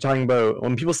you're talking about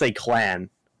when people say clan,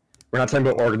 we're not talking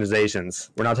about organizations.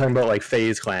 We're not talking about like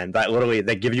FaZe Clan that literally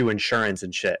they give you insurance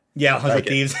and shit. Yeah, 100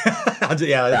 Thieves.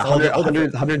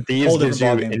 100 Thieves gives you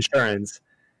insurance.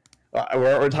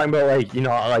 We're talking about like, you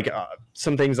know, like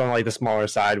some things on like the smaller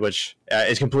side, which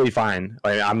is completely fine.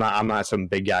 Like I'm not some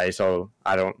big guy, so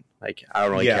I don't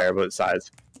really care about size.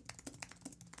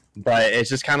 But it's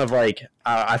just kind of like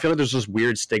I feel like there's this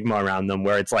weird stigma around them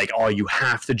where it's like, oh, you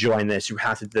have to join this, you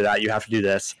have to do that, you have to do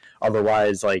this,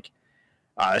 otherwise like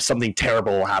something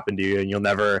terrible will happen to you and you'll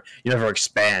never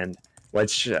expand.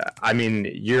 Which I mean,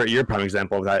 you're a prime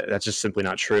example of that. That's just simply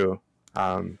not true.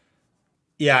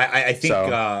 Yeah, I think.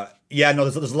 So.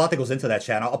 There's a lot that goes into that,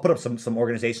 chat. I'll put up some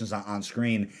organizations on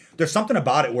screen. There's something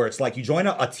about it where it's like you join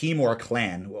a team or a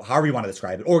clan, however you want to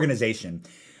describe it, organization.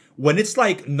 When it's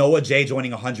like Noah J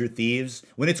joining 100 Thieves,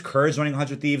 when it's Courage joining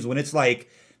 100 Thieves, when it's like,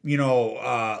 you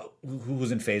know,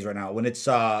 who's in FaZe right now? When it's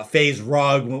FaZe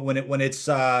Rug, when it's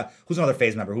who's another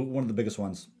FaZe member? One of the biggest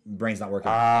ones? Brain's not working.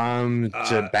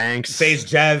 Banks. FaZe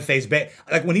Jev, FaZe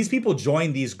like when these people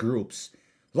join these groups,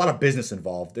 there's a lot of business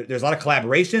involved. There's a lot of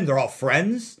collaboration. They're all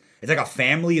friends. It's like a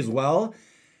family as well.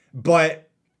 But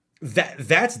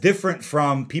that's different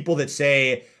from people that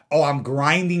say, oh, I'm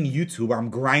grinding YouTube or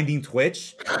I'm grinding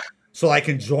Twitch so I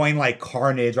can join like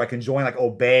Carnage or I can join like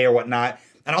Obey or whatnot.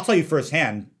 And I'll tell you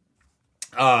firsthand,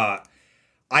 I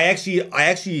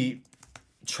actually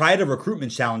tried a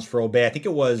recruitment challenge for Obey. I think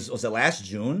it was it last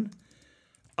June?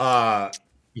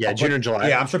 June or July.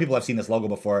 Yeah, I'm sure people have seen this logo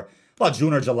before. About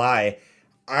June or July.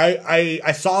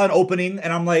 I saw an opening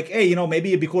and I'm like, hey, maybe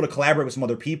it'd be cool to collaborate with some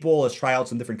other people. Let's try out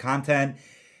some different content.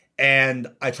 And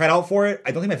I tried out for it.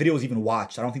 I don't think my video was even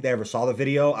watched. I don't think they ever saw the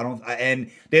video. And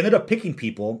they ended up picking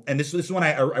people. And this is when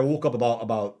I woke up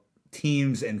about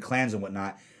teams and clans and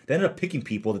whatnot. They ended up picking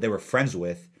people that they were friends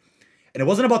with. And it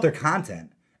wasn't about their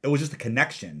content. It was just a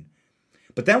connection.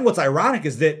 But then what's ironic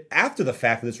is that after the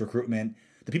fact of this recruitment,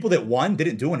 the people that won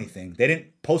didn't do anything. They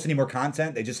didn't post any more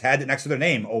content. They just had it next to their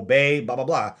name, Obey, blah, blah,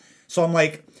 blah. So I'm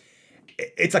like,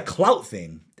 it's a clout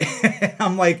thing.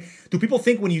 I'm like, do people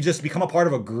think when you just become a part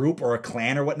of a group or a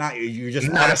clan or whatnot, you're just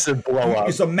massive blow up?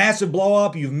 It's a massive blow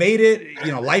up. You've made it.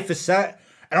 Life is set.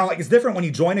 And I'm like, it's different when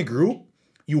you join a group.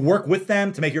 You work with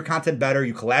them to make your content better.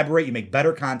 You collaborate. You make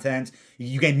better content.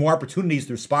 You gain more opportunities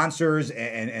through sponsors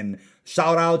and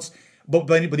shout outs. But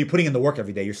you're putting in the work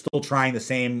every day. You're still trying the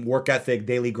same work ethic,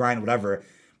 daily grind, whatever.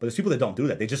 But there's people that don't do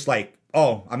that. They just like,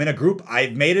 oh, I'm in a group.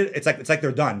 I've made it. It's like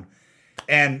they're done.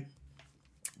 And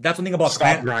that's one thing about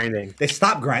grinding. They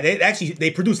stop grinding.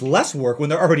 They produce less work when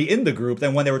they're already in the group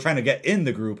than when they were trying to get in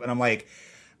the group. And I'm like,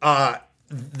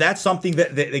 that's something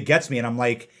that gets me. And I'm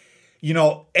like,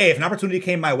 hey, if an opportunity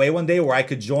came my way one day where I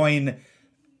could join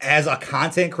as a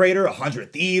content creator,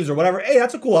 100 Thieves or whatever, hey,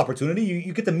 that's a cool opportunity.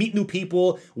 You get to meet new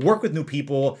people, work with new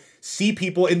people, see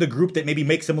people in the group that maybe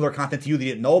make similar content to you that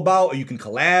you didn't know about, or you can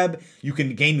collab, you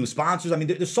can gain new sponsors. I mean,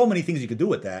 there's so many things you could do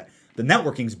with that. The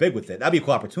networking's big with it. That'd be a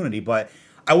cool opportunity, but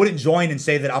I wouldn't join and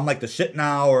say that I'm like the shit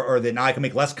now or that now I can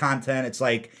make less content. It's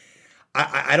like,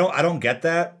 I don't get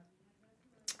that.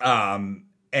 And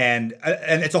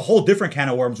it's a whole different can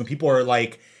of worms when people are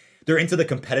like, they're into the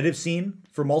competitive scene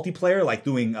for multiplayer, like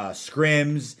doing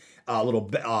scrims,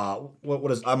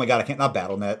 what is, oh my God, I can't, not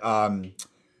BattleNet.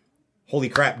 Holy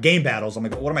crap, game battles. I'm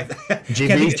like, what am I?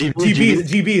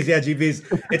 GBs, yeah,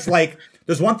 GBs. It's like,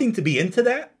 there's one thing to be into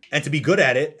that and to be good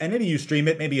at it, and maybe you stream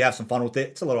it, maybe you have some fun with it.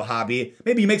 It's a little hobby.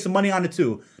 Maybe you make some money on it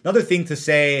too. Another thing to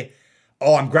say,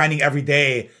 oh, I'm grinding every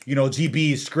day,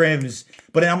 GBs, scrims.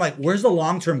 But then I'm like, where's the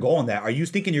long-term goal in that? Are you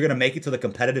thinking you're going to make it to the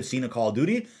competitive scene of Call of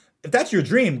Duty? If that's your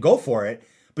dream, go for it.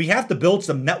 But you have to build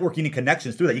some networking and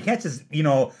connections through that. You can't just,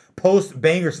 post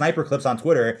banger sniper clips on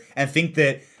Twitter and think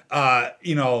that,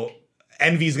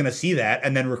 Envy's going to see that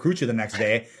and then recruit you the next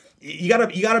day. You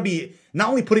gotta be not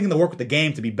only putting in the work with the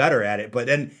game to be better at it, but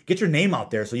then get your name out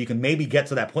there so you can maybe get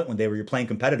to that point one day where you're playing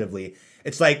competitively.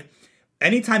 It's like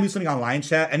anytime you do something online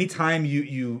chat, anytime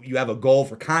you have a goal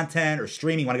for content or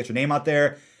streaming, you want to get your name out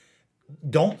there,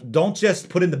 don't just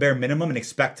put in the bare minimum and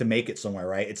expect to make it somewhere,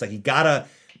 right? It's like you gotta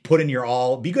put in your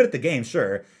all, be good at the game,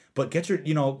 sure, but get your,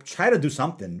 try to do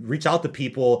something. Reach out to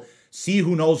people, see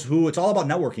who knows who. It's all about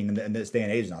networking in this day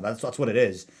and age now. That's what it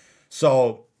is.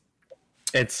 So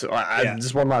it's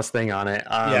just one last thing on it.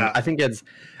 I think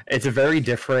it's a very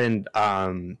different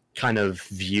kind of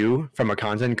view from a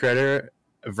content creator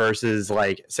versus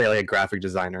like say like a graphic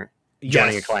designer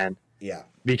joining a clan. Yeah,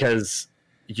 because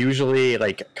usually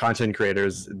like content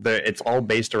creators, it's all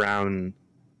based around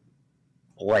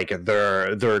like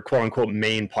their quote unquote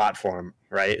main platform,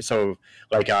 right? So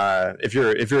like if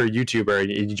you're a YouTuber,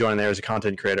 you join there as a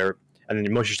content creator, and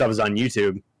then most of your stuff is on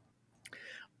YouTube.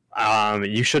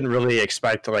 You shouldn't really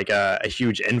expect like a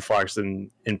huge influx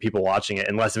in people watching it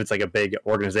unless if it's like a big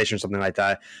organization or something like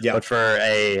that. Yeah. But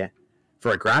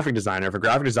for a graphic designer, if a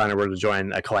graphic designer were to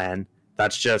join a clan,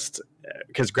 that's just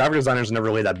because graphic designers are never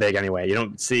really that big anyway. You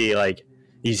don't see like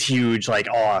these huge like,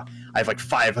 oh, I have like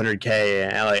 500K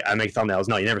and like I make thumbnails.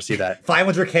 No, you never see that.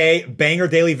 500K banger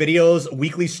daily videos,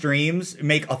 weekly streams,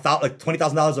 make like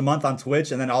 $20,000 a month on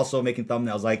Twitch, and then also making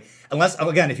thumbnails. Like unless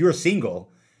again, if you're a single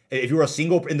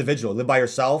individual, live by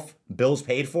yourself, bills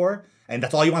paid for, and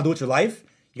that's all you want to do with your life,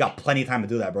 you got plenty of time to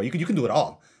do that, bro. You can do it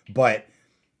all. But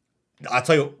I'll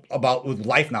tell you about with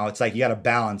life now, it's like you got to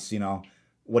balance,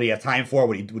 what do you have time for?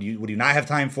 What do you not have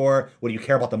time for? What do you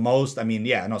care about the most? I mean,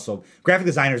 yeah, no. So graphic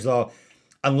designers, though,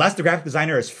 unless the graphic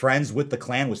designer is friends with the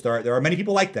clan, which there are many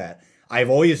people like that. I've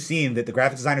always seen that the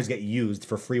graphic designers get used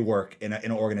for free work in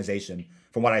an organization.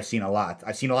 From what I've seen a lot,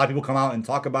 I've seen a lot of people come out and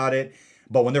talk about it.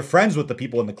 But when they're friends with the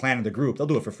people in the clan and the group, they'll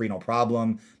do it for free, no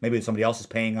problem. Maybe somebody else is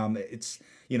paying them. It's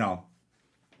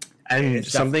And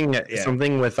it's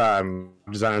something with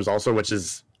designers also, which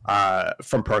is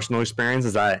from personal experience,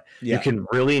 is that you can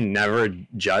really never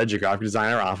judge a graphic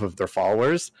designer off of their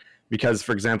followers, because,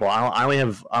 for example, I only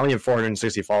have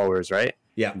 460 followers, right?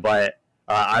 Yeah. But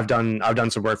I've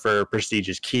done some work for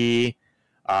Prestigious Key,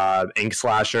 Ink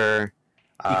Slasher,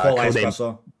 E. coli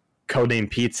espresso. Codename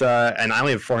Pizza, and I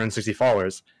only have 460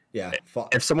 followers. Yeah.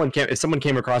 If someone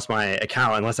came across my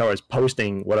account, unless I was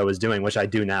posting what I was doing, which I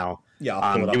do now,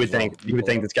 yeah, you would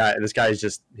think this guy is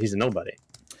just, he's a nobody.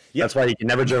 Yeah. That's why you can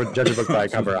never judge a book by a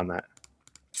cover on that.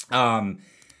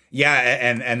 Yeah,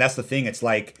 and that's the thing. It's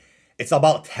like, it's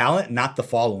about talent, not the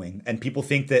following. And people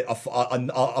think that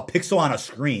a pixel on a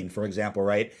screen, for example,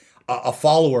 right? A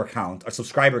follower count, a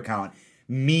subscriber count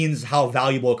means how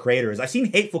valuable a creator is. I've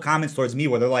seen hateful comments towards me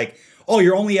where they're like, "Oh,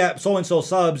 you're only at so and so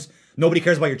subs. Nobody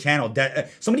cares about your channel."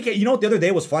 Somebody, you know what the other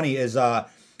day was funny is I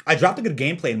dropped a good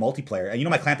gameplay in multiplayer, and you know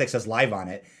my clan tag says live on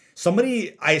it.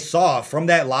 Somebody I saw from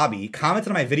that lobby commented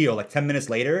on my video like 10 minutes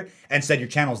later and said your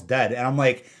channel's dead, and I'm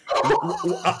like,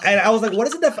 and I was like, what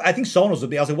is it? I think someone was with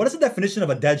me. I was like, what is the definition of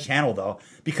a dead channel though?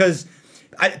 Because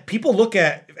people look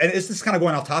at, and this is kind of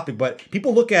going off topic, but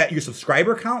people look at your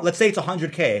subscriber count. Let's say it's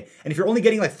 100K, and if you're only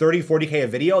getting like 30, 40K a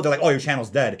video, they're like, oh, your channel's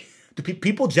dead. Do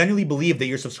people genuinely believe that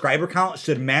your subscriber count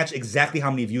should match exactly how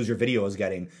many views your video is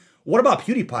getting? What about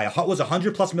PewDiePie? Was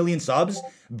 100+ million subs,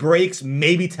 breaks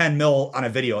maybe 10 mil on a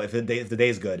video if the day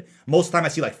is good. Most of the time I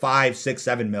see like 5, 6,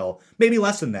 7 mil, maybe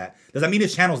less than that. Does that mean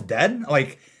his channel's dead?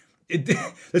 Like,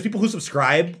 there's people who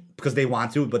subscribe because they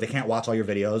want to, but they can't watch all your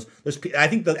videos. I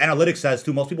think the analytics says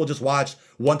too, most people just watch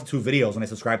 1 to 2 videos when they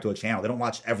subscribe to a channel. They don't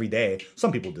watch every day.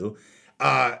 Some people do.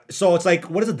 So it's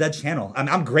like, what is a dead channel?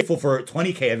 I'm grateful for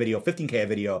 20K a video, 15K a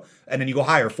video, and then you go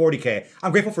higher, 40K.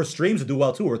 I'm grateful for streams to do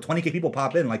well too, where 20K people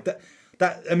pop in like that.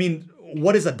 I mean,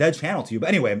 what is a dead channel to you? But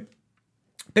anyway,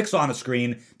 pixel on a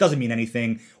screen doesn't mean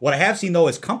anything. What I have seen though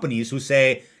is companies who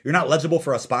say you're not eligible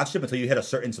for a sponsorship until you hit a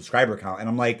certain subscriber count. And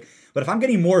I'm like, but if I'm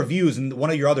getting more views than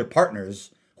one of your other partners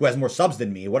who has more subs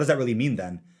than me, what does that really mean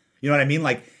then? You know what I mean?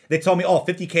 Like they tell me, oh,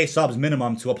 50K subs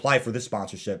minimum to apply for this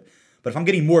sponsorship. But if I'm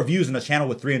getting more views in a channel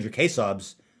with 300K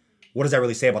subs, what does that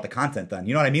really say about the content then?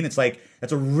 You know what I mean? It's like,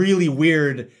 that's a really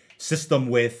weird system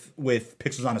with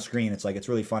pixels on a screen. It's like, it's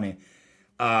really funny.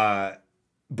 But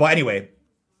anyway,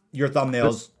 your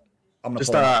thumbnails. I'm gonna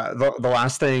just the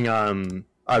last thing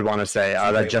I'd want to say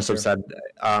that Jessup said,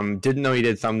 didn't know you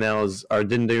did thumbnails, or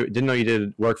didn't know you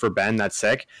did work for Ben. That's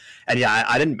sick. And yeah,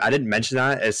 I didn't mention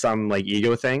that as some like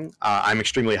ego thing. I'm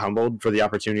extremely humbled for the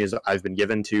opportunities I've been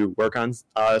given to work on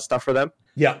stuff for them.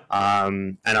 Yeah.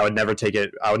 And I would never take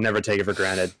it for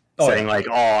granted. Saying yeah. like,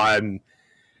 oh,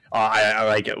 I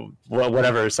like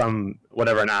whatever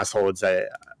an asshole would say.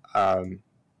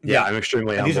 Yeah, I'm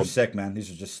extremely humbled. These are sick, man. These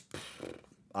are just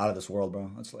out of this world, bro.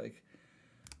 It's like,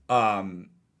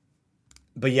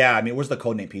 but yeah, I mean, where's the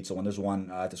Codename Pizza one? There's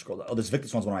one. I have to scroll down. Oh, this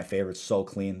Victus one's one of my favorites. So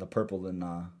clean, the purple and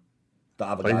the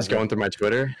avocado. Are you just going through my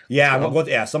Twitter?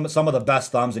 Yeah, some of the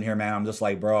best thumbs in here, man. I'm just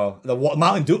like, bro, the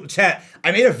Mountain Dew chat.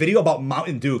 I made a video about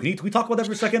Mountain Dew. Can we talk about that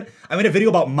for a second? I made a video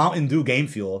about Mountain Dew Game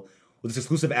Fuel with this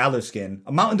exclusive Adler skin.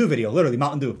 A Mountain Dew video, literally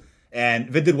Mountain Dew, and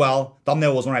vid did well.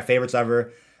 Thumbnail was one of my favorites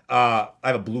ever. I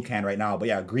have a blue can right now, but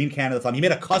yeah, green can at the thumb. He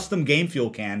made a custom Game Fuel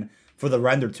can for the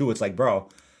render too. It's like, bro,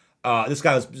 this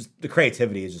guy was just, the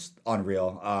creativity is just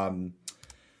unreal.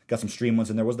 Got some stream ones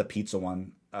in there. What was the pizza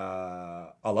one? I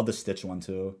love the Stitch one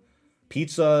too.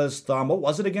 Pizza's thumb. What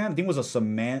was it again? I think it was a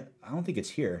cement. I don't think it's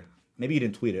here. Maybe you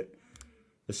didn't tweet it.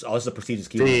 This is a prestigious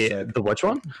key. The which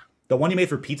one? The one you made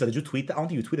for pizza. Did you tweet that? I don't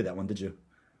think you tweeted that one. Did you?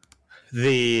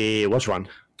 The which one?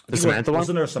 The Samantha one?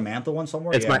 Wasn't there a Samantha one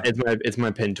somewhere? It's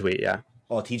my pinned tweet. Yeah.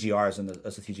 Oh, TGR is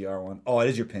that's the TGR one. Oh, it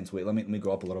is your pinned tweet. Let me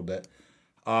go up a little bit.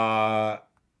 I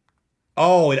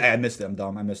missed it. I'm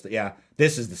dumb. I missed it. Yeah.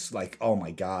 This is like, oh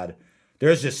my god.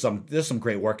 There's some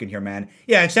great work in here, man.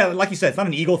 Yeah, and like you said, it's not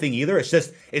an ego thing either.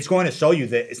 It's going to show you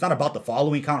that it's not about the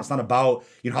following count. It's not about,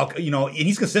 and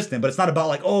he's consistent, but it's not about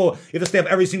like, oh, you have to stay up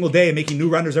every single day and making new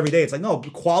renders every day. It's like, no,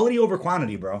 quality over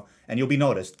quantity, bro, and you'll be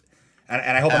noticed.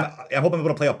 And I hope I'm able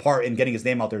to play a part in getting his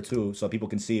name out there too, so people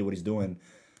can see what he's doing.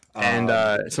 And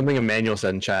something Emmanuel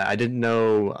said in chat, I didn't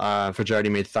know Fajardi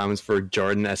made thumbs for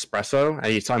Jordan Espresso, and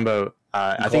he's talking about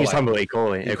I think he's talking about E.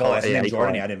 coli. Yeah,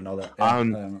 Jordan. I didn't know that.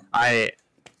 Yeah,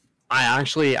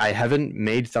 I haven't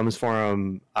made thumbs for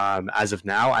him as of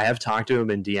now. I have talked to him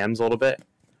in DMs a little bit,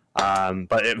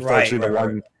 but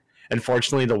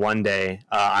unfortunately, the one day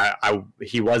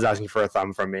he was asking for a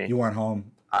thumb from me. You weren't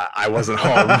home. I wasn't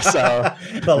home, so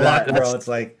the luck, bro. It's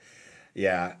like,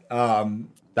 yeah.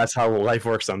 That's how life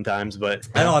works sometimes, but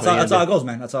I know that's how it goes,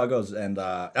 man. That's how it goes, and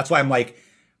that's why I'm like,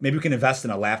 maybe we can invest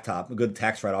in a laptop, a good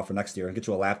tax write-off for next year, and get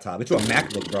you a laptop, get you a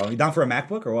MacBook, bro. You down for a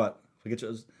MacBook or what? We get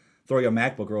you, throw you a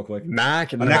MacBook real quick.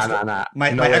 Mac, my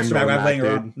extra Mac laying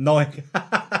around, knowing.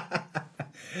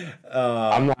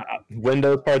 I'm not.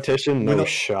 Windows partition, no Windows-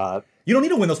 shot. You don't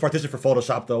need a Windows partition for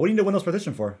Photoshop, though. What do you need a Windows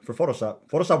partition for Photoshop?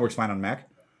 Photoshop works fine on Mac.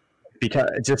 Because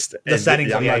just The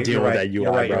settings. I'm not dealing with that UI,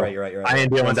 You're right. bro. You're right. I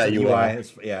ain't dealing with that UI.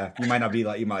 Yeah, you might not be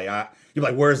like you might. You're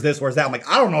like, where's this? Where's that? I'm like,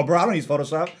 I don't know, bro. I don't use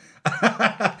Photoshop.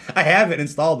 I have it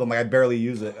installed, but like I barely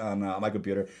use it on my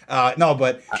computer. No,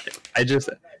 but I just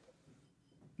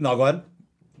no. Go ahead.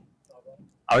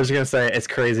 I was just gonna say it's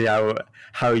crazy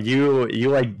how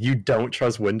you don't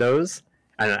trust Windows.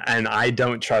 And I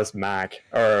don't trust Mac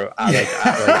or like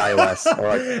iOS.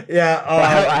 Or like, yeah,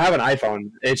 I have an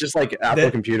iPhone. It's just like Apple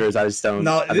computers. I just don't.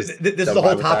 No, this is a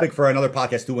whole topic for another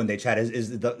podcast too. One day, Chad,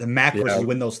 is the Mac versus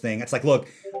Windows thing. It's like, look,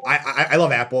 I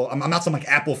love Apple. I'm not some like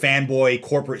Apple fanboy,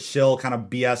 corporate shill kind of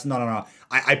BS. No.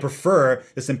 I prefer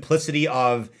the simplicity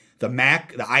of the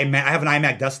Mac. The iMac. I have an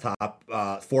iMac desktop,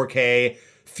 4K.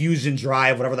 Fusion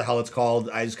Drive, whatever the hell it's called.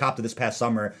 I just copped it this past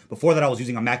summer. Before that, I was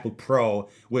using a MacBook Pro,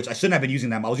 which I shouldn't have been using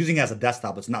them. I was using it as a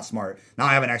desktop. It's not smart. Now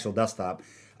I have an actual desktop.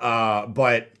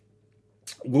 But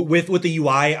with the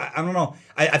UI, I don't know.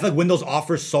 I feel like Windows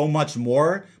offers so much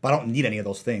more, but I don't need any of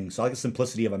those things. So I like the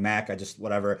simplicity of a Mac. I just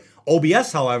whatever.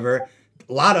 OBS, however,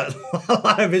 a lot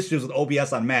of issues with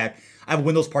OBS on Mac. I have a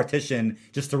Windows partition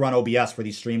just to run OBS for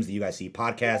these streams that you guys see,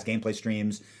 podcasts, gameplay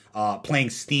streams. Playing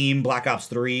Steam, Black Ops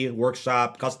 3,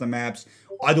 Workshop, custom maps.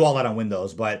 I do all that on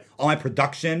Windows, but all my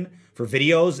production for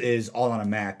videos is all on a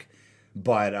Mac.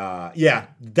 But yeah,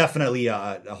 definitely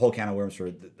a whole can of worms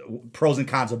for pros and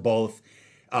cons of both.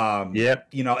 Yep.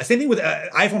 You know, same thing with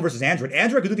iPhone versus Android.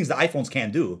 Android can do things that iPhones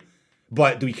can't do,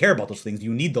 but do we care about those things? Do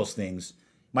you need those things?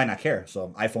 Might not care.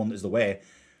 So iPhone is the way.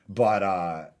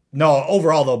 But no,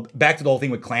 overall though, back to the whole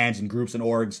thing with clans and groups and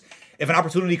orgs. If an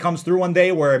opportunity comes through one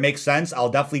day where it makes sense,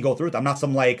 I'll definitely go through it. I'm not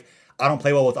some like I don't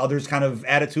play well with others kind of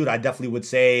attitude. I definitely would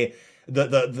say the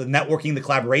networking, the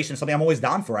collaboration, is something I'm always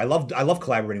down for. I love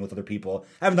collaborating with other people.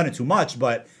 I haven't done it too much,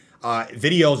 but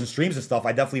videos and streams and stuff,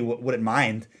 I definitely wouldn't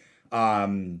mind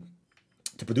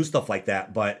to produce stuff like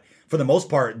that. But for the most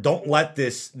part, don't let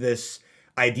this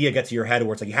idea get to your head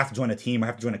where it's like you have to join a team or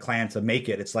have to join a clan to make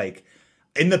it. It's like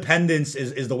independence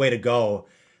is the way to go.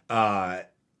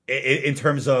 In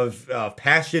terms of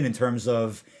passion, in terms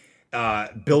of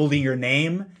building your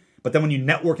name. But then when you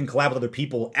network and collab with other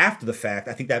people after the fact,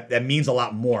 I think that means a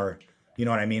lot more. You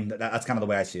know what I mean? That's kind of the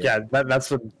way I see it. Yeah, that's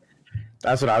what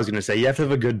I was going to say. You have to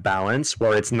have a good balance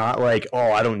where it's not like,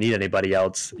 oh, I don't need anybody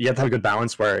else. You have to have a good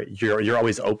balance where you're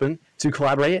always open to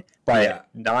collaborate, but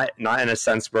not in a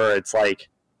sense where it's like,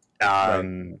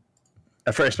 right.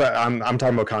 First, I'm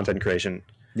talking about content creation.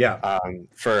 Yeah.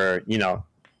 For, you know,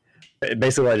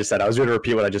 basically what I just said. I was going to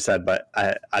repeat what I just said, but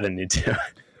I didn't need to.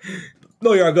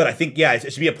 No, you're all good. I think,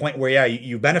 it should be a point where,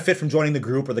 you benefit from joining the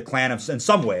group or the clan in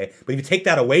some way, but if you take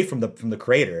that away from the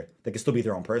creator, they can still be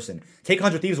their own person. Take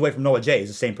 100 Thieves away from Noah J. He's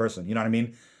the same person. You know what I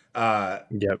mean?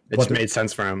 Yep. It just made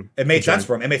sense for him. It made sense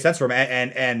for him.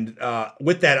 And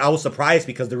with that, I was surprised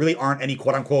because there really aren't any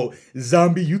quote-unquote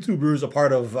zombie YouTubers a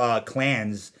part of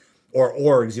clans or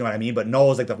orgs, you know what I mean? But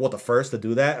Noah's like the first to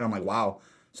do that, and I'm like, wow.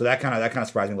 So that kind of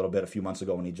surprised me a little bit a few months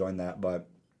ago when he joined that. But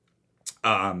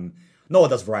Noah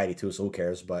does variety too, so who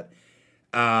cares? But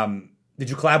did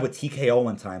you collab with TKO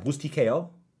one time? Who's TKO?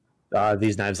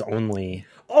 These Knives Only.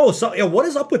 Oh, so what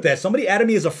is up with that? Somebody added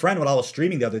me as a friend when I was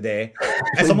streaming the other day,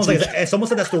 and someone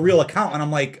said that's the real account, and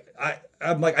I'm like,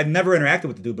 I've never interacted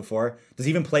with the dude before. Does he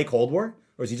even play Cold War,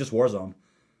 or is he just Warzone?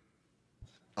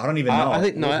 I don't even know.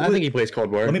 I think he plays Cold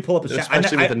War. Let me pull up his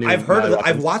channel. I've heard of it.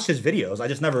 I've watched his videos. I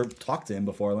just never talked to him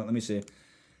before. Let me see.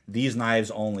 These Knives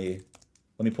Only.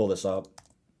 Let me pull this up.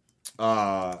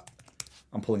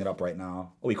 I'm pulling it up right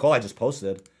now. Oh, I just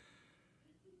posted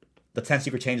the 10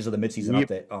 secret changes of the midseason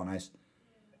update. Oh, nice.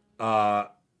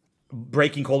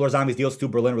 Breaking Cold War Zombies Deals 2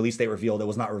 Berlin release date revealed. It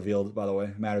was not revealed, by the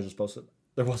way. Matters was posted.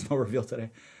 There was no reveal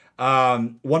today.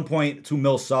 1.2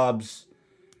 mil subs.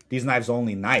 These Knives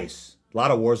Only. Nice. A lot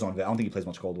of Warzone. I don't think he plays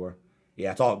much Cold War.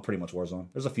 Yeah, it's all pretty much Warzone.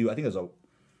 There's a few. I think there's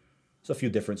a few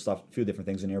different stuff, a few different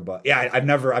things in here. But yeah, I've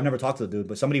never talked to the dude.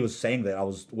 But somebody was saying that I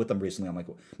was with him recently. I'm like,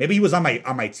 maybe he was on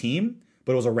my team,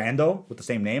 but it was a rando with the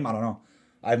same name. I don't know.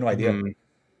 I have no idea.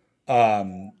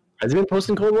 Has he been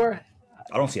posting Cold War?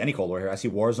 I don't see any Cold War here. I see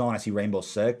Warzone. I see Rainbow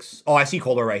Six. Oh, I see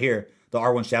Cold War right here. The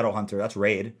R1 Shadow Hunter. That's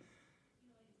Raid.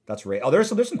 Oh, there's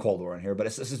some Cold War in here, but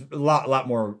it's a lot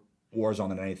more Warzone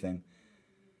than anything.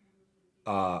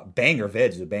 Banger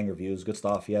vids, banger views, good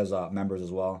stuff. He has members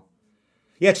as well.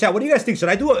 Yeah, chat. What do you guys think? Should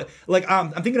I do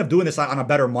I'm thinking of doing this on a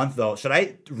better month though. Should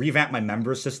I revamp my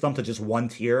members system to just one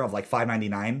tier of like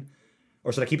 $5.99,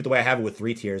 or should I keep it the way I have it with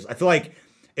 3 tiers? I feel like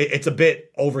it's a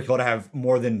bit overkill to have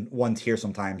more than one tier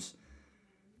sometimes,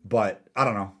 but I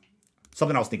don't know.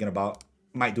 Something I was thinking about.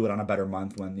 Might do it on a better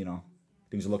month when,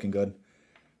 things are looking good.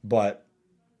 But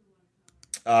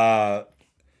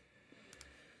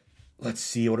let's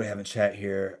see, what do we have in chat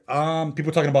here? People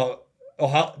are talking about,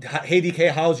 hey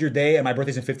DK, how's your day? And my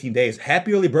birthday's in 15 days.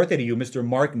 Happy early birthday to you, Mr.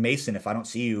 Mark Mason, if I don't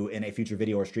see you in a future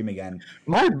video or stream again.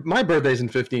 My birthday's in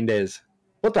 15 days.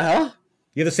 What the hell?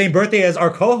 You have the same birthday as our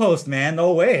co-host, man.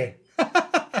 No way.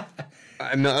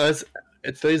 No,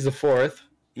 today's the 4th.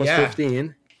 Plus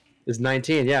 15 is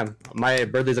 19. Yeah, my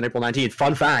birthday's on April 19th.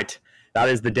 Fun fact, that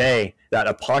is the day that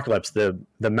Apocalypse, the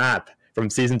map from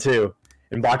Season 2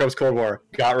 in Black Ops Cold War,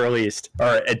 got released.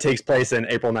 Or it takes place in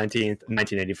April 19th,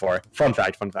 1984. Fun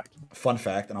fact. Fun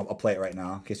fact, and I'll play it right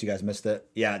now in case you guys missed it.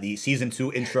 Yeah, the Season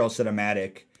 2 intro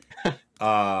cinematic.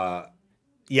 On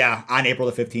April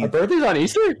the 15th. My birthday's on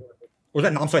Easter? Or was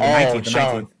that, no, I'm sorry, the 19th. The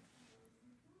 19th.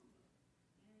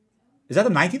 Is that the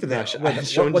 19th or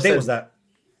the what date was that?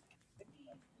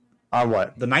 On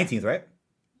what? The 19th, right?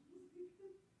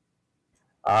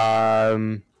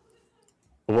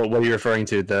 What are you referring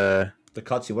to? The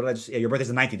cutscene. What did I just? Yeah, your birthday's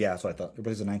the 19th. Yeah, that's what I thought. Your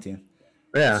birthday's the 19th.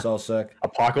 Yeah. So sick.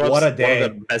 Apocalypse. What a day.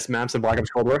 One of the best maps in Black Ops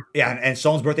Cold War. Yeah, and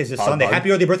Sean's birthday's this Sunday.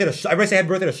 Happy early birthday to everybody say happy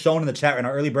birthday to Sean in the chat right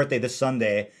now. Early birthday this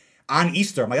Sunday on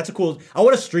Easter. I'm like, that's a cool. I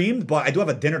would have streamed, but I do have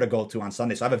a dinner to go to on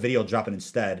Sunday, so I have a video dropping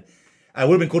instead. I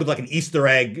would have been cool to do like an Easter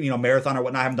egg, marathon or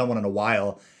whatnot. I haven't done one in a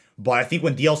while. But I think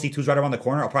when DLC 2 is right around the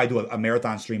corner, I'll probably do a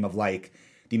marathon stream of like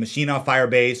the Machina,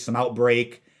 Firebase, some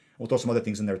Outbreak. We'll throw some other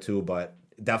things in there too, but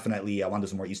definitely I want to do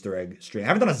some more Easter egg stream. I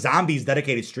haven't done a zombies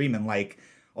dedicated stream in like,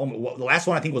 the last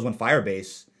one I think was when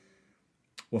Firebase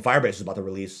was about to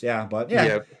release. Yeah, but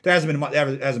there hasn't been much. I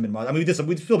mean,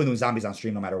 we've still been doing zombies on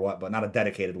stream no matter what, but not a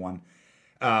dedicated one.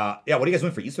 What are you guys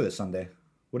doing for Easter this Sunday?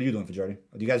 What are you doing for Jordy?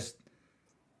 Do you guys?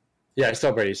 Yeah, I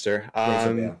celebrate Easter. What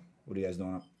are you guys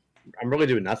doing? I'm really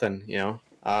doing nothing.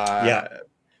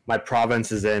 My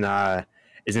province is in a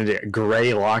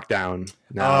gray lockdown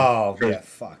now.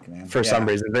 Fuck, man. For some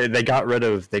reason, they got rid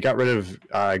of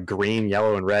green,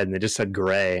 yellow, and red, and they just said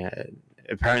gray.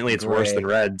 Apparently, it's worse than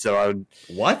red. So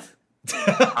what?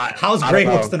 How's gray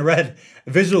worse than red?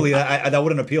 Visually, that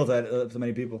wouldn't appeal to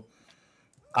many people.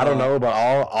 I don't know, but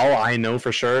all I know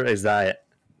for sure is that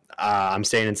I'm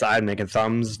staying inside, making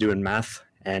thumbs, doing meth,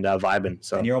 and vibing.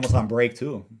 So, and you're almost on break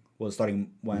too. Well, starting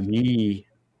when?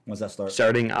 When's that start?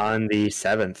 Starting on the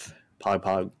 7th.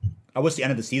 Pog. I wish the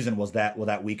end of the season was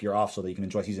that week you're off so that you can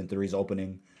enjoy season 3's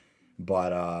opening.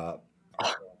 But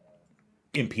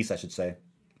in peace, I should say.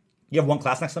 You have one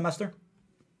class next semester?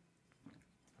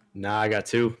 Nah, I got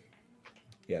 2.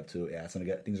 You have 2. Yeah,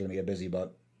 things are gonna get busy,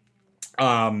 but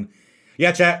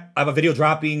chat. I have a video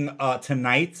dropping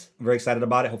tonight. I'm very excited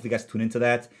about it. Hopefully you guys tune into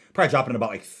that. Probably dropping in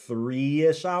about like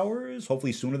 3-ish hours.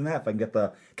 Hopefully sooner than that if I can get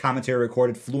the commentary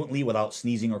recorded fluently without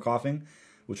sneezing or coughing.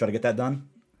 We'll try to get that done.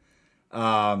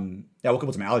 I woke up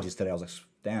with some allergies today. I was like,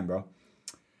 damn, bro.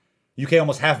 UK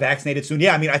almost half vaccinated soon.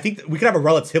 Yeah, I mean, I think we could have a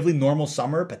relatively normal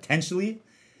summer, potentially,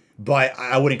 but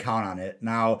I wouldn't count on it.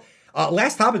 Now,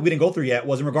 last topic we didn't go through yet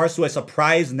was in regards to a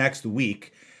surprise next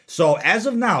week. So as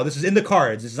of now, this is in the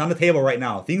cards. This is on the table right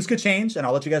now. Things could change, and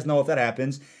I'll let you guys know if that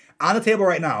happens. On the table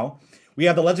right now, we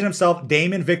have the legend himself,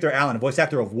 Damon Victor Allen, voice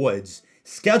actor of Woods,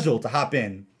 scheduled to hop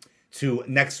in to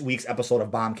next week's episode of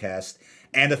Bombcast.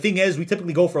 And the thing is, we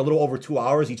typically go for a little over 2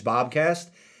 hours each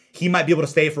Bobcast. He might be able to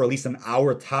stay for at least an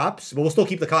hour tops, but we'll still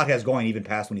keep the podcast going even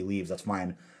past when he leaves. That's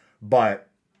fine. But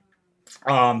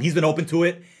he's been open to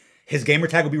it. His gamer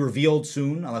tag will be revealed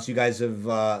soon, unless you guys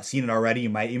have seen it already. You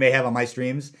may have on my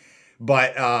streams.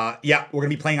 But we're gonna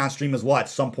be playing on stream as well at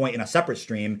some point in a separate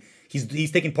stream.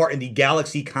 He's taking part in the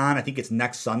Galaxy Con. I think it's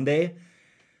next Sunday,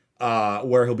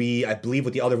 where he'll be, I believe,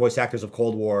 with the other voice actors of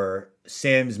Cold War,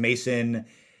 Sims, Mason,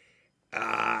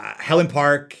 Helen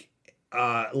Park,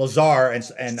 Lazar, and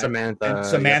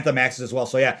Samantha Maxis as well.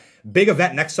 So yeah, big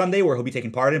event next Sunday where he'll be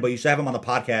taking part in. But you should have him on the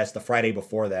podcast the Friday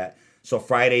before that. So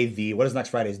Friday, what is next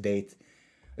Friday's date?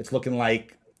 It's looking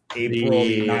like April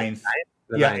 9th.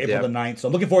 April the 9th. So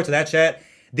I'm looking forward to that, chat.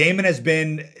 Damon has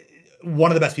been one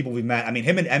of the best people we've met. I mean,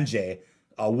 him and MJ,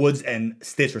 Woods and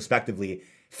Stitch, respectively.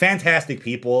 Fantastic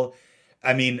people.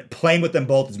 I mean, playing with them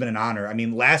both has been an honor. I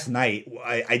mean, last night,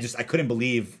 I couldn't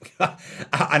believe, and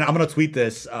I'm going to tweet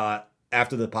this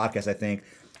after the podcast, I think.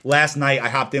 Last night, I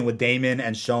hopped in with Damon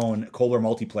and Sean, Cold War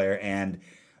multiplayer, and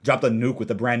dropped a nuke with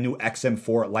the brand new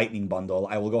XM4 Lightning bundle.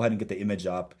 I will go ahead and get the image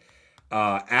up.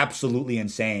 Absolutely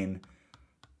insane.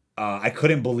 I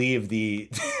couldn't believe the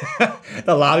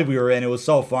the lobby we were in. It was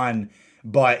so fun.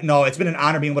 But no, it's been an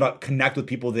honor being able to connect with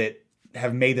people that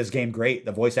have made this game great.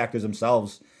 The voice actors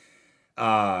themselves.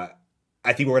 I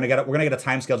think we're gonna get a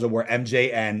time schedule where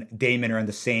MJ and Damon are in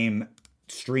the same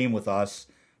stream with us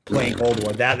playing Cold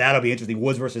War. That'll be interesting.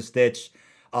 Woods versus Stitch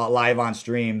live on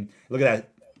stream. Look at that.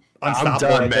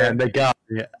 Unstoppable. I'm done, man. They got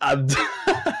me. I'm done.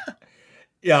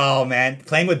 Oh man,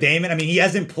 playing with Damon. I mean,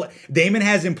 Damon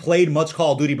hasn't played much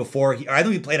Call of Duty before. I don't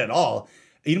think he played at all.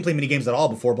 He didn't play many games at all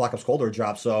before Black Ops Cold War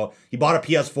dropped. So he bought a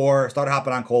PS4, started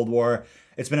hopping on Cold War.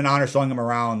 It's been an honor showing him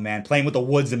around, man. Playing with the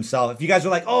Woods himself. If you guys are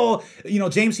like, oh,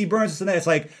 James C. Burns, this and that, it's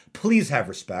like, please have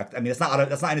respect. I mean, that's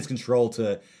not in his control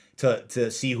to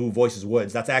see who voices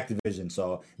Woods. That's Activision.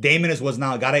 So Damon was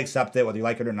now. Gotta accept it, whether you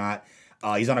like it or not.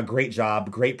 He's done a great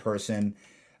job. Great person.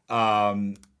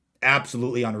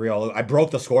 Absolutely unreal. I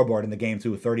broke the scoreboard in the game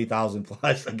too, 30,000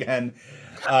 plus again.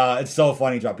 It's so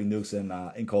funny dropping nukes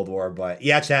in Cold War. But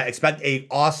yeah, chat, expect a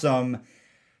awesome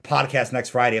podcast next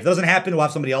Friday. If it doesn't happen, we'll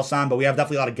have somebody else on, but we have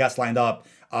definitely a lot of guests lined up.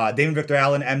 Damon Victor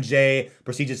Allen, MJ,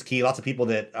 Prestigious Key, lots of people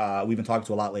that we've been talking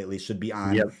to a lot lately should be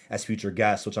on as future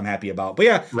guests, which I'm happy about. But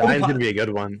yeah, Ryan's going to be a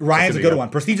good one. Ryan's a good one.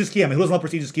 Prestigious Key, I mean, who doesn't love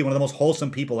Prestigious Key? One of the most wholesome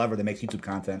people ever that makes YouTube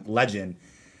content. Legend.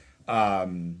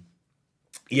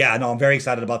 Yeah, no, I'm very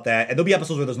excited about that. And there'll be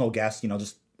episodes where there's no guests,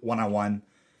 just one-on-one,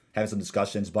 having some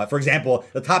discussions. But for example,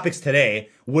 the topics today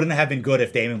wouldn't have been good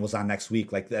if Damon was on next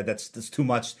week. Like that's too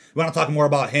much. We want to talk more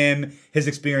about him, his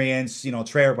experience,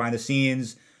 Treyarch behind the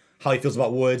scenes, how he feels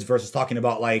about Woods versus talking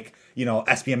about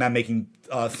SPMM making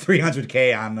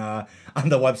 300K on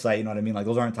the website. You know what I mean? Like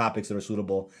those aren't topics that are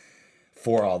suitable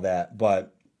for all that.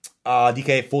 But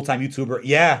DK, full-time YouTuber.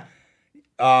 Yeah.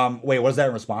 Wait, what is that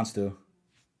in response to?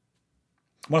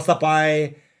 Want to stop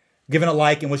by, give it a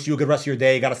like, and wish you a good rest of your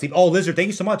day. Got to sleep. Oh, Lizard, thank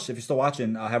you so much. If you're still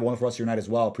watching, have a wonderful rest of your night as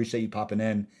well. Appreciate you popping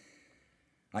in.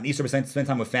 On Easter, spend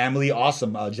time with family.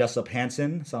 Awesome. Jessup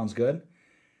Hansen. Sounds good.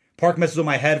 Park messes with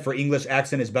my head for English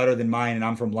accent is better than mine, and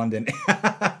I'm from London.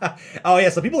 Oh, yeah.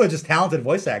 So people are just talented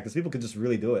voice actors. People could just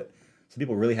really do it. Some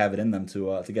people really have it in them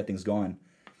to get things going.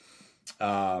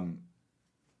 I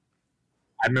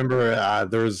remember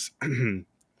there was...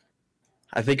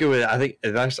 I think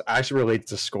it actually relates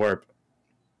to Scorp.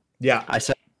 Yeah. I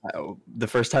said the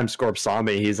first time Scorp saw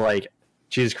me, he's like,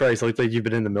 Jesus Christ, it looks like you've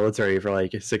been in the military for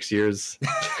like 6 years.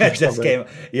 It just came.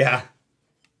 Yeah.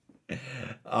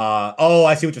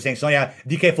 I see what you're saying. So yeah,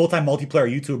 DK, full-time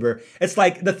multiplayer YouTuber. It's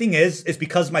like, the thing is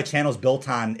because my channel's built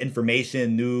on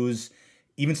information, news,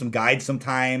 even some guides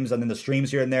sometimes, and then the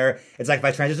streams here and there. It's like if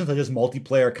I transition to just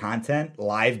multiplayer content,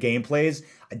 live gameplays,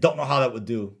 I don't know how that would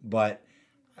do, but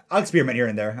I'll experiment here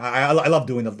and there. I love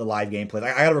doing the live gameplays.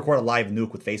 I got to record a live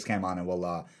nuke with Facecam on,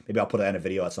 and maybe I'll put it in a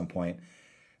video at some point.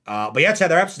 But yeah,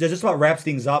 Chad, that just about wraps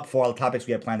things up for all the topics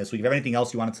we have planned this week. If you have anything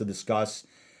else you wanted to discuss,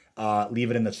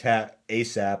 leave it in the chat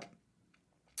ASAP.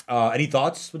 Any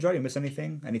thoughts, Would you miss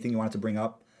anything? Anything you wanted to bring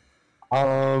up?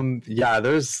 Yeah,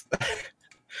 there's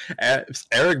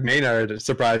Eric Maynard,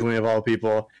 surprisingly of all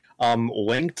people,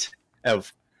 linked a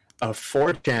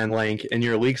 4chan link in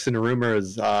your leaks and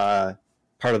rumors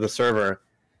part of the server,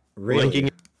 really?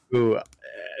 Linking to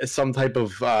some type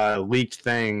of leaked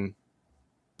thing.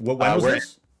 When was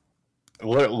this?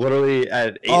 Literally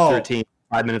at 8:13,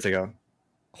 5 minutes ago.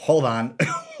 Hold on.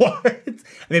 What?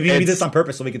 Maybe you did this on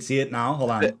purpose so we could see it now. Hold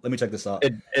on. Let me check this out.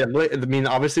 I mean,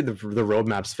 obviously the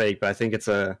roadmap's fake, but I think it's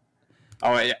a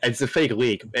fake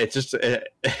leak. It's just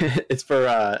it's for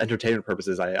entertainment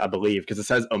purposes, I believe, because it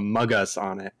says Among Us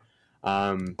on it. Hold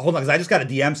on, because I just got a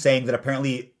DM saying that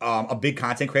apparently a big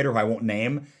content creator who I won't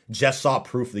name just saw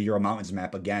proof of the Euro Mountains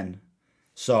map again.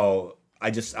 So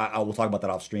I will talk about that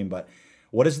off stream. But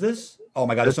what is this? Oh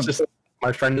my god! It's just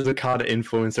my friend is a COD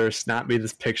influencer. Snapped me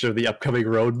this picture of the upcoming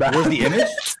road map. Where's the image?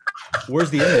 Where's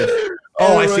the image?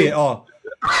 Oh, I see it. Oh,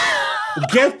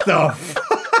 get the.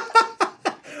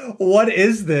 What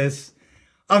is this?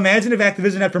 Imagine if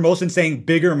Activision had promotion saying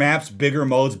bigger maps, bigger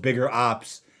modes, bigger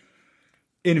ops.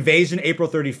 Invasion April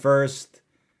 31st.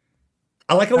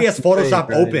 I like how he has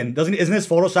Photoshop open. Isn't his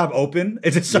Photoshop open?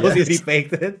 It just shows you that he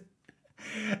faked it.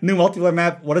 New multiplayer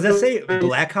map. What does that say?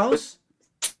 Black House?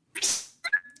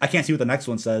 I can't see what the next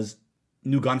one says.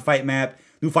 New gunfight map.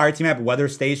 New fire team map. Weather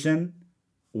station.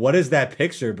 What is that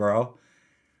picture, bro?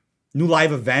 New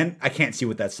live event. I can't see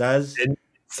what that says.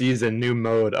 Season, new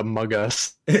mode, Among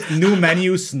Us. New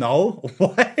menu, snow.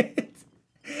 What?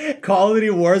 Call of Duty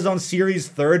Warzone Series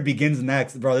 3rd begins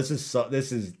next, bro. This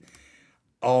is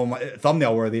oh my,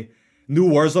 thumbnail worthy. New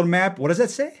Warzone map. What does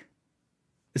that say?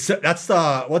 So that's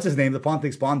what's his name? The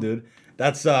Pontic Spawn dude.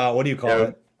 That's what do you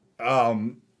call it?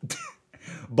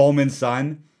 Bowman's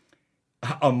son.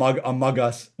 Among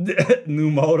Us.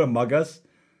 New mode Among Us.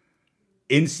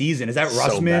 In season. Is that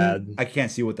Rushman? So I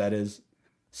can't see what that is.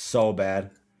 So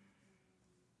bad.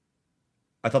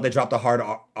 I thought they dropped a hard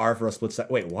R for a split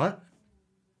set. Wait, what?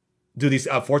 Dude, these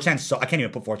 4chan, so I can't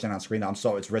even put 4chan on screen now.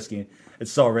 It's risky.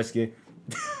 It's so risky.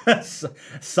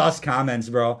 Sus comments,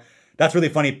 bro. That's really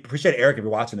funny. Appreciate Eric if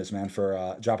you're watching this, man,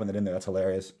 for dropping it in there. That's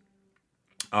hilarious.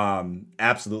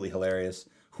 Absolutely hilarious.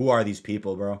 Who are these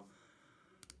people, bro?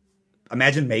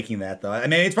 Imagine making that, though. I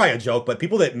mean, it's probably a joke, but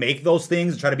people that make those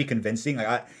things and try to be convincing,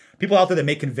 like people out there that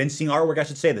make convincing artwork, I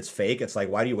should say, that's fake. It's like,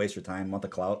 why do you waste your time? Want the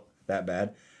clout that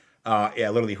bad? Yeah,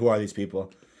 literally, who are these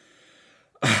people?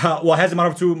 Well, has the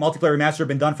Modern Warfare 2 multiplayer remaster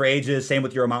been done for ages? Same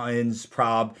with Euro Mountains,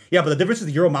 Prob. Yeah, but the difference is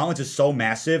the Euro Mountains is so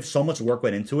massive, so much work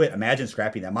went into it. Imagine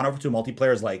scrapping that. Modern Warfare 2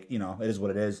 multiplayer is like, it is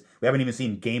what it is. We haven't even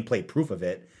seen gameplay proof of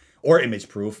it or image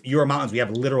proof. Euro Mountains, we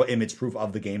have literal image proof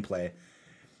of the gameplay.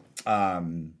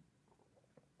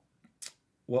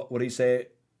 What do you say?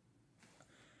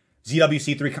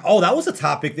 ZWC3. Oh, that was a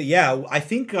topic that, yeah, I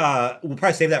think we'll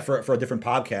probably save that for a different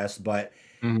podcast, but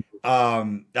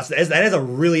that is a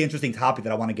really interesting topic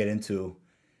that I want to get into.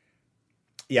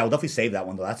 Yeah, we'll definitely save that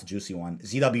one, though. That's a juicy one.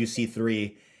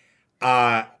 ZWC3.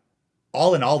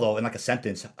 All in all, though, in like a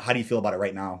sentence, how do you feel about it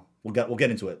right now? We'll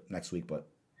get into it next week, but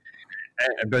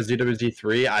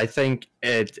ZWC3, I think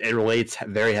it relates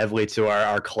very heavily to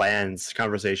our clans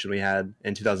conversation we had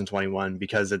in 2021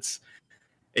 because it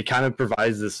kind of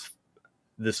provides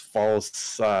this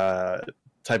false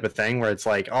type of thing where it's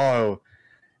like, oh,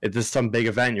 if this is some big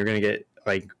event, you're going to get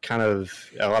like kind of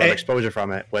a lot of exposure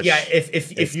from it. Which yeah,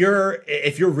 if you're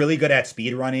really good at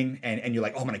speed running and you're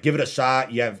like, oh, I'm going to give it a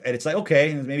shot, and it's like,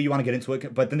 okay, maybe you want to get into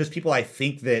it, but then there's people I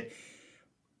think that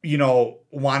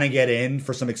want to get in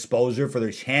for some exposure for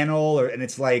their channel, and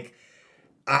it's like,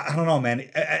 I don't know, man.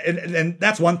 And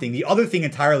that's one thing. The other thing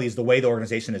entirely is the way the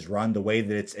organization is run, the way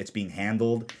that it's being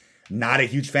handled. Not a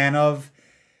huge fan of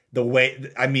the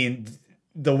way.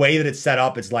 The way that it's set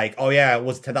up. It's like, oh yeah, it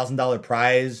was a $10,000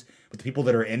 prize, but the people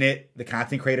that are in it, the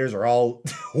content creators, are all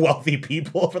wealthy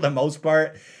people for the most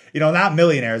part. Not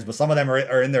millionaires, but some of them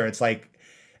are in there. It's like,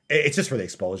 it's just for the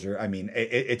exposure. I mean,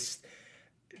 it's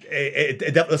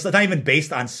not even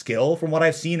based on skill from what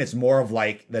I've seen. It's more of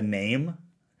like the names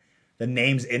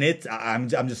in it. I'm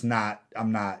not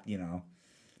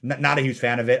a huge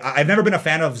fan of it. I've never been a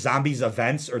fan of zombies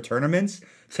events or tournaments.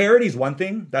 Charity is one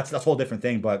thing. That's a whole different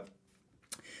thing. But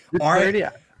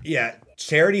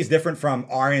charity is different from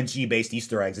RNG based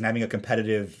Easter eggs and having a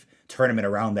competitive tournament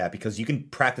around that, because you can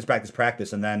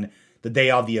practice, and then the day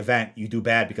of the event you do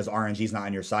bad because RNG is not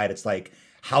on your side. It's like,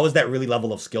 how is that really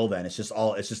level of skill then? It's just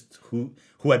who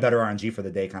had better RNG for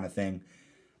the day kind of thing.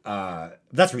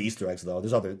 That's for Easter eggs though.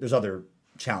 There's other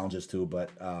challenges too,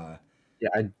 but yeah,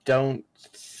 I don't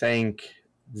think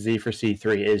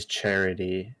Z4C3 is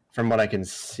charity from what I can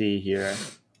see here.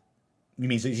 You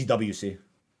mean ZWC?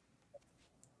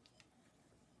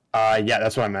 Yeah,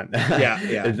 that's what I meant.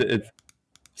 Yeah.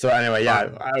 So anyway, yeah,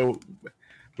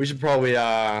 we should probably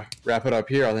wrap it up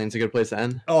here. I think it's a good place to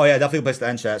end. Oh yeah, definitely a place to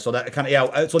end, chat. So that kind of,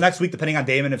 yeah. So next week, depending on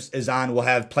Damon is on, we'll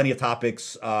have plenty of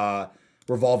topics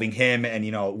revolving him and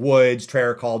Woods,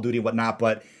 Treyarch, Call of Duty, whatnot.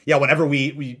 But yeah, whenever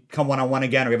we come one-on-one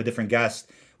again, or we have a different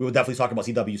guest, we will definitely talk about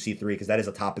CWC3, because that is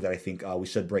a topic that I think we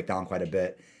should break down quite a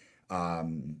bit.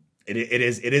 It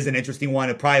is an interesting one.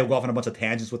 It probably will go off on a bunch of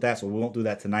tangents with that, so we won't do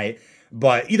that tonight.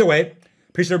 But either way,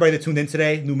 appreciate everybody that tuned in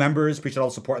today. New members, appreciate all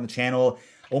the support on the channel.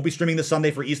 I won't be streaming this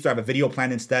Sunday for Easter. I have a video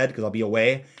planned instead because I'll be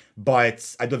away.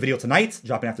 But I do a video tonight,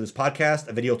 dropping after this podcast,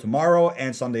 a video tomorrow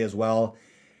and Sunday as well.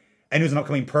 And news and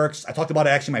upcoming perks. I talked about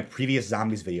it actually in my previous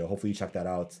Zombies video. Hopefully you check that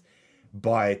out.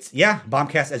 But yeah,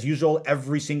 Bombcast as usual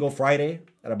every single Friday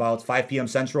at about 5 p.m.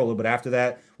 Central. A little bit after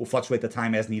that, we'll fluctuate the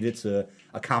time as needed to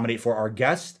accommodate for our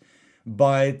guest.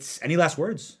 But any last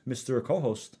words, Mr.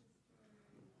 Co-host?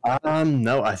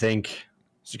 No, I think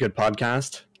it's a good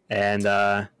podcast.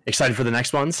 And excited for the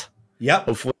next ones. Yep.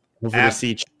 Hopefully we'll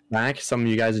see back. Some of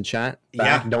you guys in chat.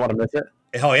 Back. Yeah. Don't want to miss it.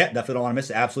 Oh yeah, definitely don't want to miss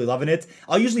it. Absolutely loving it.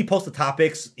 I'll usually post the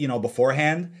topics,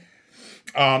 beforehand.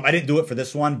 I didn't do it for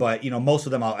this one, but most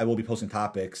of them I will be posting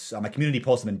topics. My community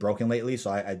posts have been broken lately,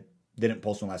 so I didn't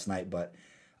post one last night, but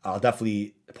I'll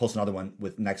definitely post another one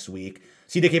with next week.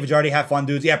 CDK Fajardi, have fun,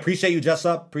 dudes. Yeah, appreciate you,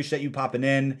 Jessup. Appreciate you popping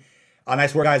in.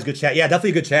 Nice work, guys. Good chat. Yeah,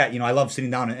 definitely a good chat. I love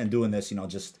sitting down and doing this.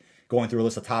 Just going through a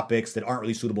list of topics that aren't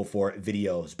really suitable for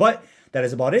videos. But that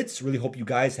is about it. Really hope you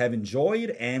guys have enjoyed,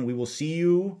 and we will see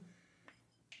you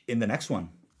in the next one.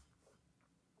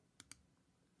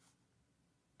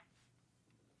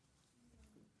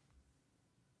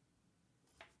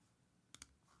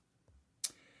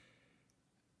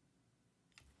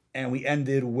 And we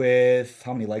ended with,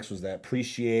 how many likes was that?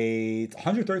 Appreciate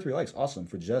 133 likes. Awesome.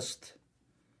 For just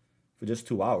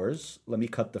 2 hours. Let me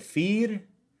cut the feed.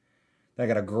 I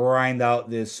got to grind out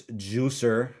this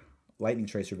juicer lightning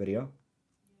tracer video.